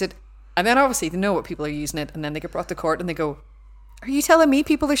going to use it. And then obviously they know what people are using it, and then they get brought to court and they go, are you telling me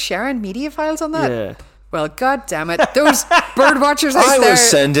people are sharing media files on that? Yeah. Well, god damn it, those bird watchers out I there. was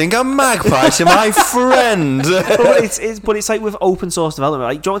sending a magpie to my friend. but it's like with open source development.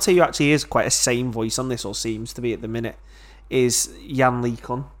 Like, do you want to tell you actually is quite a sane voice on this, or seems to be at the minute? Is Jan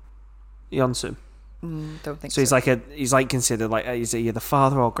LeeKun? Janssen. Don't think so. He's like considered like, he's either the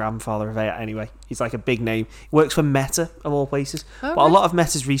father or grandfather of AI. Anyway, he's like a big name. He works for Meta of all places. But a lot of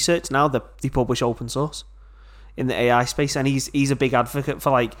Meta's research now they publish open source in the AI space, and he's a big advocate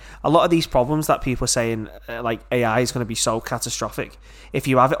for like a lot of these problems that people are saying, like AI is going to be so catastrophic. If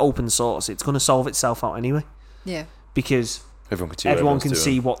you have it open source, it's going to solve itself out anyway. Yeah, because everyone can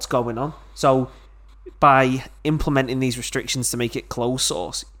see what's going on. So by implementing these restrictions to make it closed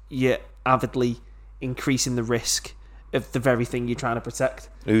source, you're avidly increasing the risk of the very thing you're trying to protect.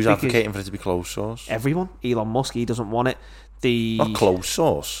 Who's advocating for it to be closed source? Everyone. Elon Musk, he doesn't want it. Not closed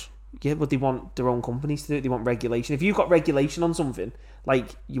source. Yeah, but they want their own companies to do it. They want regulation. If you've got regulation on something, like,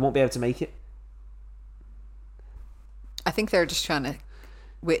 you won't be able to make it. I think they're just trying to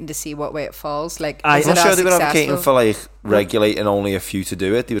waiting to see what way it falls. Like, I'm not sure they were advocating for like regulating only a few to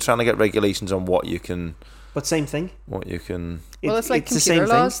do it. They were trying to get regulations on what you can. But same thing. What you can. Well, it's like computer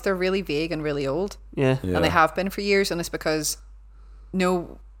laws. They're really vague and really old. Yeah, and they have been for years. And it's because there's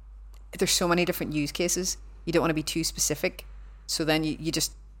so many different use cases. You don't want to be too specific. So then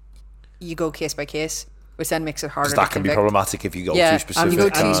you go case by case, which then makes it harder. Because that can be problematic if you go too specific. And you go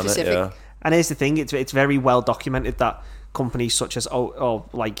too specific. And here's the thing: it's very well documented that companies such as or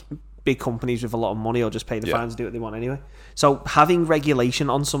like big companies with a lot of money will just pay the fines and do what they want anyway. So having regulation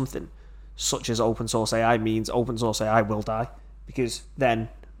on something such as open source AI means open source AI will die, because then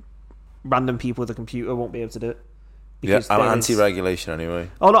random people with a computer won't be able to do it. Yeah, I'm anti-regulation anyway.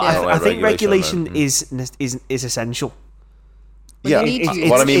 Oh no, I think regulation is essential. Yeah,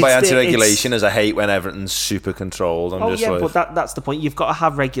 what I mean by anti-regulation is I hate when everything's super controlled. But that's the point. You've got to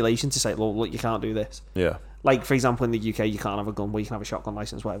have regulation to say, look, you can't do this. Yeah. Like, for example, in the UK, you can't have a gun, but you can have a shotgun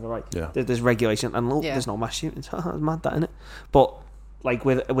license, whatever, right? Yeah. There's regulation, and look, there's no mass shootings. It's mad, that, isn't it? But like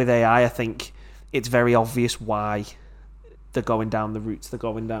with AI, I think it's very obvious why they're going down the routes they're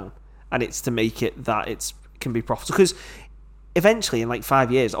going down, and it's to make it that it can be profitable. Because eventually, in like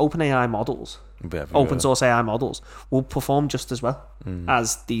 5 years, open source AI models will perform just as well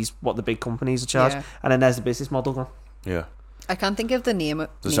as what the big companies are charged, and then there's the business model gone. Yeah. I can't think of the name of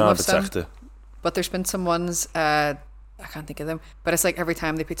some, but there's been some ones, I can't think of them, but it's like every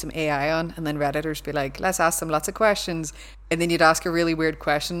time they put some AI on, and then Redditors be like, let's ask them lots of questions, and then you'd ask a really weird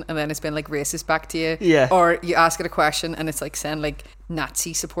question, and then it's been like racist back to you. Yeah. Or you ask it a question, and it's like saying like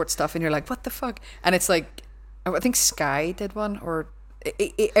Nazi support stuff, and you're like, what the fuck? And it's like, I think Sky did one, or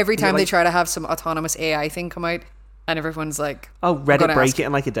every time they try to have some autonomous AI thing come out, and everyone's like, Reddit break it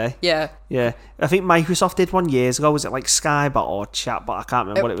in like a day. Yeah. I think Microsoft did one years ago. Was it like Skybot or Chatbot? I can't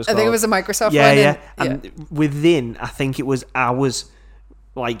remember what it was called. I think it was a Microsoft one. Yeah. And within, I think it was hours,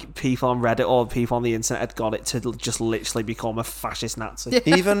 like people on Reddit or people on the internet had got it to just literally become a fascist Nazi.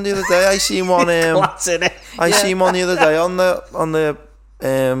 Yeah. Even the other day, I seen one. Seen one the other day on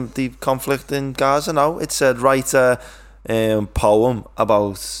the conflict in Gaza. Now it said write a poem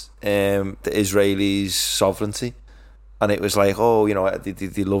about the Israelis' sovereignty. And it was like,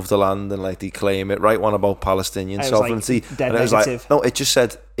 they love the land and like they claim it. Write one about Palestinian sovereignty. Like, and it was like, no, it just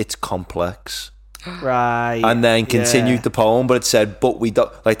said it's complex. Right. And then continued the poem, but it said, but we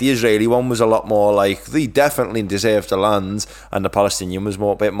don't. Like the Israeli one was a lot more like they definitely deserve the land, and the Palestinian was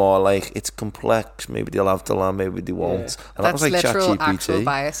a bit more like it's complex. Maybe they'll have the land, maybe they won't. And that's that was like literal ChatGPT. actual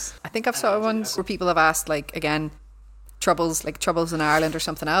bias. I think I've saw ones where people have asked, like, again, troubles in Ireland or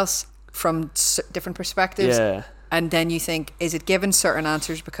something else from different perspectives. Yeah. And then you think, is it given certain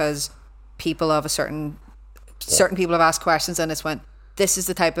answers because people of certain people have asked questions and it's went, this is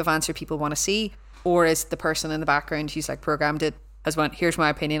the type of answer people want to see? Or is the person in the background who's like programmed it has went, here's my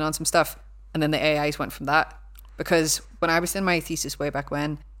opinion on some stuff, and then the AIs went from that? Because when I was in my thesis way back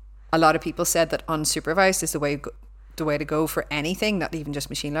when, a lot of people said that unsupervised is the way to go for anything, not even just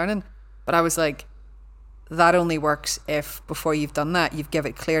machine learning. But I was like, that only works if before you've done that, you've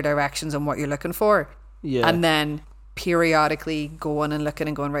given it clear directions on what you're looking for. Yeah. And then periodically going and looking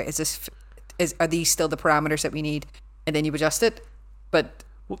and going, right, are these still the parameters that we need? And then you adjust it. But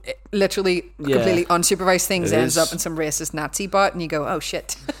literally completely unsupervised things ends up in some racist Nazi bot, and you go, oh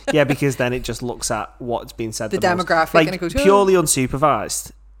shit. Yeah, because then it just looks at what's being said. The demographic, like, and it goes, purely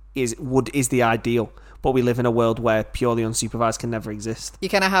unsupervised is the ideal, but we live in a world where purely unsupervised can never exist. You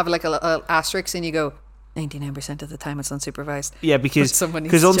kind of have like a little asterisk, and you go, 99% of the time it's unsupervised. Yeah, because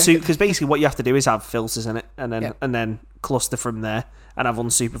basically what you have to do is have filters in it, and then cluster from there, and have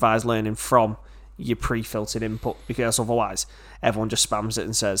unsupervised learning from your pre-filtered input, because otherwise everyone just spams it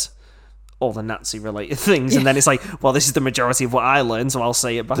and says all the Nazi related things, and then it's like, well, this is the majority of what I learned, so I'll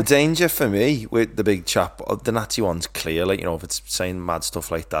say it back. The danger for me with the big chap, the Nazi one's clear, like, if it's saying mad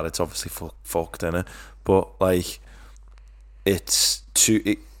stuff like that, it's obviously fucked, innit? But like, it's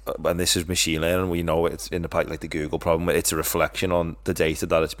too and this is machine learning, we know it's in the pipe, like the Google problem, it's a reflection on the data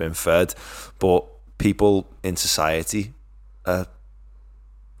that it's been fed. But people in society,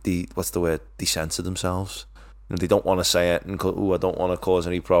 they censor themselves. They don't want to say it, and I don't want to cause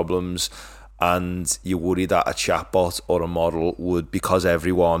any problems. And you worry that a chatbot or a model would, because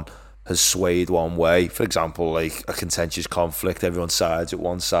everyone has swayed one way, for example, like a contentious conflict, everyone sides at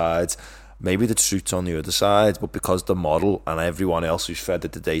one side, maybe the truth's on the other side, but because the model and everyone else who's fed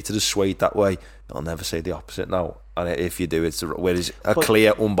it the data is swayed that way, you'll never say the opposite now. And if you do, whereas a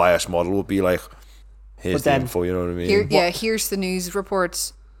clear, unbiased model would be like, here's the info, you know what I mean? Here's the news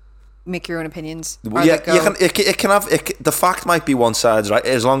reports. Make your own opinions. It can have the fact might be one side, right?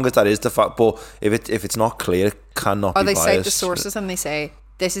 As long as that is the fact, but if it's not clear, it cannot be biased. Or they cite the sources and they say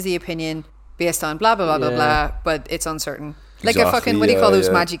this is the opinion based on blah blah blah blah blah, but it's uncertain. Like a fucking, what do you call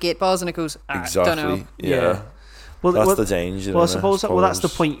those magic 8 balls, and it goes, don't know. Yeah. Well, that's the danger. Well, I suppose that's the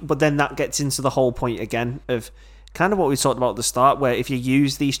point, but then that gets into the whole point again of kind of what we talked about at the start, where if you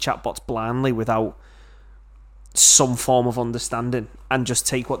use these chatbots blindly without some form of understanding and just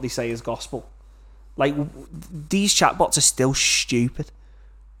take what they say as gospel, like, these chatbots are still stupid.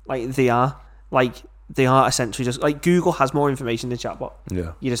 Like, they are. Like, they are essentially just like Google has more information than chatbot.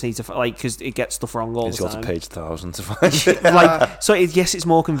 Yeah. You just need to because it gets stuff wrong all It's the got time. to page 1,000 to find it. So yes, it's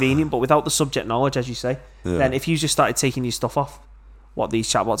more convenient, but without the subject knowledge, as you say, then if you just started taking your stuff off what these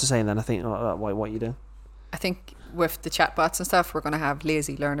chatbots are saying, then I think what you do. I think with the chatbots and stuff, we're going to have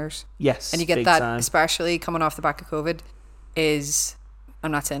lazy learners. Yes, and you get big that, time. especially coming off the back of COVID.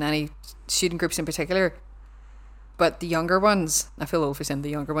 I'm not saying any student groups in particular, but the younger ones, I feel old for saying the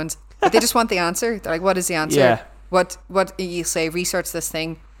younger ones, but they just want the answer. They're like, what is the answer? Yeah. What you say, research this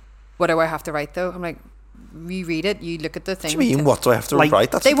thing. What do I have to write though? I'm like, reread it. You look at the thing. What do you mean, what do I have to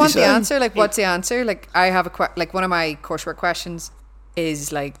write? That's they what want the say. answer. Like, what's the answer? Like, I have one of my coursework questions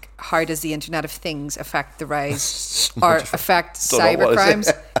is like, how does the Internet of Things affect the rise or affect cyber crimes?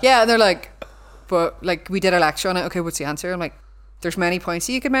 Yeah, and they're like, but like we did a lecture on it. Okay, what's the answer? I'm like, there's many points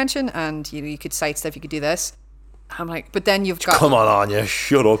that you could mention, and you could cite stuff. You could do this. I'm like, but then you've got. Come on, Anya,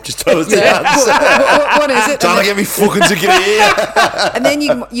 shut up. Just tell us the answer. What is it? Trying to get me fucking to get here. And then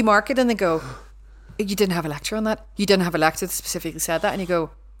you mark it, and they go, you didn't have a lecture on that. You didn't have a lecture that specifically said that, and you go,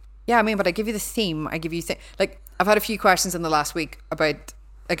 yeah, I mean, but I give you the theme. I give you like I've had a few questions in the last week about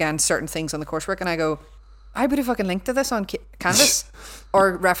again certain things on the coursework, and I go, I put a fucking link to this on Canvas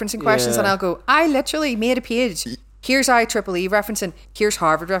or referencing questions, and I'll go, I literally made a page. Here's IEEE referencing. Here's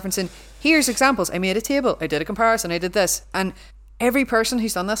Harvard referencing. Here's examples. I made a table. I did a comparison. I did this, and every person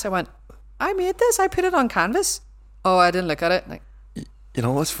who's done this, I went, I made this. I put it on Canvas. Oh, I didn't look at it. Like, you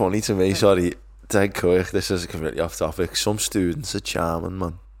know what's funny to me? Sorry, dead quick. This is completely off topic. Some students are charming,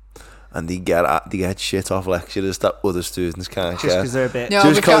 man. And they get shit off lecturers that other students can't Just get. because they're a bit... No,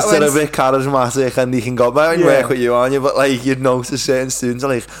 just because they're a bit charismatic and they can go back and work with you on you, but like you'd notice certain students are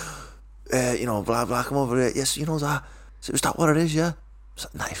like, blah blah, come over here. Yes, you know that. So is that what it is? Yeah.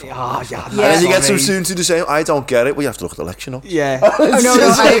 Nice. Oh, yeah. And then you get some students who do say, I don't get it. Well, you have to look at the lecture notes. Yeah. no,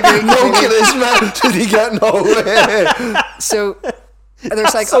 I agree. Look at this man. Did he get nowhere? So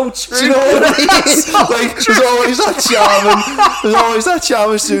there's like, so true. Do you know what I mean? Like, there's always that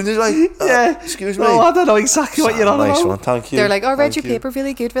charming student who's like, excuse me. Oh, I don't know exactly what you're on Nice about. one, thank you. they're like, oh, read your Thank you. paper,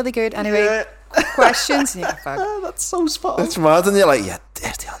 really good. Anyway, questions. And you're like, fuck. That's so spot on. It's mad, and you're like, yeah,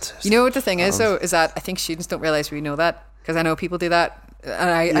 there's the answers. You know what the thing is though, is that I think students don't realise we know that, because I know people do that,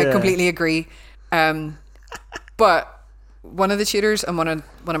 and I completely agree. But one of the tutors and one of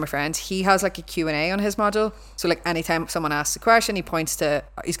my friends, he has like a Q&A on his module. So like anytime someone asks a question,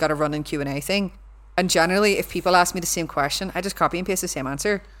 he's got a running Q&A thing. And generally, if people ask me the same question, I just copy and paste the same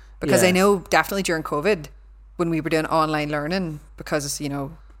answer, because I know definitely during COVID when we were doing online learning, because you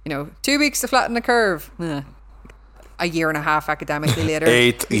know 2 weeks to flatten the curve. A year and a half academically later.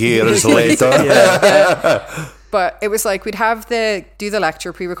 8 years later. But it was like we'd have do the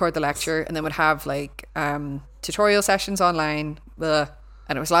lecture, pre-record the lecture, and then we'd have like tutorial sessions online, and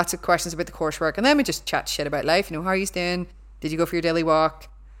it was lots of questions about the coursework, and then we just chat shit about life. How are you doing? Did you go for your daily walk?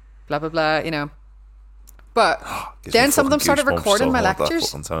 Blah blah blah. But then some of them started recording my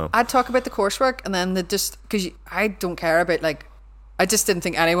lectures. I'd talk about the coursework, and then because I don't care about I just didn't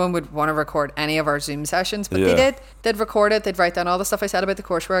think anyone would want to record any of our Zoom sessions, but they did. They'd record it. They'd write down all the stuff I said about the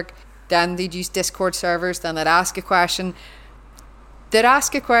coursework. Then they'd use Discord servers. Then they'd ask a question.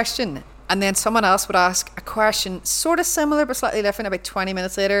 And then someone else would ask a question sort of similar but slightly different about 20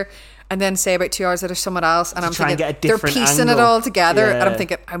 minutes later, and then say about 2 hours later someone else, and I'm thinking they're piecing it all together, and I'm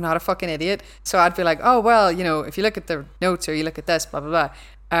thinking I'm not a fucking idiot. So I'd be like, oh well, if you look at the notes or you look at this, blah blah blah.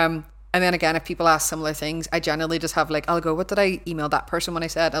 And then again, if people ask similar things, I generally just have I'll go, what did I email that person when I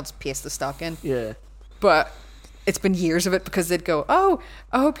said? I'll just paste the stock in. Yeah. But it's been years of it, because they'd go, oh,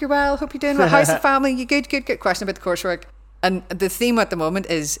 I hope you're well, hope you're doing well, how's the family? You good question about the coursework. And the theme at the moment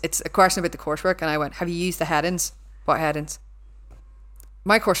is it's a question about the coursework, and I went, have you used the headings? What headings?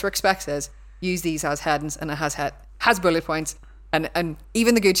 My coursework spec says use these as headings, and it has bullet points, and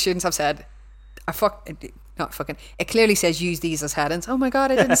even the good students have said, it clearly says use these as headings. Oh my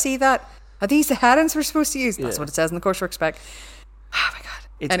god, I didn't see that. Are these the headings we're supposed to use? That's what it says in the coursework spec. Oh my god.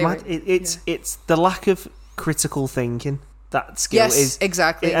 It's anyway, mad. It's the lack of critical thinking. That skill is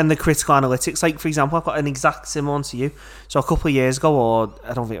exactly, and the critical analytics. Like, for example, I've got an exact similar one to you. So a couple of years ago, or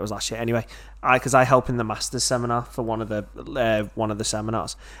I don't think it was last year. Anyway, because I helped in the masters seminar for one of the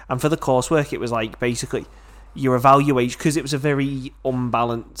seminars, and for the coursework, it was like basically your evaluation, because it was a very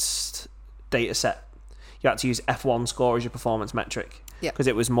unbalanced data set. You had to use F1 score as your performance metric, because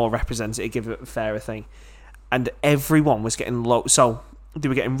it was more representative, give it a fairer thing, and everyone was getting low. So they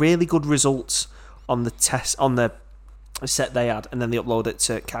were getting really good results on the test on the set they had, and then they upload it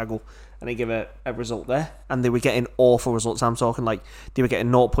to Kaggle and they give a result there, and they were getting awful results. I'm talking they were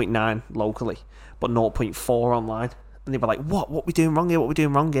getting 0.9 locally but 0.4 online, and they were like, what we doing wrong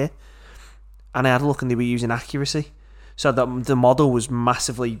here, and I had a look and they were using accuracy. So the model was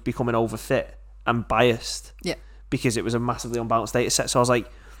massively becoming overfit and biased. Yeah. Because it was a massively unbalanced data set. So I was like,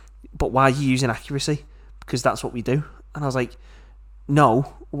 but why are you using accuracy? Because that's what we do. And I was like, no,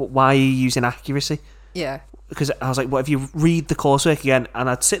 why are you using accuracy? Yeah. Because I was like, well, if you read the coursework again, and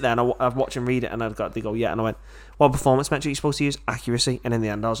I'd sit there and I'd watch them read it, and they go, yeah, and I went, what performance metric are you supposed to use? Accuracy. And in the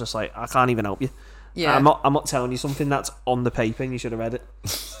end, I was just like, I can't even help you. Yeah. I'm not telling you something that's on the paper and you should have read it.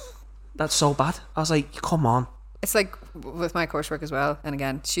 That's so bad. I was like, come on. It's like with my coursework as well. And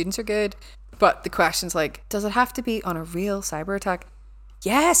again, students are good, but the question's like, does it have to be on a real cyber attack?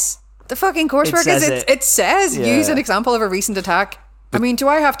 Yes. The fucking coursework it says use an example of a recent attack. I mean, do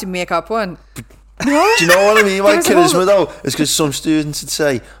I have to make up one? No. Do you know what I mean? My charisma though, it's because some students would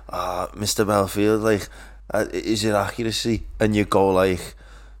say, Mr. Belfield, like, is it accuracy? And you go like,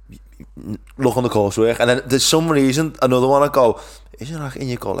 look on the coursework, and then there's some reason another one I go, is it accuracy? And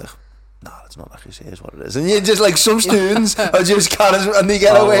you go like, no, it's not accuracy, here's what it is. And you just like, some students are just kind of, and they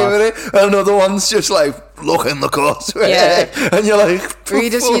get away with it, and another one's just like, look in the coursework, and you're like, or you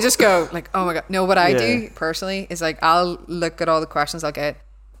just go like, oh my god. No, what I do personally is like, I'll look at all the questions I'll get,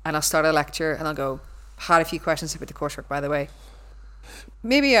 and I'll start a lecture, and I'll go, had a few questions about the coursework, by the way.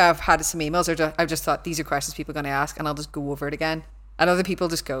 Maybe I've had some emails, or I've just thought these are questions people are going to ask, and I'll just go over it again. And other people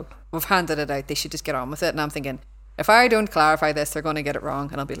just go, we've handed it out, they should just get on with it. And I'm thinking, if I don't clarify this, they're going to get it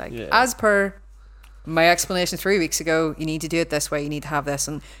wrong. And I'll be like, as per my explanation 3 weeks ago, you need to do it this way, you need to have this.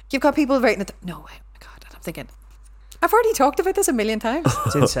 And you've got people writing it, no way, oh my god. And I'm thinking, I've already talked about this a million times.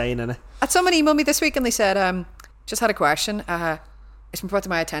 It's insane, isn't it? Had someone emailed me this week and they said, just had a question. It's been brought to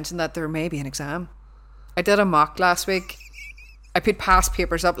my attention that there may be an exam. I did a mock last week. I put past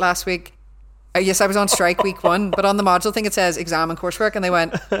papers up last week. Yes, I was on strike week 1, but on the module thing it says exam and coursework, and I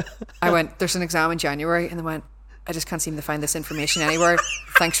went, there's an exam in January, and they went, I just can't seem to find this information anywhere.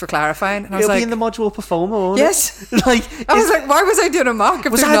 Thanks for clarifying. And I was It'll like, be in the module performer, won't yes. it? Like, I was like, why was I doing a mock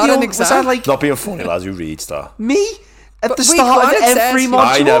if there's not an exam? Was I like, not being funny, lads, who reads that? Me? At But the week start one of it every says- module?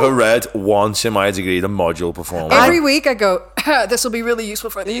 I never read once in my degree the module performer. Every week I go, this will be really useful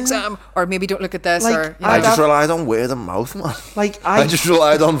for the exam, or maybe don't look at this, Like, or I just relied on word of mouth, man. Like, I just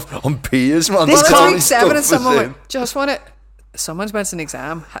relied on peers, man. well, That's it's all week this 7 stuff and someone was went, just want it. Someone's mentioned an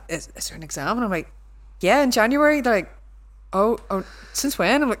exam. Is there an exam? And I'm like, yeah, in January. They're like, oh, since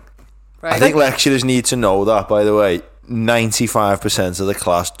when? I'm like, right. I think lecturers need to know that, by the way. 95% of the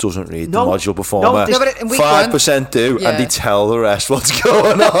class doesn't read the module performer. No, but in week 5% do, Yeah. and they tell the rest what's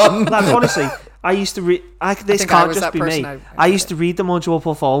going on. Like, honestly, I used to read. This think I can't was just that be me. person. I used to read the module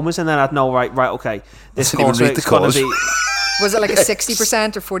performers, and then I'd know, right, okay, this Didn't even read the coursework's going course. to be. Was it like a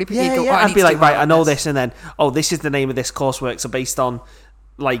 60% or 40%? Yeah, You go, yeah. oh, I I'd need be to like, do right, that. I know this, and then, this is the name of this coursework. So based on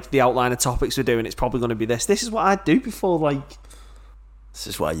like the outline of topics we're doing, it's probably going to be this. This is what I'd do before, like. This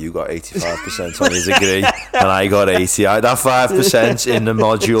is why you got 85% on your degree, and I got 80. That 5% in the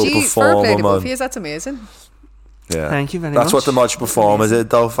module Gee, fair play performer, to both of man. you. That's amazing. Yeah. Thank you very That's much. what the module performer did,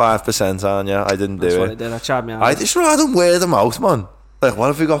 though. 5% on you. I didn't do That's what it. it did. I tried my I eyes. just relied on word of mouth, man. Like, what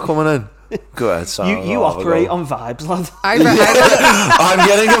have we got coming in? Go ahead, Sam. You operate on vibes, lad. I'm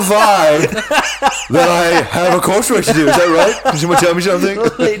getting a vibe that I have a coursework to do. Is that right? Can someone tell me something?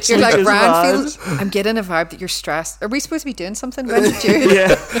 Literally You're like, just Rand vibes. feels, I'm getting a vibe that you're stressed. Are we supposed to be doing something? When did you?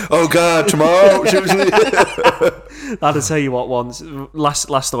 Yeah. Oh, God, tomorrow. Seriously. I'll tell you what. Once,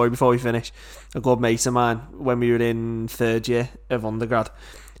 last story before we finish. A good mate of mine, when we were in 3rd year of undergrad.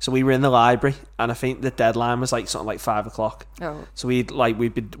 So we were in the library, and I think the deadline was like something like 5 o'clock. Oh. So we'd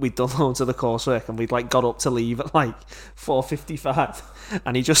done loads of the coursework, and we'd like got up to leave at like 4:55,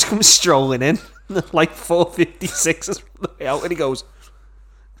 and he just comes strolling in like 4:56 is the way out, and he goes,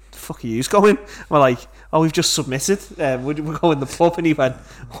 "The fuck are you going?" We're like, "Oh, we've just submitted. We're going to the pub," and he went,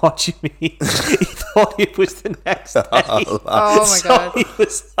 "What do you mean?" He thought it was the next day. Oh my God. He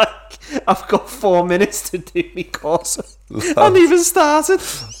was like, "I've got 4 minutes to do my course." I haven't even started.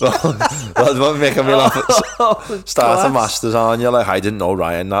 That's what making me laugh. Start a master's on you. Like, I didn't know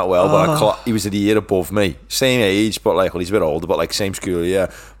Ryan that well, but he was a year above me, same age, but like, well, he's a bit older, but like same school year.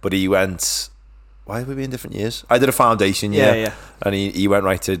 But he went. Why have we been in different years? I did a foundation year, Yeah. and he went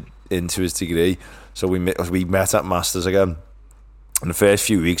right into his degree. So we met at masters again. In the first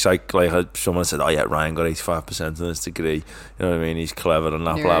few weeks, someone said, "Oh yeah, Ryan got 85% in his degree. You know what I mean? He's clever and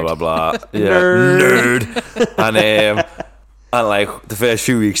that, blah blah blah." Yeah, nerd. And like the first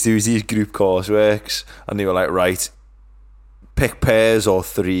few weeks, there was these group courseworks, and they were like, "Right, pick pairs or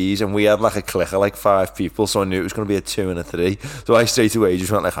threes," and we had like a clique of like 5 people, so I knew it was going to be a 2 and a 3. So I straight away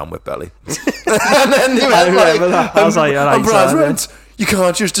just went like, "I'm with Belly," and then they went I remember that. I was like, "All right, and Brad Sam, went, You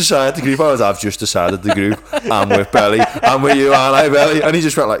can't just decide the group. I've just decided the group. I'm with Belly. I'm with you, aren't I, Belly? And he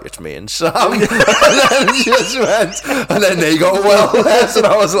just went like, it's me and Sam. And then he just went, and then they got well less, and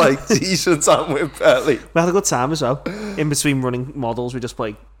I was like, decent, I'm with Belly. We had a good time as well. In between running models, we just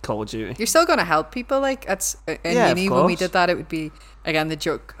played Call of Duty. You're still going to help people, like, in uni, when we did that, it would be, again, the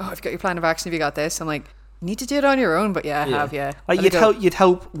joke, oh, have you got your plan of action, have you got this? I'm like, you need to do it on your own, but I have. Like, you'd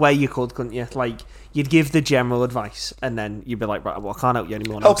help where you could, couldn't you? Like, you'd give the general advice, and then you'd be like, right, well, I can't help you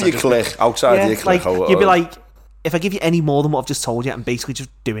anymore. Help you click, outside your click. Like, you'd be like, if I give you any more than what I've just told you, I'm basically just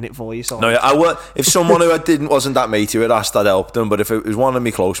doing it for you. So no, I would. If someone who wasn't that matey would ask, I'd help them. But if it was one of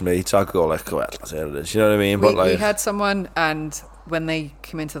my close mates, I'd go like, well, that's it is. You know what I mean? But we had someone, and when they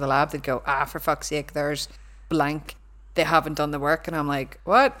come into the lab, they'd go, for fuck's sake, there's blank. They haven't done the work, and I'm like,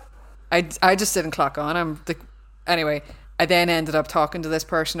 what? I just didn't clock on. Anyway. I then ended up talking to this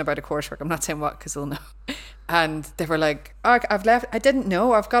person about a coursework. I'm not saying what because they'll know. And they were like, oh, I've left. I didn't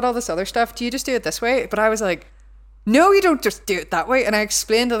know. I've got all this other stuff. Do you just do it this way? But I was like, no, you don't just do it that way. And I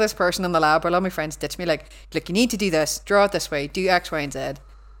explained to this person in the lab, where a lot of my friends ditched me, like, look, you need to do this. Draw it this way. Do X, Y, and Z.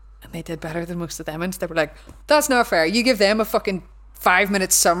 And they did better than most of them. And they were like, that's not fair. You give them a fucking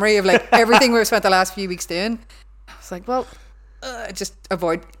 5-minute summary of like everything we've spent the last few weeks doing. I was like, well... just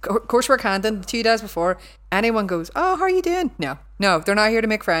avoid coursework handing 2 days before anyone goes, oh, how are you doing? No, they're not here to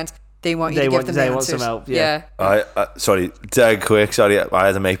make friends. They want you to give them the answers. Want some help. Yeah. Sorry, dead quick. Sorry, I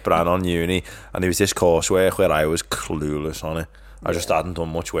had to make Bran on uni, and there was this coursework where I was clueless on it. I just hadn't done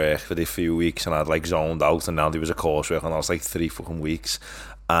much work for the few weeks, and I'd like zoned out. And now there was a coursework, and I was like 3 fucking weeks,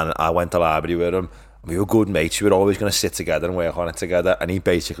 and I went to library with him. We were good mates. We were always going to sit together and work on it together, and he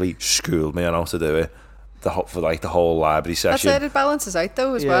basically schooled me on how to do it. For like the whole library session. That's it balances out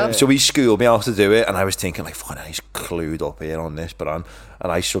though as well. So he schooled me how to do it, and I was thinking like, fucking, he's clued up here on this, and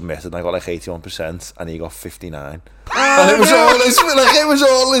I submitted, and I got like 81%, and he got 59. And it was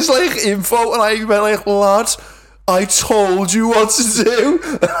all this like info, and I went like, lads, I told you what to do.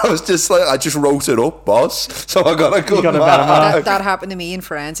 And I was just like, I just wrote it up, boss. So I got a good mark. That happened to me in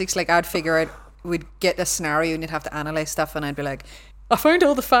forensics. Like, I'd figure out, we'd get a scenario, and you'd have to analyse stuff, and I'd be like, I found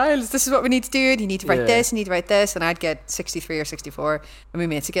all the files. This is what we need to do. You need to write this. You need to write this. And I'd get 63 or 64. And my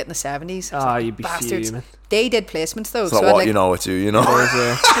mates would get in the 70s. Like, you'd be fuming. They did placements though. It's not what you know it to, you know.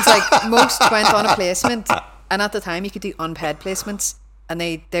 It's like most went on a placement. And at the time you could do unpaid placements. And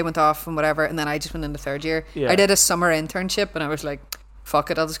they went off and whatever. And then I just went into third year. Yeah. I did a summer internship. And I was like,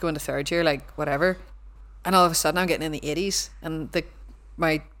 fuck it, I'll just go into third year. Like, whatever. And all of a sudden I'm getting in the 80s. And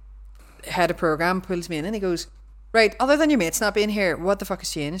my head of program pulls me in and he goes, right, other than your mates not being here, what the fuck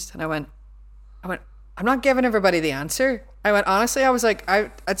has changed? And I went, I'm not giving everybody the answer. I went, honestly, I was like,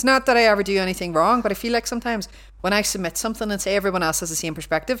 it's not that I ever do anything wrong, but I feel like sometimes when I submit something and say everyone else has the same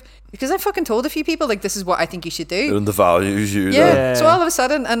perspective, because I fucking told a few people, like, this is what I think you should do. And the values you yeah. So all of a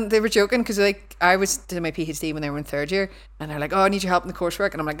sudden, and they were joking, because like, I was doing my PhD when they were in third year, and they're like, oh, I need your help in the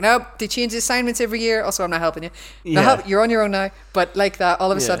coursework. And I'm like, nope, they change the assignments every year. Also, I'm not helping you. You're on your own now. But like that,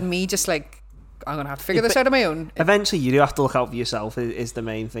 all of a sudden, me just like, I'm going to have to figure this out on my own. Eventually, you do have to look out for yourself, is the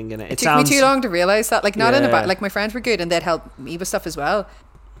main thing, innit? It took me too long to realise that. Like, not in a bad... Like, my friends were good, and they'd help me with stuff as well.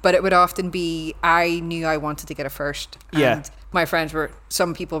 But it would often be, I knew I wanted to get a first. And my friends were...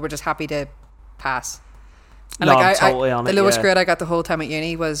 Some people were just happy to pass. And no, like, I'm totally on it, the lowest grade I got the whole time at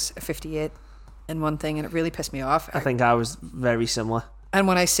uni was a 58 in one thing, and it really pissed me off. I think I was very similar. And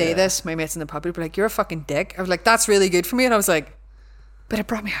when I say this, my mates in the pub would be like, you're a fucking dick. I was like, that's really good for me. And I was like... But it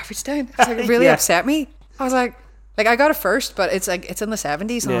brought my average down. It's like, it really upset me. I was like I got a first, but it's like, it's in the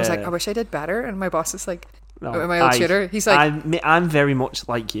 70s. And I was like, I wish I did better. And my boss is like, my old tutor, he's like... I'm very much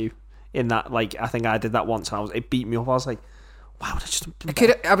like you in that, like, I think I did that once. It beat me up. I was like, wow, I just...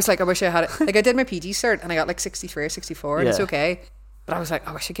 I was like, I wish I had it. Like, I did my PG cert and I got like 63 or 64 and it's okay. But I was like,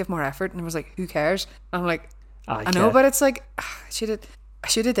 I wish I'd give more effort. And I was like, who cares? And I'm like, I know, but it's like, I should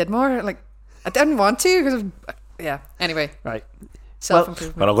have did more. Like, I didn't want to because anyway. Right.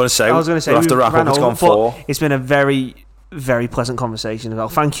 Self-improvement. Well, I was going to say, we'll have to wrap up. It's gone 4. It's been a very, very pleasant conversation as well.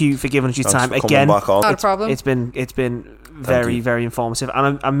 Thank you for giving us your time again. Not a problem. It's been very, very informative,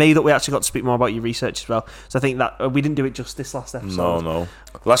 and I'm made that we actually got to speak more about your research as well. So I think that we didn't do it just this last episode. No.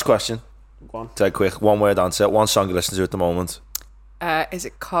 Last question. Go on. Take a quick 1-word answer. One song you listen to at the moment. Is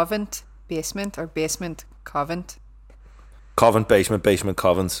it Covent Basement or Basement Covent? Covent Basement, Basement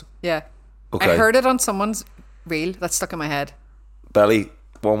Covent. Yeah. Okay. I heard it on someone's reel that stuck in my head. Belly,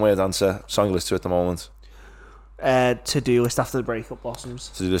 1-word answer. Song you listen to at the moment. To-do list after the breakup blossoms.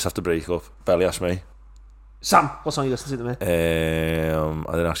 To-do list after breakup. Belly, ask me. Sam, what song you listen to at the minute?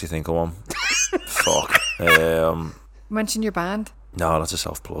 I didn't actually think of one. Fuck. Mention your band. No, that's a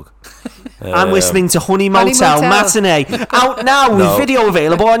self-plug. I'm listening to Honey Motel Matinee. Out now, with video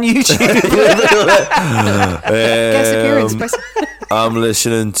available on YouTube. Guest appearance. I'm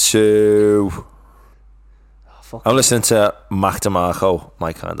listening to... I'm listening to Mac DeMarco,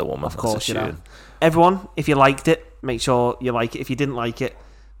 My Kind of Woman. Of course, you know. Everyone, if you liked it, make sure you like it. If you didn't like it,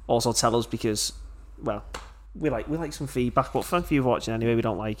 also tell us, because, well, we like some feedback, but thank you for watching anyway. We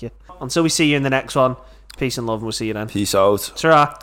don't like it. Until we see you in the next one, peace and love, and we'll see you then. Peace out. Ta-ra.